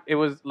LeBron. It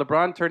was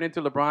LeBron turned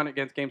into LeBron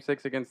against Game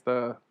 6 against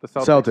the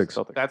Celtics.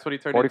 Celtics. That's what he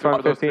turned into for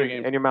 45 those 3 15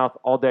 games. in your mouth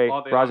all day.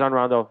 All day Rajon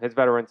Rondo, his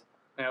veterans.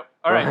 Yep.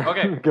 All right.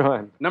 Okay. Go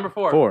ahead. Number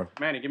 4. Four.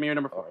 Manny, give me your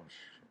number 4.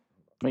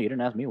 No, you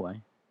didn't ask me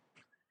why.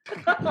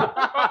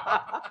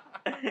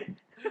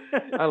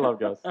 I love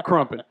Gus.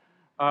 Crumpin.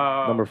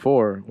 Number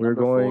 4. We're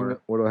number going.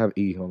 4. What do I have?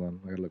 E. Hold on.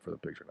 I gotta look for the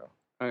picture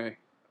now. Okay.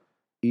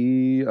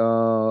 E.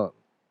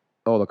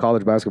 The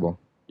college basketball.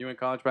 You in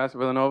college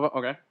basketball, Villanova?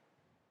 Okay.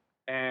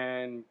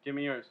 And give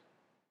me yours.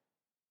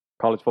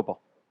 College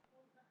football.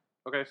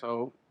 Okay,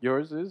 so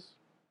yours is.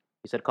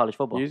 You said college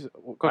football. Okay,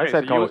 I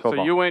said so college So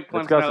football. you went It's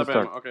Clemson, Gus's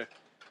Alabama. turn. Okay.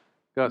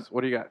 Gus,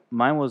 what do you got?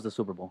 Mine was the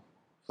Super Bowl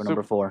for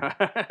number 4.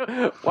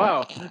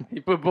 Wow. He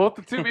put both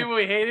the 2 people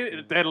we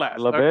hated dead last.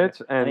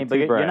 LeBitch I and mean, but T.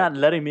 you're Brad. not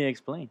letting me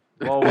explain.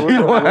 Well, You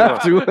don't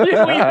have to.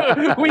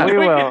 we We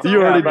will.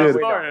 You already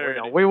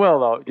did. We will,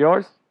 though.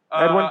 Yours?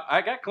 Edwin?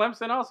 I got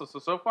Clemson also.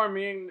 So far,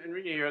 me and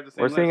Enrique here are the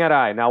same. We're seeing eye to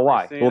eye. Now,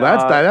 why? Seeing Well,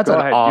 that's eye. that's Go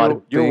an ahead.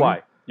 odd You thing.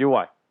 why? You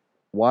why?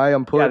 Why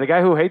I'm put? Yeah, the guy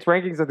who hates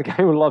rankings and the guy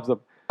who loves them.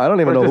 I don't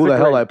even We're know who the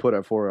hell disagreeing. I put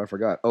at 4. I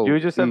forgot. Oh, You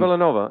just said E.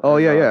 Villanova. Oh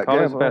yeah, yeah,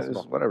 College well,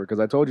 basketball. whatever. Because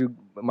I told you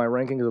my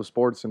rankings of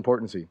sports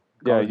importancy.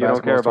 Yeah, College you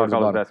don't care basketball about towards college the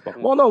bottom.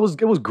 basketball. Well, no,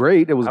 it was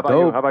great. It was How about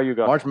dope. you? How about you,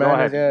 Gus? March Go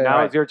Madness, ahead. yeah, Now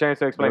right. it's your chance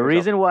to explain The yourself.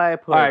 reason why I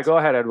put. All right, go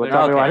ahead, Edwin.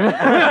 Tell me Okay.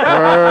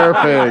 why.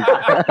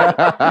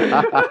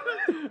 Perfect.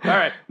 All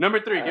right, number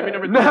 3. Give me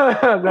number 3.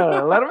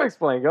 no. Let him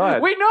explain. Go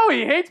ahead. We know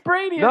he hates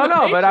Brady. No, and the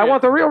but I Patriots.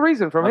 want the real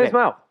reason from his Okay.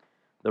 mouth.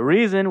 The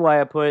reason why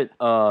I put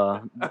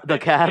the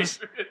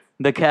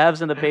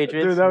Cavs and the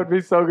Patriots Dude, that would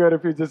be so good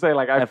if you just say,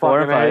 like, I At 4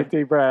 fucking and hate 5.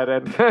 T. Brad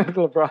and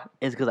LeBron.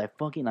 is because I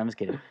fucking. I'm just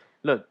kidding.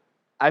 Look,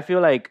 I feel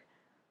like,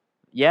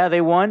 yeah,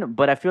 they won,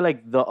 but I feel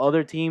like the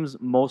other teams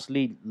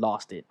mostly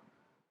lost it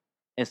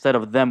instead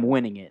of them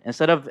winning it.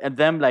 Instead of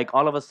them, like,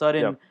 all of a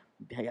sudden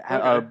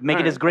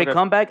making this great okay.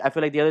 comeback, I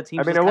feel like the other teams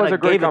I mean, just it was kinda a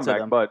great gave it to comeback,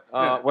 them. but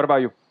Yeah. what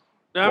about you?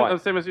 Yeah, Why? I'm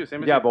same as you.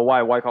 Same as Yeah, you. but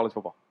why? Why college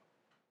football?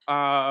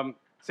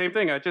 Same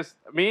thing.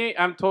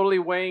 I'm totally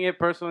weighing it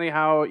personally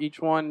how each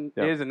one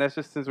Yeah. is, and that's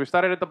just since we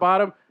started at the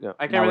bottom. Yeah.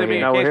 I can't Now really we're make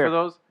here. a Now we're case here. for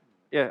those.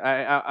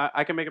 Yeah,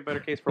 I can make a better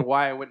case for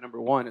why I went number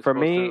 1. as For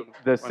opposed me,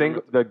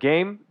 to the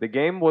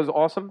game was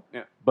awesome,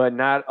 Yeah. but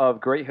not of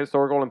great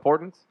historical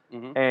importance.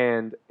 Mhm.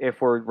 And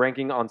if we're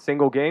ranking on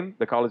single game,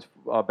 the college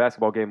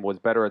basketball game was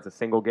better as a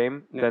single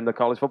game Yeah. than the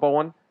college football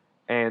one,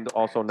 and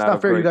also It's not, not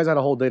of fair. You great guys had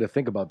a whole day to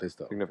think about this,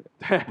 though. significance.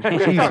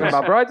 Jesus. Talking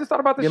about, bro, I just thought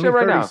about this Give shit me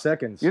right 30 now.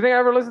 seconds. You think I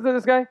ever listened to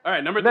this guy? All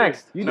right, number 3.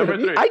 Next. You number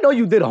did, 3. I know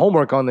you did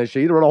homework on this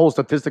shit. You wrote a whole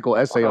statistical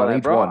essay Fuck all on that,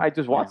 each bro. one. I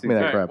just watched Give me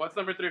these. that All right, crap. what's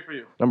number 3 for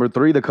you? Number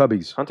 3, the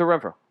Cubbies. Hunter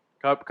Renfro.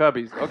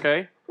 Cubbies.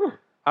 Okay.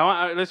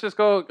 Let's just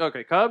go.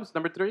 Okay, Cubs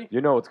number 3.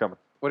 You know what's coming.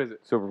 What is it?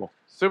 Super Bowl.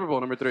 Super Bowl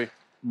number 3.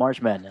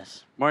 March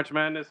Madness. March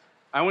Madness.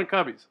 I went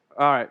Cubbies.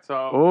 All right,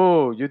 so.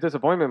 Oh, you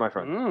disappoint me, my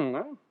friend.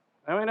 Well,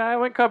 I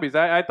went Cubbies.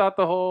 I thought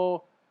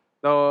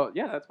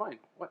yeah, that's fine.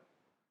 What?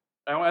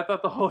 I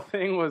thought the whole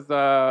thing was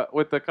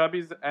with the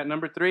Cubbies at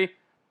number 3.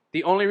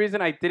 The only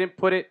reason I didn't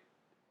put it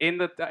in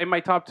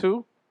my top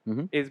 2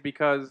 Mhm. is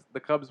because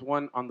the Cubs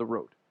won on the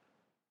road.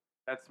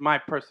 That's my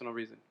personal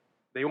reason.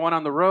 They won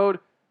on the road.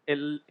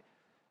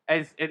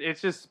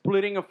 It's just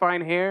splitting a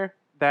fine hair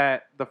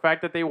that the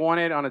fact that they won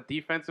it on a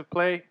defensive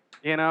play,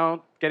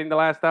 getting the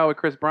last out with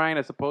Chris Bryant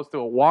as opposed to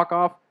a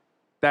walk-off,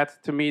 that's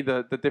to me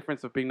the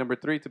difference of being number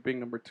 3 to being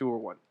number 2 or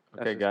 1.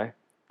 That's Okay, just- guy.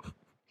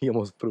 He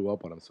almost threw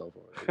up on himself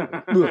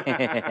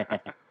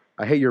already.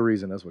 I hate your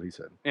reason. That's what he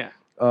said. Yeah.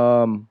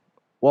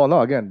 Well,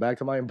 no. Again, back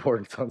to my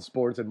importance on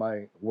sports in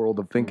my world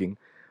of thinking.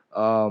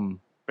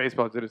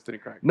 Baseball just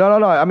didn't crack. No.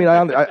 I mean, I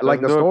like Doesn't the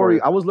do it for story.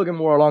 you. I was looking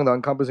more along the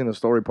encompassing the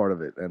story part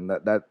of it, and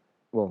that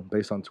well,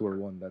 based on 2 or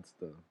 1, that's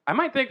the. I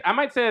might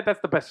say that's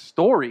the best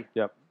story.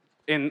 Yep.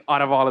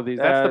 Out of all of these,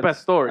 that's the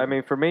best story. I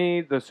mean, for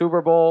me, the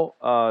Super Bowl.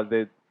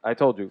 I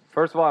told you.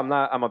 First of all,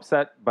 I'm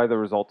upset by the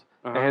result,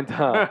 Uh-huh. and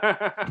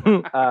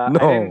No. I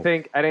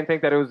didn't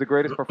think that it was the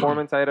greatest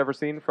performance I had ever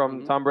seen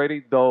from Mhm. Tom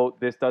Brady. Though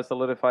this does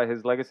solidify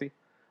his legacy.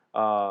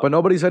 But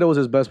nobody said it was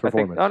his best I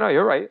think, performance. no,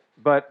 you're right.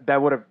 But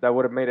that would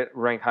have made it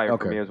rank higher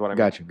Okay. for me. Is what I mean.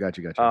 Got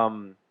you.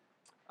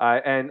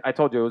 I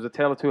told you it was a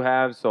tale of 2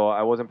 halves, so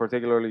I wasn't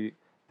particularly.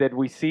 Did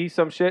we see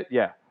some shit?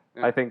 Yeah.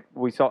 Yeah. I think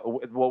we saw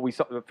what we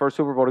saw the first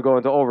Super Bowl to go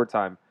into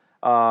overtime.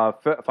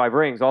 5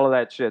 rings, all of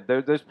that shit.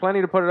 There's plenty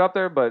to put it up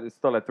there, but it's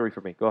still at 3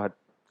 for me. Go ahead.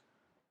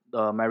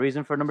 My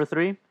reason for number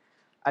 3,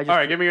 I just, All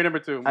right, give me your number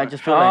 2. I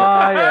just feel Oh,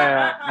 like.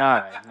 yeah. All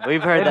right,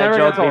 we've heard It that never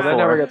joke gets old. before. It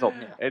never gets old.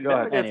 It Go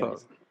never ahead. gets Anyways.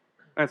 old.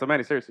 All right, so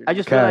Manny, seriously. I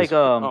just feel Cavs. like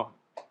Oh.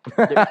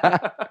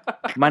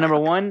 my number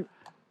one.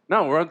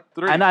 No, we're on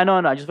 3. I know.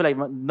 I just feel like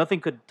nothing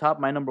could top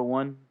my number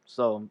one.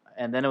 So,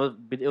 and then it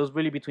was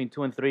really between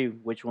 2 and 3,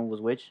 which one was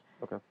which.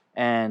 Okay.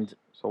 And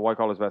So why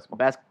college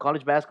basketball?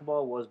 college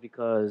basketball was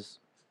because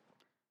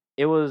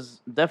it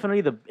was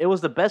definitely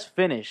the best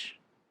finish,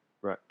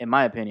 Right. in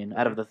my opinion,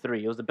 out of the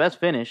 3. It was the best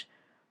finish,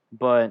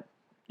 but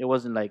it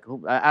wasn't like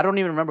I don't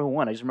even remember who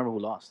won. I just remember who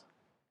lost.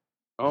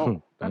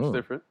 Oh, that's Oh.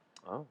 different.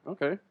 Oh.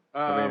 Okay.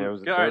 I mean, it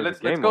was- all there right, was a let's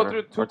game go winner,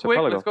 through 2 quick.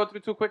 Archipelago. Let's go through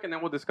 2 quick, and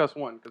then we'll discuss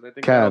one because I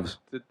think Cavs.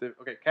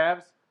 Okay,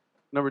 Cavs.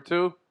 Number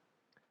 2,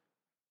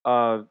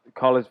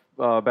 College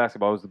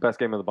basketball was the best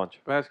game of the bunch.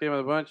 best game of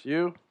the bunch.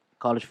 You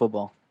College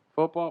football.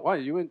 football. Why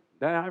you went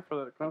that high for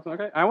the Clemson?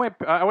 Okay, I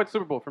went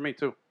Super Bowl for me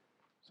too.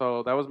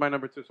 So that was my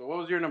number 2. So what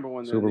was your number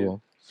 1? Super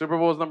Bowl. Super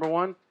Bowl was number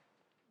 1.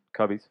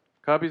 Cubbies.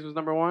 Cubbies was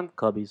number 1.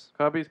 Cubbies.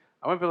 Cubbies.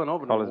 I went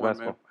Villanova College number 1,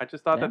 man. basketball. I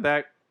just thought Yeah.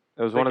 that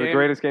It was The one of the game-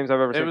 greatest games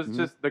I've ever it seen. was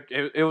just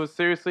it was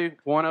seriously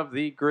one of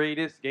the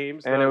greatest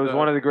games. And it was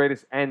one of the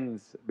greatest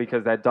ends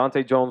because that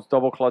Dante Jones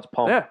double clutch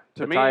pump. Yeah,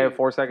 to me, tie at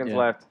 4 seconds Yeah.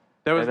 left.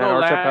 there was and then no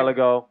lag.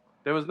 Archipelago.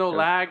 There was no It was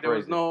lag. There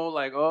was crazy. no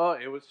like. Oh,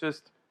 it was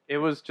just. It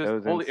was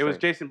was only. It was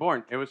insane. Jason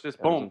Bourne. It was just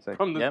That was boom insane.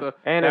 from the. Yep. the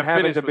And that it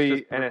happened finish to was be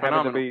just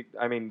phenomenal.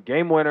 I mean,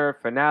 game winner,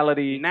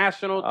 finality,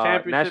 national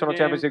championship. national game.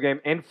 championship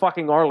game in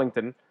fucking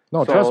Arlington.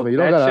 No, So trust me, you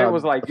don't that gotta shit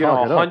was like, you fuck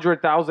know, it up.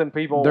 100,000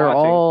 people They're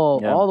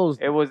watching. Yeah. all those.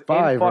 It was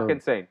Five fucking or-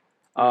 insane.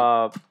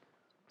 The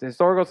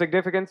historical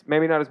significance,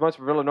 maybe not as much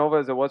for Villanova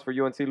as it was for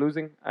UNC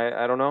losing.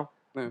 I don't know.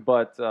 Yeah.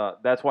 But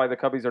that's why the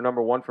Cubbies are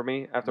number 1 for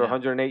me after Yeah.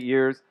 108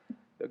 years.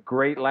 A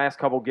great last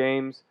couple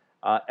games.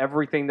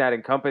 Everything that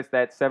encompassed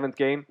that 7th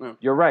game. Yeah.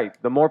 You're right.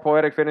 The more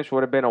poetic finish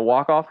would have been a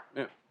walk-off.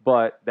 Yeah.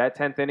 But that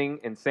 10th inning,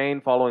 insane,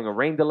 following a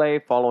rain delay,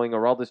 following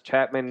Aroldis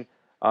Chapman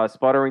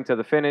sputtering to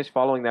the finish,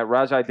 following that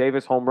Rajai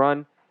Davis home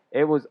run.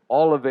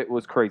 All of it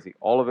was crazy.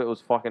 All of it was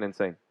fucking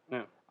insane.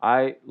 Yeah.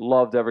 I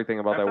loved everything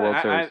about that World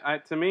Series.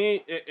 To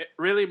me, it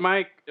really,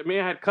 Mike. I mean,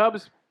 I had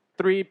Cubs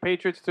 3,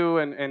 Patriots 2,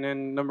 and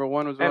then number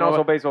 1 was. And Villanova.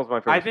 also, baseball's my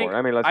favorite I think sport.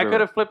 I mean, let's I be could real.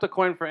 have flipped a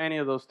coin for any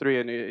of those 3,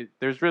 and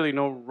there's really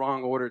no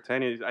wrong order to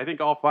any of these. I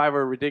think all 5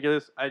 are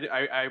ridiculous.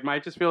 I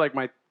might just feel like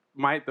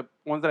the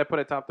ones that I put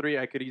at top 3,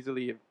 I could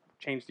easily have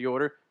changed the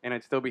order, and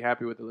I'd still be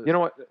happy with the list. You know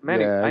what,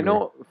 Manny? Yeah, I I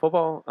know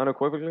football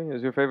unequivocally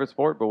is your favorite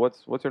sport, but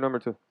what's your number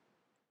 2?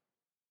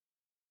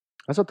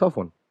 That's a tough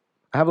one.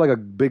 I have like a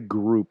big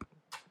group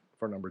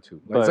for number 2.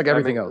 Like, But, it's like I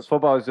everything mean, else.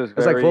 Football is just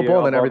It's like very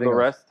football and then above everything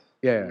the else. rest.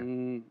 Yeah. yeah.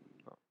 Mm,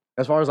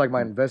 As far as like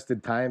my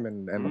invested time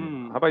and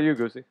How about you,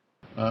 Goosey?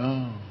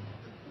 Oh.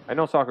 I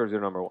know soccer is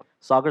your number 1,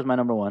 Soccer's my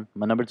number 1.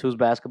 My number 2 is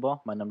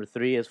basketball. My number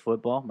 3 is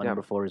football. My Yeah.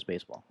 number 4 is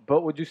baseball.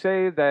 but would you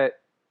say that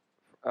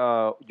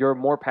you're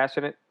more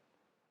passionate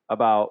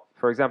about,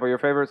 for example, your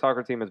favorite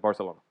soccer team is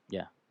Barcelona?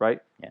 Yeah. Right?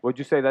 Yeah. Would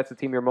you say that's the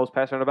team you're most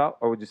passionate about,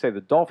 or would you say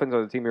the Dolphins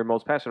are the team you're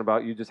most passionate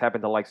about? You just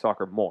happen to like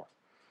soccer more.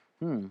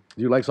 Hmm. do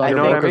you like soccer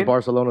know what I because mean?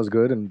 Barcelona's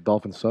good and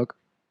Dolphins suck?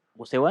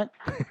 Well, say what?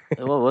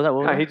 What was that? What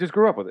was Nah, that? he just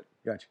grew up with it,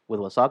 Gotcha. With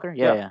what, soccer?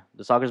 Yeah. Yeah.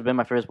 The soccer's been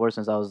my favorite sport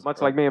since I was much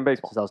like me in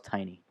baseball since I was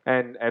tiny.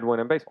 and Edwin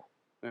in baseball.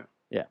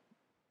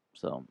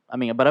 So I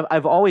mean, but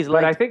I've always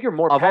But I liked. think you're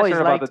more I've always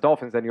passionate about the liked-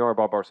 Dolphins than you are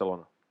about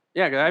Barcelona.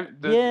 yeah,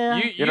 Yeah.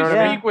 you know what speak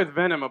I mean? with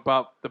venom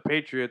about the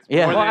Patriots.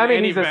 Yeah. more Well, than I mean,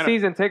 any he's a venom.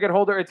 season ticket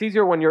holder. It's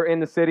easier when you're in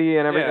the city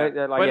and everything.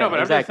 Yeah. Like, but no, but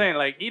I'm just exactly. saying,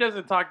 like, he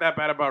doesn't talk that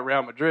bad about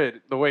Real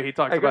Madrid the way he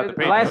talks like, about the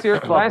Patriots. last year,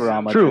 Fuck last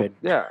Real True. Madrid.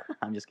 yeah.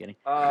 I'm just kidding.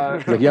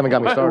 Like, you haven't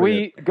got me started.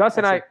 We Gus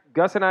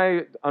and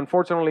I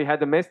unfortunately had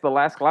to miss the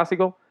last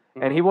Clásico,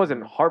 and he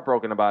wasn't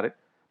heartbroken about it.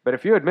 But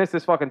if you had missed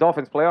this fucking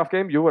Dolphins playoff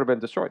game, you would have been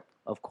destroyed.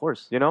 Of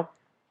course. You know?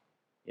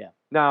 Yeah.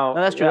 Now,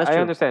 No, that's true, yeah, that's I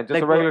true. understand. Just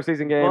Like, a regular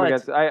season game but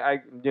against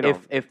you know.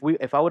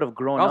 If I would have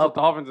grown Also, up,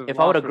 Dolphins have if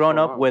I would lost have for grown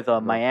so up long. with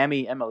a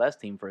Miami MLS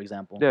team, for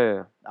example,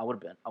 yeah. I would have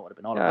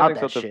been all Yeah, I about think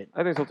that so too. shit.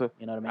 I think so too.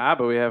 You know what I mean? Ah,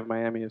 but we have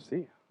Miami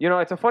FC. You know,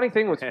 it's a funny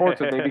thing with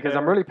sports with me because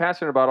I'm really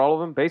passionate about all of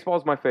them. Baseball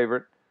is my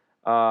favorite,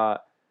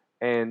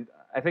 and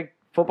I think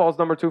football's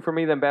number 2 for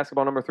me, then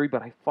basketball number 3.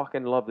 But I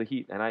fucking love the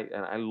Heat, and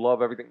I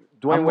love everything.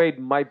 Dwayne I'm- Wade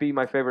might be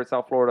my favorite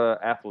South Florida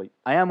athlete.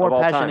 I am more of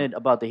all time. passionate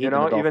about the Heat You than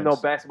know, the even though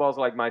Dolphins. basketball's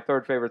like my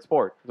 3rd favorite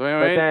sport. Dwayne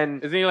But Wade, then-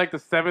 isn't he like the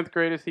 7th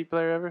greatest Heat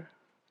player ever,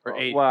 or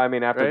 8th? Well, I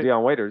mean, after right?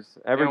 Deion Waiters,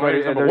 everybody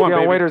Waiters number there's 1, Deion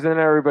baby. Waiters and then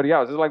everybody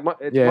else. It's like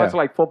it's Yeah. much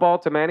like football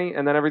to Manny,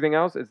 and then everything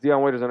else. It's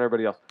Deion Waiters and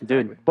everybody else.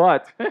 Dude,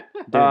 But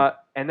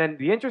and then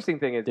the interesting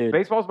thing is, Dude.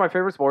 baseball's my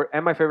favorite sport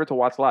and my favorite to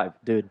watch live.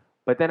 dude.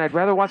 But then I'd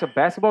rather watch a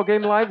basketball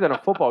game live than a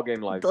football game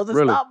live. Doesn't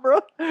Really? stop, bro.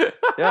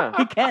 Yeah.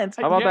 He can't.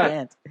 How about he that?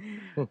 Can't.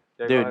 Okay,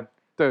 go Dude. ahead.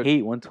 Dude.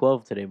 Heat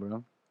 112 today, bro.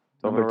 in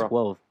Number a row.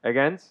 12.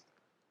 Against?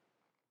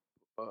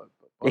 Bucks.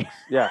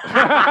 Yeah.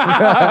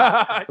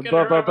 I couldn't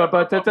remember.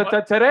 but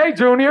today,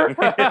 Junior.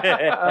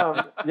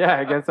 Yeah,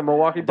 against the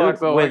Milwaukee Bucks.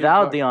 Dude,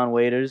 Without Bucks. Deion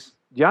Waiters.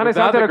 Giannis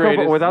Without the Antetokounmpo,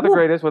 greatest. without the Woo.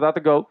 greatest, without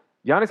the GOAT.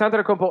 Giannis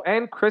Antetokounmpo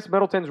and Chris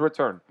Middleton's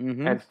return.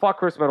 Mm-hmm. And fuck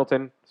Chris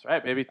Middleton That's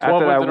right, baby.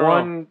 12 after wins that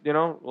in a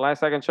row. one, last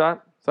second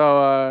shot.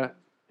 So,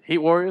 Heat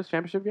Warriors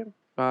championship game.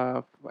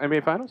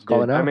 NBA Finals?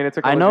 Call it now. I mean, it's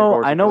a I collision know.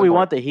 course I at know. this We point.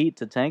 want the Heat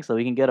to tank so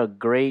we can get a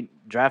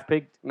great draft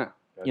pick. No.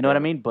 You know what I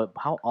mean? But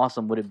how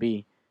awesome would it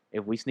be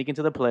if we sneak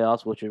into the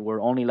playoffs, which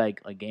we're only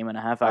like a game and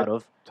a half out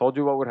of, Told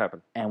you what would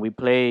happen. and we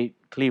play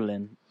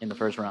Cleveland in the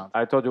first round?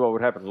 I told you what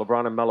would happen.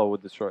 LeBron and Melo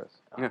would destroy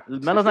us.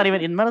 Melo's not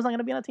going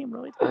to be on a team,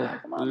 bro.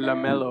 Come on, man.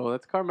 LaMelo.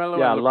 That's Carmelo.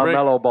 Yeah, and LeBrick.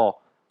 LaMelo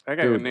Ball. I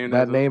got your Dude, name.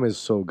 that name is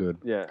so good.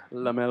 Yeah.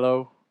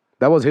 LaMelo.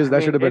 That was his. I That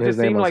mean, should have been it his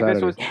just name seemed on like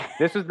Saturday.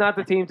 this was not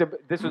the team to.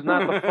 This was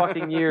not the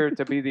fucking year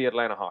to be the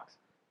Atlanta Hawks.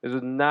 This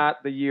was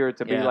not the year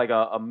to be Yeah. like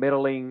a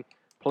middling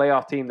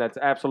playoff team that's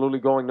absolutely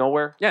going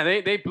nowhere. Yeah,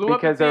 they blew Because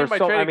up the they're team by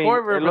so. trading I mean,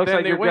 Korver, it but looks then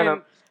like they you're win.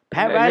 gonna.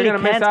 Pat you're Riley gonna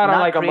miss can't out on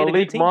not like a create a good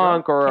Malik team, bro.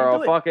 Monk or Can't a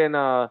do it. fucking.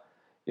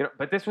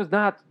 But this was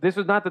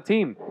not the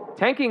team.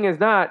 Tanking is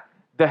not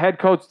the head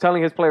coach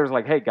telling his players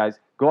like, "Hey guys,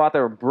 go out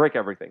there and break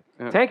everything."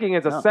 Yeah. Tanking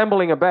is No.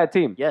 assembling a bad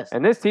team. Yes.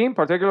 And this team,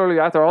 particularly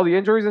after all the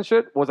injuries and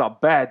shit, was a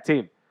bad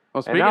team. Well,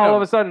 And speaking now all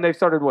of a of, sudden they've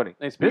started winning.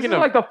 Hey, This speaking is of-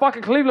 like the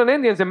fucking Cleveland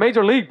Indians in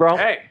Major League, bro.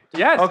 hey,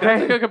 yes, Okay.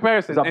 that's a good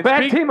comparison. It's a And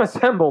bad team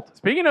assembled.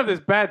 Speaking of this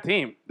bad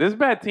team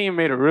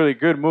made a really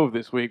good move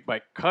this week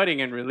by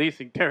cutting and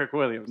releasing Derek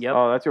Williams. Yep.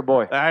 Oh, that's your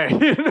boy. I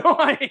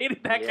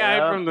hated that guy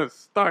Yep. from the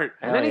start.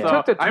 And then he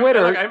Hell took to I-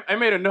 Twitter. look, I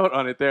made a note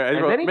on it there. I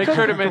And wrote, then he make took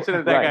sure to to-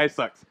 mention that Right. guy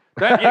sucks.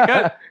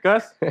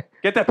 Gus,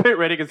 get that pit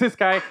ready because this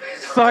guy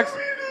sucks.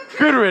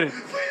 Good riddance.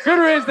 Good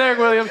riddance, Derek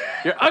Williams.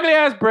 Your ugly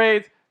ass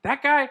braids.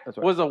 That guy That's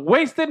right. was a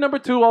wasted number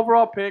 2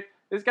 overall pick.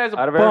 This guy's a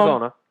Out of bum.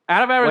 Arizona.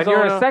 Out of When Arizona.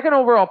 you're a second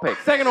overall pick,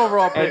 second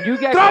overall pick. and you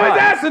get throw his cut.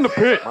 ass in the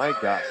pit. My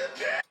God.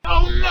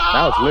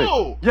 Now it's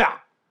lit. Yeah.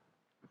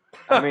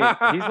 I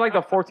mean, he's like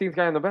the 14th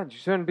guy on the bench. You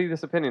shouldn't be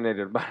this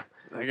opinionated about him.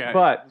 That guy.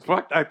 But-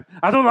 fuck that.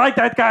 I don't like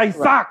that guy. He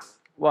sucks.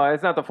 Well,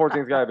 it's not the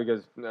 14th guy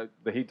because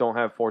the Heat don't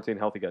have 14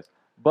 healthy guys.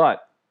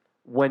 But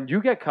when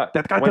you get cut,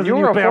 That guy when doesn't you're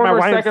even a play on my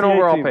former YMCA second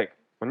overall team. pick,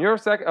 when you're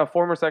a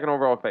former second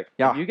overall pick,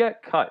 Yeah. and you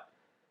get cut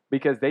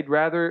because they'd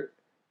rather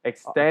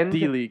extend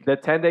D-League. the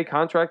 10-day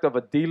contract of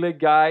a D-League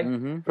guy,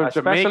 Mm-hmm. From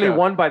especially Jamaica.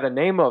 one by the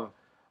name of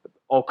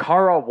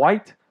Okara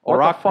White. What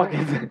the Orock- fuck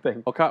is that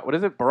thing? What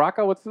is it?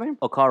 Baraka? What's his name?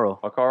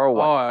 Okaro. Okara Oh,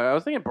 White. I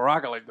was thinking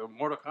Baraka, like the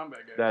Mortal Kombat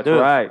guy. That's Dude.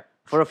 right.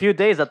 For a few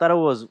days, I thought it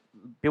was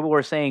people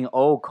were saying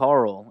 "Oh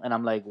Carl," and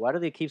I'm like, why do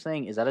they keep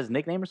saying? Is that his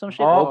nickname or some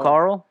shit? Oh. Oh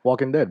Carl.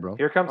 Walking Dead, bro.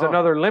 Here comes Oh.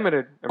 another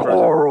limited.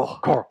 Coral.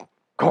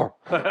 Carl.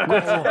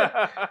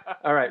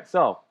 All right,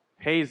 so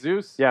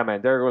Jesus. yeah,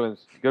 man, Derek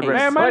Williams, good Hey,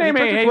 riddance. Man, my But he name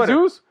took to ain't Twitter.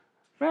 Jesus.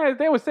 Man,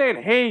 they were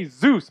saying "Hey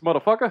Zeus,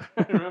 motherfucker."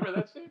 Remember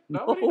that shit?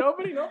 Nobody.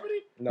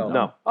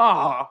 No,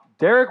 Oh,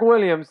 Derek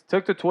Williams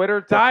took to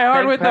Twitter to Die Hard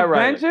thank with Pat the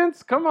Riley.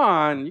 Vengeance. Come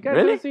on, you guys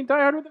Really? haven't seen Die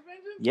Hard with the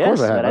Vengeance?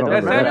 Yes, I have. but I I don't don't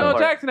That's remember remember Samuel that L.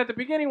 part. Jackson at the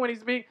beginning when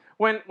he's being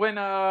when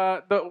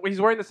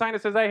he's wearing the sign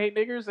that says "I hate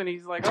niggers" and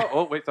he's like,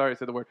 oh wait, sorry, I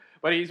said the word,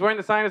 but he's wearing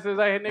the sign that says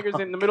 "I hate niggers"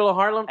 in the middle of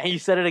Harlem. And you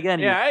said it again.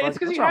 Yeah, you it's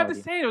because fuck- you what's had wrong to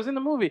with say it. It was in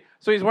the movie.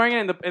 So he's wearing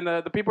it, and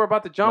the people are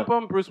about to jump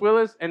him, Bruce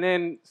Willis, and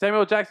then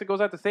Samuel Jackson goes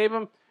out to save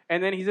him,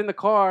 and then he's in the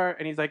car,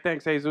 and he's like,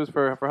 "Thanks, Jesus,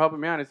 for helping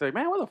me out." And he's like,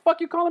 "Man, what the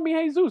fuck you calling me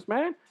Jesus,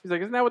 man?" He's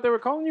like, "Isn't that what they were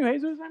calling you,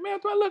 Jesus?" Like, man,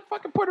 do I look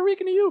fucking Puerto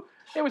Rican to you?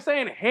 They were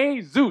saying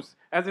Jesus,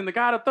 as in the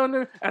God of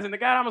thunder, as in the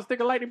God I'm gonna stick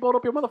a lightning bolt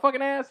up your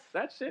motherfucking ass.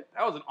 That shit,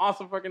 that was an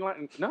awesome fucking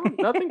line. No,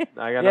 nothing.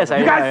 I got Yes,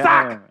 nothing. You guys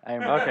suck! I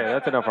remember. Okay,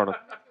 that's enough, Arnold.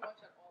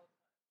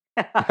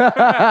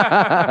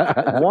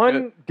 You're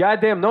One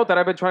goddamn note that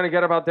I've been trying to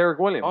get about Derek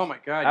Williams. Oh my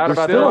god, Out you're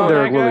about still that on guy?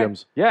 Derek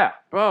Williams. Yeah.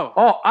 bro.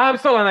 Oh, I'm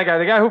still on that guy.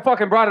 The guy who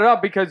fucking brought it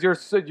up because you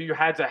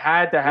had to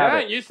have Yeah,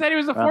 it. you said he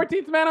was the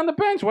 14th man on the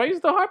bench. Why are you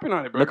still harping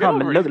on it, bro? Look Get how-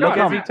 over it. look- He's look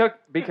gone. how-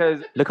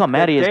 because Look how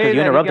mad he is the because day you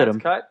that he interrupted gets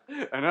him.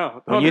 cut, I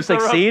know. When Don't you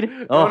interrupt- succeed,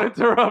 oh. Don't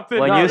interrupt it.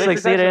 When No, you this is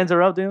succeed actually- at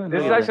interrupting,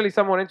 this is actually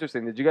somewhat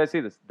interesting. Did you guys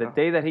see this? The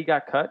day that he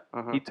got cut,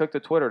 Uh-huh. he took to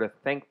Twitter to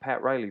thank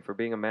Pat Riley for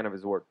being a man of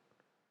his word.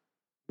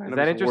 Man Is of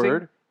that his interesting?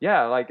 word?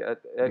 Yeah, like Mhm.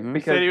 He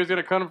because said he was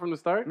gonna cut him from the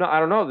start. no, I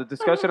don't know. The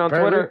discussion on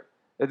Apparently.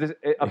 Twitter,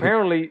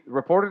 apparently,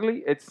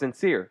 reportedly, it's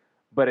sincere,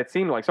 but it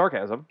seemed like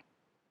sarcasm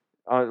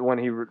when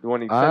he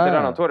sent it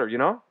out on Twitter. You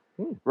know,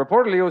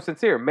 reportedly it was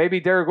sincere. Maybe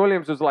Derek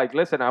Williams was like,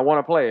 "Listen, I want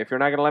to play. If you're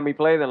not going to let me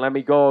play, then let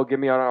me go. Give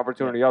me an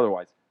opportunity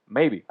otherwise."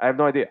 Maybe I have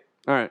no idea,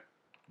 All right,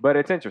 but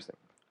it's interesting.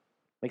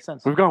 makes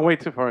sense. we've gone way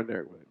too far,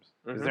 Derek Williams.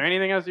 Is Mhm. there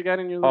anything else you got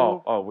in your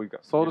little We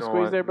got soul you to know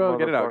squeeze what? there, bro?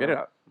 Get it out. Get it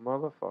out.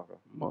 Motherfucker.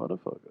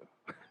 Motherfucker.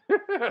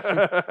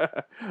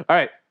 All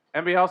right,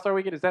 NBA All Star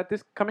Weekend. Is that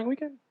this coming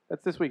weekend?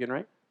 That's this weekend,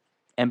 right?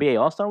 NBA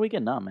All Star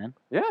Weekend? Nah, man.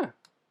 Yeah.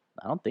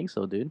 I don't think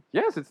so, dude.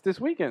 Yes, it's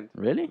this weekend.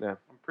 Really? Yeah.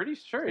 I'm pretty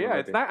sure. It Yeah, might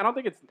it's be. not. I don't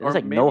think it's. There's or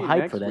like no maybe hype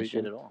next for that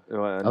weekend. shit at all.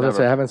 I was gonna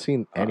say I haven't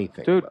seen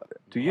anything. Dude, about it.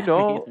 do you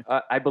know?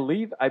 I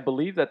believe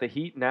that the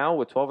Heat now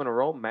with 12 in a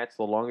row matched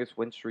the longest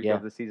win streak Yeah.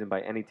 of the season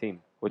by any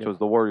team, which Yeah. was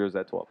the Warriors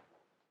at 12.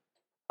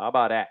 How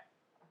about that?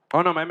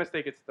 Oh no, my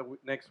mistake. It's the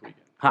next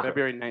weekend, Huh.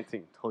 February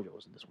 19th. Told you it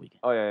wasn't this weekend.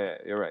 Oh yeah,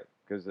 you're right.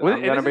 Because Well,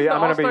 I'm this gonna is be, the I'm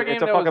gonna be. All-Star game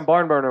It's a that fucking was-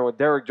 barn burner when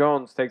Derek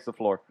Jones takes the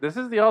floor. This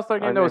is the All Star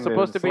game And that was then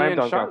supposed to be slam in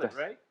dunk Charlotte, contest.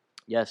 right?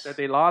 Yes. That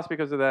they lost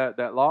because of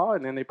that law,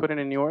 and then they put it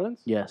in New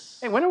Orleans. Yes.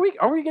 Hey, when are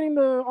we getting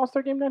the All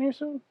Star game down here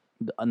soon?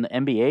 On the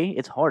NBA,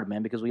 it's hard,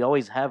 man, because we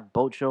always have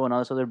boat show and all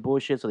this other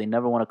bullshit, so they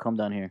never want to come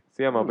down here.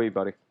 CMLB,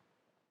 buddy.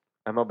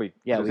 MLB.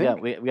 Yeah, Just we got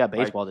Inc. we got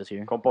baseball this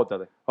year.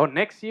 Compótate. Oh,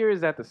 next year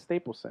is at the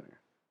Staples Center.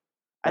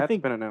 That's I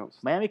think been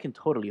announced. Miami can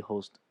totally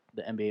host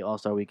the NBA All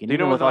Star Weekend, Do you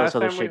know even when with the all last this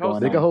other time we shit going hosted?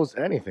 They on. can host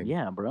anything.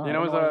 Yeah, bro. You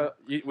know, it was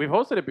we've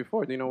hosted it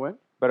before. Do you know when?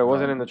 But it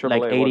wasn't in the AAA.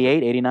 like was it?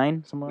 88,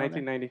 89, something like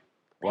that. 1990. It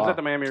Wow. was at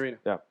the Miami Arena.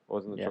 Yeah, it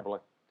wasn't the Yeah. AAA.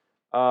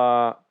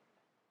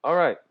 All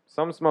right.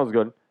 Something smells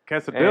good.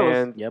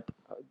 Quesadillas. And Yep,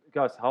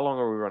 Gus, how long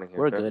are we running here?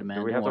 we're Do- good, man.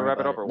 Do we Don't have to worry wrap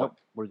it about up or Nope, what?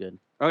 we're good.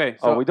 Okay,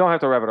 Oh, so we don't have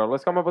to wrap it up.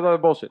 Let's come up with other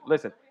bullshit.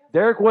 Listen,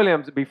 Derek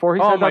Williams, before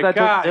he oh sent my out that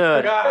God,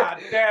 Dude. God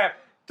damn.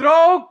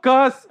 Throw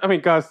Gus. I mean,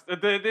 Gus.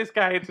 This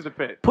guy into the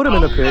pit. Put him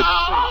in the pit.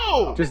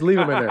 Just leave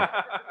him in there.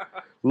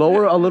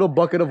 Lower a little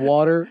bucket of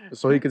water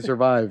so he can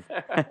survive.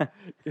 what do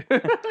you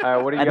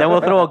And got? then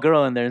we'll throw a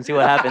girl in there and see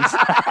what happens.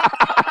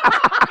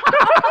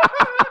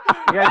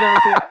 You guys ever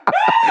seen?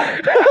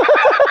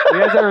 You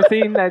guys ever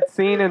seen that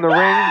scene in The Ring?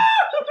 And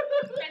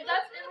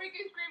that's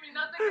Enrique screaming,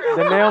 not the girl.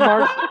 The nail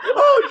marks.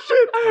 Oh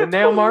shit! The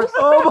nail marks.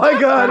 Oh my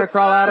Trying to god!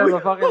 crawl out of the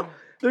fucking.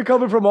 They're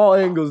coming from all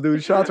angles,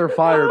 dude. Shots are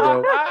fired,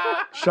 bro.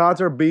 Shots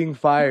are being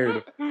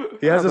fired.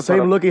 He has the to put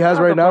same up- look he has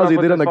I have right to now put as he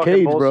up did with on the this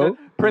fucking cage, bro.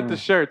 bullshit. Print the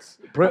shirts.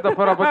 I have to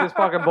put up with this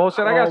fucking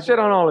bullshit. I got shit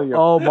on all of you.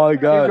 Oh my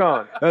Keep going.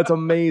 god, that's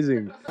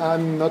amazing.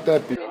 I'm not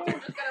that big.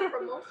 Just got a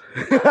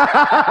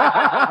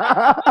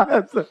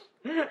promotion.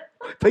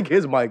 Take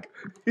his mic.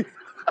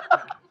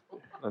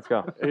 Let's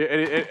go.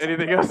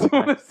 Anything else you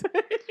want to say?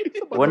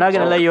 We're not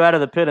gonna let you out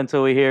of the pit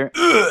until we hear.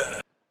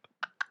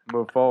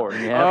 Move forward.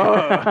 Yeah.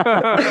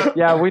 Oh.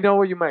 Yeah, we know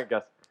what you meant,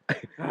 Gus.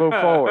 Move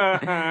forward.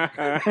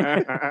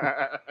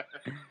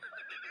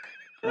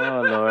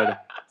 Oh Lord.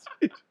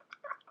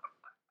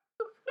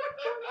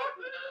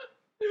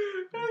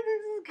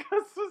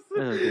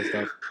 This is good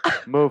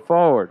stuff. Move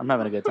forward. I'm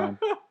having a good time.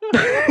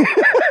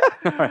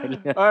 All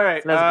right. All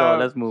right. Let's go.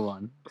 Let's move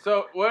on.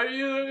 So, what are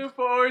you looking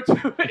forward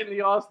to in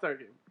the All Star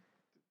game?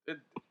 I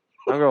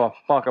don't give a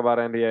fuck about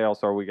NBA All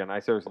Star Weekend. I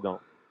seriously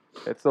don't.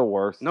 It's the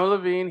worst. No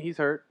Levine, he's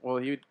hurt. Well,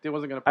 he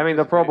wasn't gonna. I mean,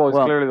 the Pro Bowl is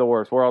Well- clearly the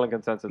worst. We're all in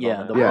consensus.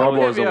 Yeah, on the that. Yeah. Pro Pro Bowl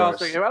Bowl is the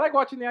All-Star worst. game. I like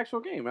watching the actual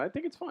game. I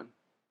think it's fun.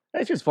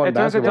 It's just fun It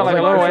turns into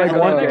basketball. like a It's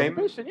little like N1 a- game.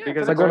 Exhibition, yeah,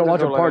 because it's like it going to turns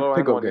watch a into park little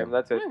pickup N1 game.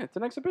 That's it. Yeah, it's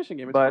an exhibition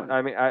game. It's But fun.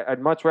 I mean, I'd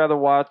much rather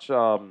watch.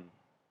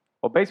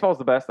 Well, baseball's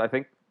the best. I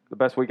think the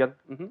best weekend.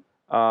 Mhm.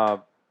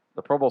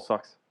 The Pro Bowl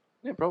sucks.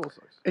 Yeah, Pro Bowl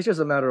sucks. It's just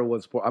a matter of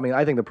what sport. I mean,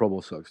 I think the Pro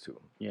Bowl sucks too.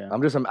 Yeah.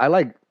 I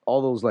like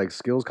all those like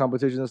skills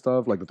competitions and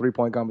stuff, like the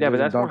 3-point competition,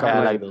 that's dunk more Yeah,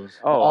 I competition. like those.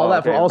 Oh, all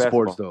that for okay, all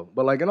basketball. sports though,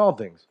 but like in all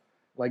things,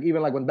 like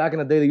even like when back in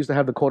the day they used to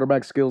have the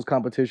quarterback skills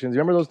competitions. You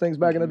remember those things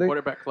back in the day?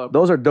 Quarterback club.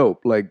 Those are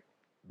dope. Like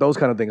those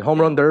kind of things. Home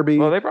run derby.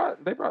 Well,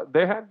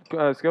 they had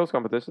skills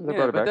competitions. They Yeah,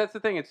 brought it but back. that's the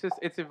thing.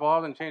 It's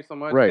evolved and changed so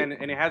much, Right. and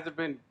it hasn't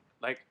been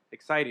like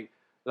exciting.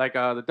 Like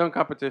the dunk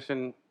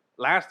competition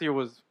last year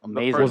was the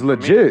Amazing. first was for me.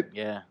 legit.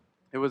 Yeah.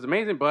 It was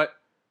amazing, but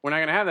we're not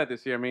gonna have that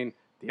this year. I mean,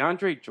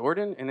 DeAndre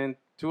Jordan and then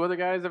two other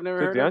guys I've never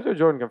Dude, heard of. DeAndre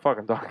Jordan can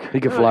fucking dunk. He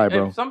can fly, If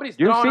bro. somebody's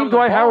You've throwing seen him the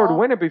Dwight Howard ball-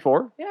 win it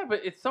before. Yeah,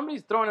 but if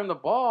somebody's throwing him the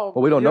ball,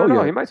 Well, we don't You know don't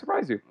know. yet. He might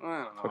surprise you. I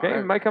don't know. Okay,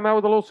 he might come out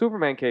with a little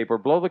Superman cape or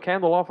blow the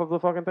candle off of the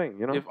fucking thing.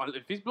 You know. If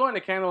he's blowing the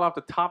candle off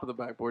the top of the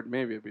backboard,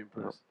 maybe I'd be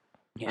impressed.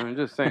 I'm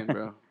just saying,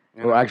 bro.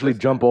 You Or know, actually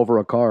just- jump over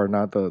a car,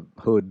 not the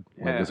hood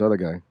like Yeah. this other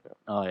guy.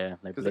 Oh yeah.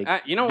 Like 'cause, Blake.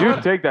 you know You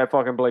what? take that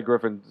fucking Blake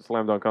Griffin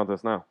slam dunk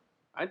contest now.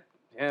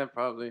 Yeah,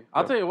 probably.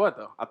 I'll tell you what,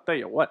 though. I'll tell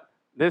you what.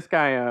 This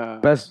guy,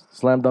 Best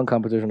slam dunk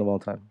competition of all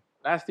time.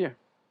 last year.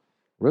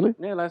 Really?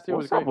 Yeah, last year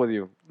What's was great. up with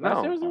you?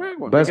 Last year No. was a great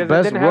one. Best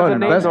Because it didn't have the run.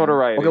 name Best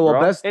notoriety, Okay, well,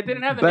 bro. best. It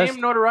didn't have the best-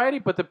 name notoriety,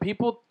 but the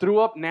people threw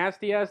up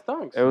nasty ass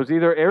dunks. It was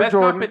either Air Best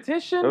Jordan.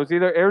 competition? It was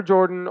either Air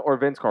Jordan or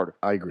Vince Carter.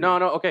 I agree. No,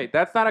 okay,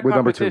 that's not a With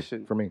number two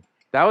competition. for me.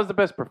 That was the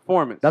best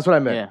performance. That's what I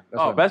meant. Yeah. That's what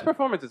I Oh, meant. best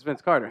performance is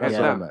Vince Carter. That's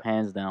Hands what I down. meant.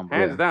 Hands down, bro.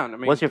 Hands down. I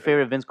mean, What's your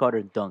favorite Vince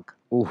Carter dunk?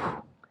 Oof.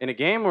 in a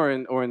game or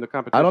in the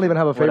competition? I don't even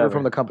have a favorite Whatever.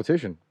 from the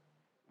competition.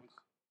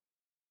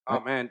 Oh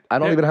man, I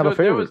don't even have a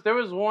favorite. There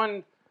was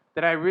one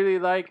that I really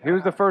like. He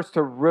was the first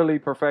to really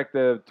perfect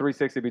the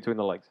 360 between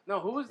the legs. No,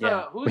 who was Yeah.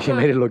 the? Who's He the,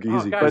 made it look oh,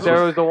 easy. guys, But who's-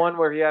 there was the one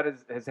where he had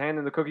his hand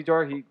in the cookie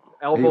jar. He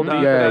elbowed He- deep. yeah,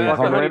 in yeah, the that's the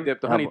fucking honey rim.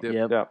 dip. The honey dip.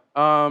 Yep.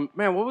 Yeah.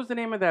 Man, what was the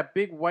name of that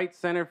big white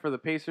center for the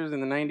Pacers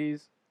in the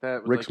 '90s?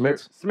 That was Rick like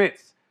Smits?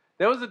 Smits.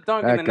 There was a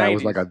dunk in That the guy '90s.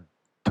 was like a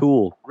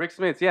tool. Rick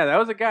Smits. Yeah, that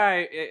was a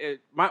guy.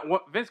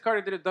 Vince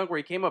Carter did a dunk where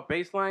he came up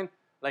baseline,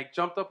 like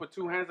jumped up with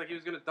two hands like he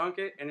was gonna dunk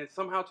it, and then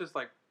somehow just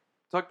like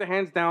tucked the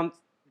hands down,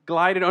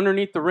 glided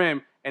underneath the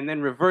rim, and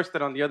then reversed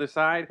it on the other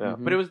side. Yeah.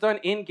 But it was done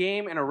in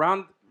game and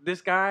around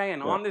this guy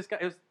and Yeah. on this guy.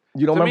 It was,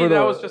 You don't to me, remember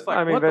that the? was just like,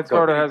 I mean, what the Vince fuck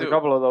Carter did he has a do?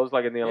 couple of those,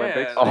 like in the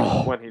Olympics, like-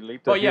 like when he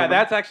leaped. Oh the yeah, human.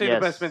 that's actually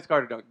Yes. the best Vince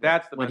Carter dunk.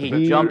 That's the When best he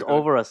Vince jumped Carter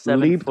dunk. over a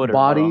leaped 7-footer,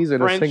 bodies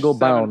in a French single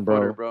bound,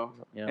 7-footer, bro.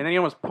 Yeah. And then he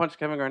almost punched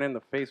Kevin Garnett in the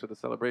face with the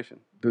celebration.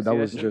 Dude, See that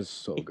was shit?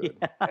 just so good.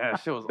 Yeah. Yeah, that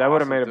shit was That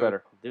would have awesome, made it dude.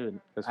 better. Dude,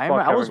 Just I fuck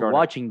remember I was Kevin Garnett.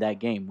 watching that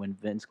game when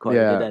Vince Carter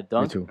Yeah, did that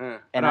dunk. me too. Yeah.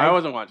 And No, I- I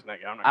wasn't watching that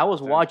game. I'm not I was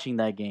gonna watching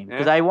that game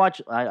because Yeah?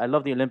 I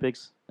love the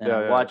Olympics and Yeah,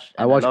 I yeah. watch.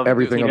 I and watch love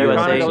everything Team of the Iconic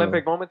USA. Olympics.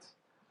 Olympic moments.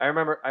 I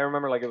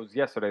remember like it was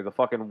yesterday. The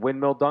fucking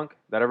windmill dunk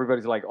that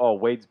everybody's like, "Oh,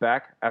 Wade's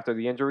back after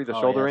the injury, the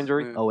Oh, shoulder yes.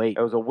 injury." Yeah. Oh wait,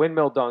 It was a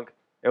windmill dunk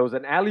It was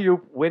an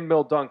alley-oop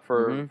windmill dunk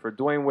Mhm. for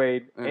Dwayne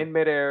Wade Yeah. in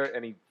midair,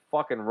 and he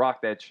fucking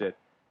rocked that shit.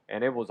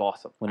 And it was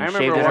awesome. When I he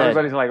remember shaved his watching- head.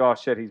 Everybody's like, "Oh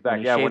shit, he's back!" When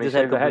he Yeah, shaved when he his head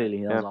shaved the head.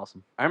 completely. That was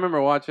awesome. I remember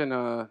watching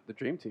the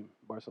Dream Team,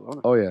 Barcelona.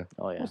 Oh yeah.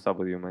 Oh, yeah. What's up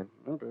with you, man?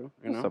 Okay, you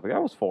What's know. up with you? I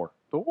was 4.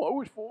 I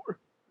was 4.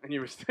 And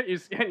you were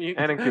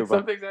And in Cuba.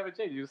 Some things haven't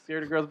changed. You were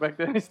scared of girls back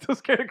then. You're still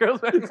scared of girls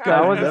back I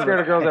now. wasn't scared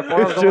of girls at 4. I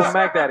was a It's little just-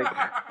 Mac Daddy.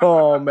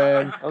 Oh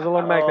man. I was a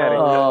little Mac Daddy.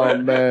 Oh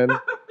man.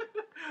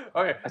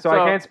 Okay, So I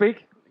can't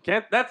speak.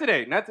 Can't. Not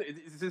today. Not.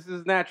 This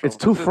is natural. It's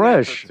too This is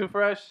fresh. natural. It's too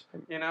fresh.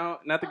 You know,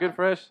 not the good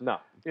fresh. No.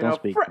 You Don't know,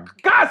 speak, man.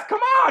 Guys, come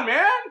on,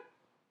 man.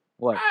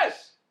 What? Fresh.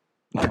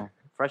 Oh,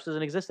 fresh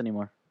doesn't exist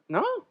anymore,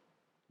 No,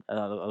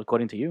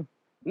 according to you.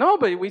 no,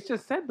 but we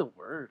just said the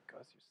word.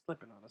 Gus, you're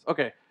slipping on us.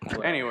 Okay.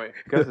 Anyway.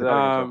 Gus is out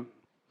of control.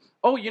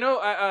 Oh, you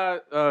know,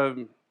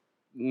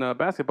 no,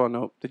 basketball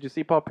note. Did you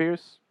see Paul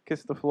Pierce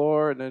kiss the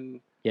floor and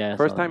then Yeah.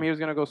 first time he was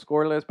gonna go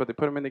scoreless, but they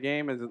put him in the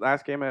game as his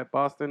last game at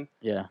Boston,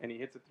 Yeah. and he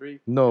hits a 3.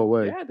 No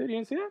way. Yeah, dude, you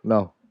didn't see that?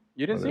 No.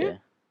 You didn't see Yeah. it?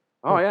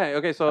 Oh yeah.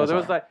 Okay, so That's there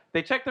was all like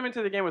they checked him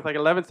into the game with like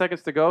 11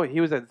 seconds to go.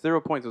 He was at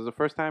 0 points. It was the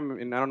first time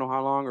in I don't know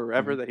how long or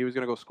ever that he was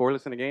gonna go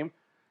scoreless in a game,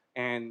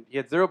 and he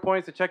had 0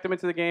 points. They checked him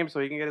into the game so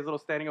he can get his little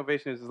standing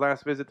ovation. It's his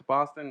last visit to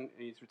Boston, and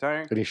he's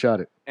retiring. And he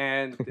shot it.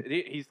 And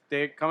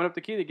they're coming up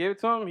the key. They gave it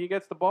to him. He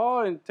gets the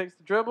ball and takes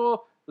the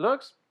dribble,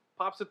 looks,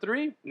 pops a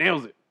 3,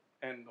 nails it,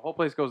 and the whole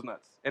place goes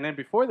nuts. And then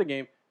before the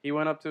game, he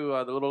went up to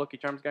the little Lucky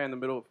Charms guy in the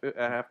middle of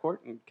half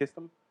court and kissed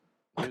him.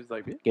 He was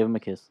like, yeah, Give him a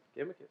kiss.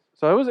 give him a kiss.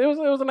 So it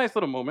was a nice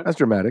little moment. That's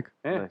dramatic.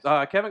 Yeah.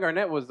 Nice. Kevin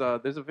Garnett was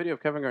there's a video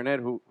of Kevin Garnett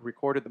who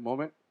recorded the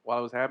moment while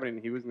it was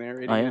happening. He was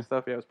narrating Oh, yeah. and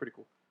stuff. Yeah, it was pretty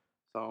cool.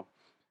 So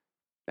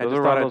I Those just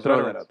are thought I'd Rondo's throw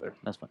that veterans. out there.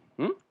 That's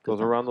fine.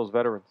 Those are Rondo's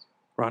veterans.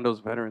 Rondo's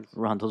veterans.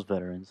 Rondo's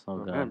veterans. Oh,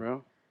 Okay, God.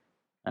 bro.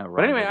 But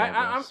But anyway,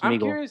 I'm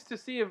curious to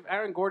see if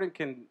Aaron Gordon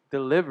can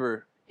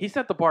deliver. He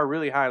set the bar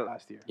really high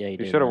last year. Yeah, he He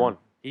did, should have man. won.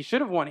 He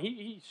should have won.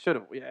 He should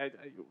have. Yeah,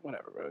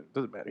 whatever, bro. It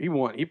doesn't matter. He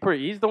won.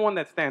 He's the one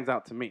that stands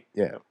out to me.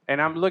 Yeah. And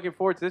I'm looking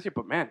forward to this year.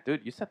 But man,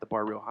 dude, you set the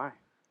bar real high.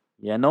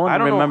 Yeah, no one I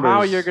don't remembers. know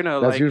how you're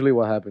gonna That's like. usually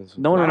what happens.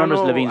 No one I don't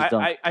remembers know. Levine's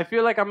dunk. I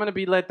feel like I'm gonna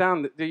be let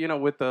down. You know,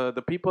 with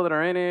the people that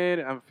are in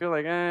it. I feel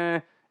like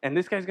and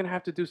this guy's gonna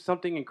have to do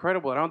something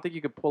incredible. I don't think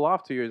you could pull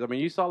off 2 years. I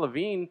mean, you saw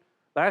Levine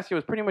last year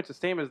was pretty much the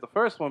same as the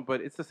first one,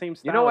 but it's the same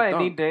style. You know why of I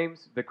dunk. need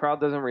names? The crowd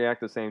doesn't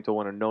react the same to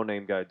when a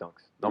no-name guy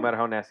dunks. No matter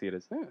how nasty it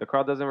is. Yeah. The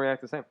crowd doesn't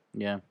react the same.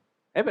 Yeah.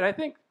 Hey, but I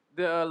think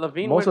the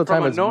Levine Most went of the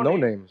time from it's a no name.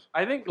 names.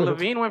 I think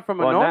Levine went from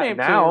a Well, no name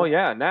now, to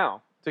yeah,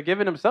 now.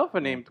 giving himself a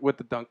name with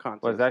the dunk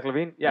contest. What, Zach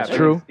Levine? Yeah, That's but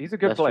true. He's a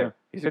good That's player. true.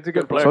 He's a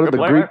good player. So did Good the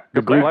player.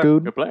 Greek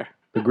dude, Good player.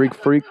 the Greek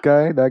freak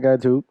guy, that guy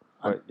too.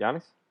 What,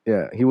 Giannis?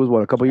 Yeah, he was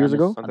what, a couple years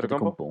ago?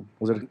 Antetokounmpo.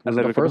 Was it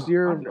the first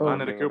year of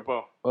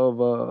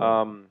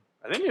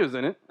I think he was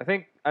in it. I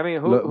think. I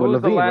mean, Le- who's the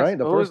Levine, last? right?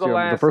 The who's first year, the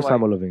last, first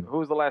time like, with Levine.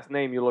 Who's the last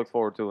name you look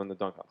forward to in the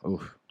dunk contest?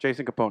 Oof.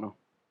 Jason Capono.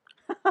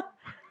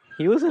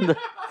 He was in the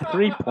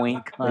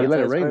 3-point contest. He let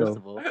it rain, first though.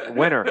 of all.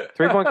 Winner,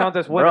 3-point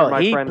contest winner, Bro,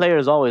 my Heat friend.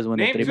 players always win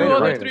the Name 3 two Rain.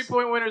 other Rain.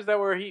 3-point winners that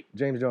were Heat.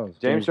 James Jones.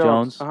 James James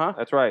Jones. Jones. Uh-huh.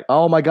 That's right.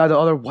 Oh my God, the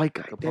other white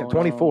guy. Damn, Capono.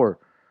 24.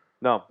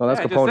 No. No, that's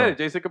Yeah, I just said Capono. it.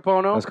 Jason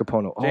Capono. That's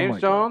Capono. Oh James my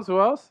Jones. Who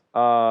else?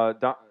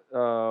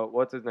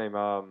 What's his name?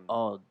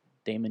 Oh,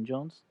 Damon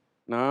Jones?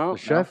 No. God. The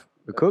chef,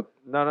 the cook.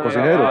 No.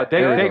 Cocinero. There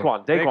you go.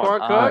 Daquan.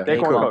 Daquan Cook.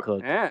 Daquan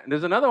Cook. Yeah.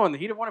 There's another one.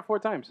 He won it 4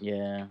 times.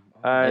 Yeah.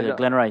 Uh,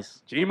 Glenn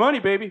Rice. G Money,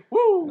 baby.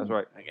 Woo. That's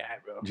right. I got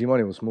it, bro. G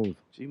Money was smooth.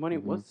 G Money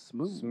was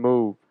smooth.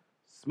 Smooth.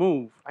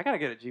 Smooth. I gotta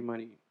get a G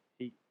Money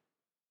Heat.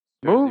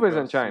 Smooth jersey, is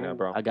bro. in China, Smooth.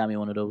 bro. I got me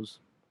one of those.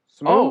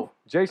 Smooth. Oh.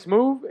 Jay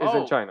Smooth is in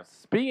Oh, China.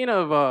 Speaking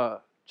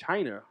of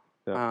China,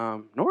 Yeah.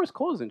 Norris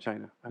Cole is in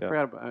China. I Yeah.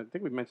 forgot about. I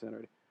think we mentioned that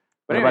already.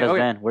 What But about anyway, his okay.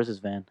 van? Where's his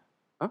van?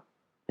 Huh?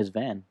 His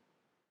van.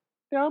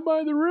 Down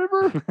by the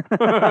river.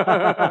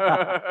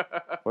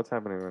 What's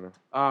happening right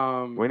now?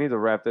 um, We need to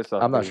wrap this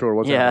up. I'm not dude. sure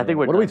what's Yeah, I happening. think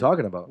we're What are we done.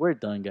 talking about? We're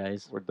done,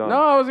 guys. We're done. no,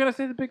 I was gonna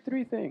say the big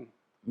 3 thing.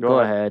 Go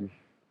ahead.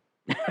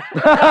 Man,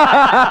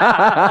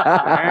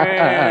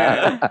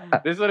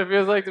 this is what it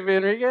feels like to be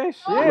Enrique.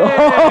 Shit.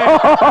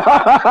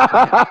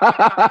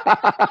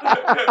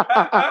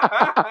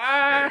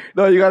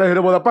 No, you gotta hit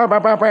him with a bam,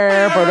 bam, bam,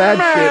 bam for that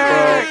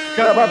shit,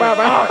 bro. Bam, bam,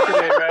 bam.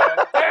 Today, man.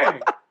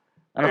 Dang.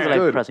 I don't feel like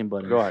Dude. pressing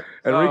buttons. Go ahead.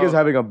 Enrique's So-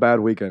 having a bad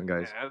weekend,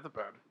 guys. Yeah, that's a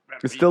bad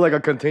It's still like a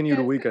You continued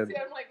guys can weekend. see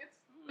I'm like, it's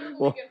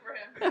a Well- weekend for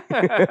him.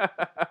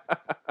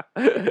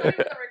 Not even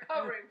the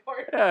recovering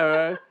part. Yeah,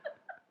 right.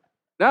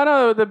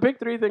 No, the big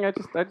 3 thing. I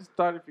just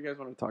thought if you guys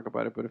want to talk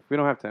about it, but if we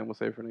don't have time, we'll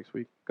save it for next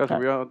week. Because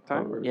we're out of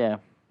time. Or- Yeah.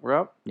 We're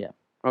up. Yeah.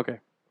 Okay.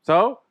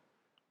 So,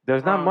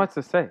 There's not much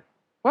to say.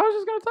 well, I was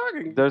just gonna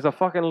talk. There's a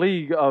fucking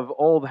league of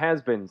old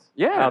has-beens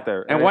Yeah, out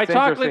there. and White it's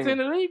Chocolate's interesting.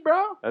 in the league,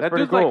 bro. That's That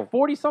pretty dude's cool. like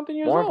 40-something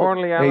years More old.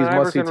 importantly, Hey, Allen he's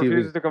must-see Iverson TV.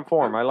 refuses to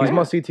conform. I like He's it.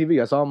 must see TV.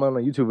 I saw him on a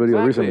YouTube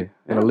video Exactly. recently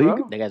in Yeah, a league,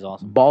 bro. That guy's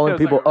awesome. balling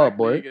Feels like people a up, rec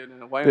boy. league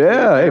in a YMCA.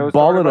 Yeah, hey, It was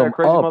balling started by a them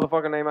crazy up.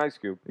 motherfucker named Ice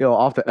Cube. Yo,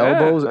 off the Yeah,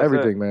 elbows, that's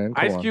everything, it. man.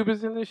 Come Ice on. Cube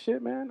is in this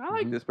shit, man. I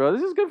like this, bro.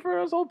 This is good for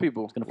us old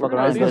people. Gonna We're fuck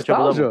around. be- It's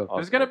triple double. nostalgia.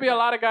 There's gonna be a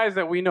lot of guys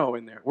that we know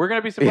in there. We're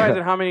gonna be surprised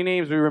Yeah. at how many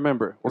names we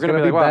remember. We're It's gonna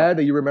be like, wow. bad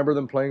that you remember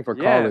them playing for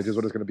college. Yes. Is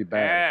what it's gonna be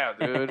bad.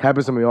 Yeah, dude.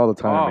 Happens to me all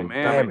the time. Oh,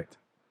 man. Damn it.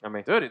 I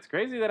mean, Dude, it's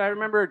crazy that I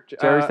remember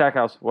Jerry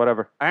Stackhouse,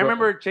 whatever. I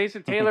remember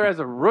Jason Taylor as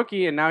a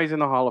rookie, and now he's in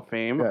the Hall of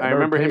Fame. Yeah, I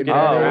remember him Peyton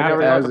getting Oh, we Manning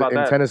never drafted. talked as about in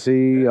that.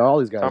 Tennessee. All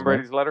these guys. Tom man.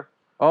 Brady's letter.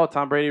 Oh,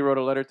 Tom Brady wrote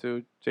a letter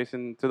to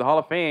Jason to the Hall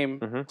of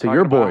Fame Mhm. To talking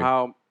your about boy.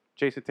 how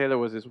Jason Taylor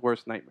was his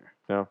worst nightmare.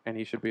 Yeah. And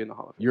he should be in the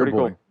Hall of Fame. Your Pretty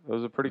boy. cool. It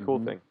was a pretty cool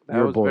Mhm. thing. That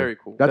Your was boy. very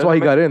cool. That's why he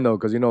Doesn't got in though,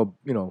 because you know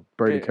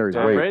Brady carries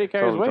Tom weight Brady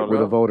carries Totally, weight, totally. with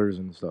bro. the voters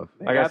and stuff.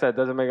 They Like I got- said, it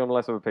doesn't make him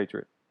less of a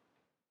patriot.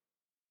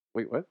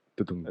 Wait, what?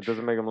 Tudum. It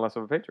doesn't make him less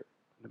of a patriot.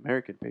 An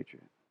American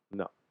Patriot.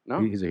 No. No?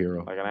 He's a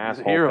hero. Like an He's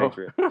a asshole hero.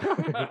 patriot.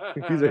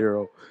 He's a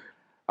hero.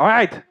 All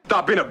right.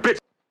 Stop being a bitch.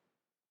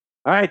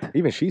 All right.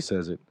 Even she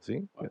says it.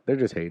 See, they're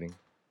just hating.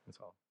 That's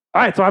all.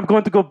 All right, so I'm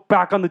going to go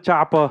back on the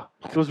chopper.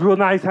 It was real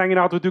nice hanging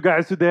out with you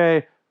guys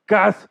today.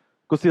 Guys,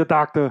 go see a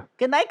doctor.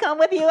 Can I come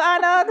with you,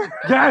 Arnold?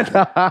 Yes,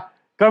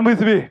 come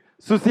with me.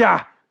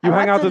 Susia, you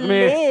hang out with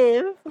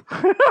me.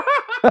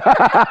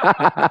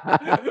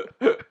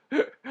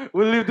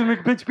 We'll leave the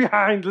McBitch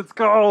behind. Let's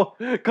go.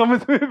 Come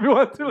with me if you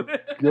want to live.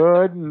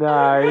 Good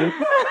night.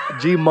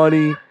 G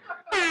Money.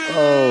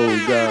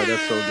 Oh god,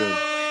 that's so good.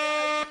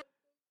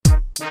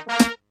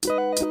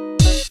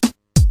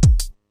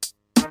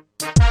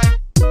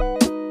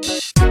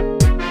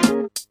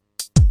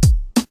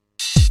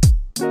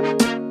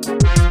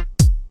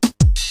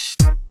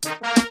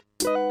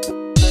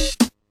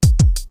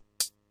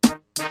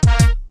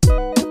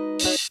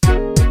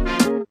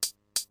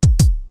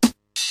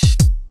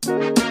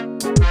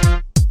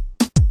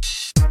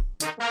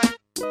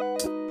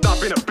 Stop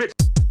being a bitch.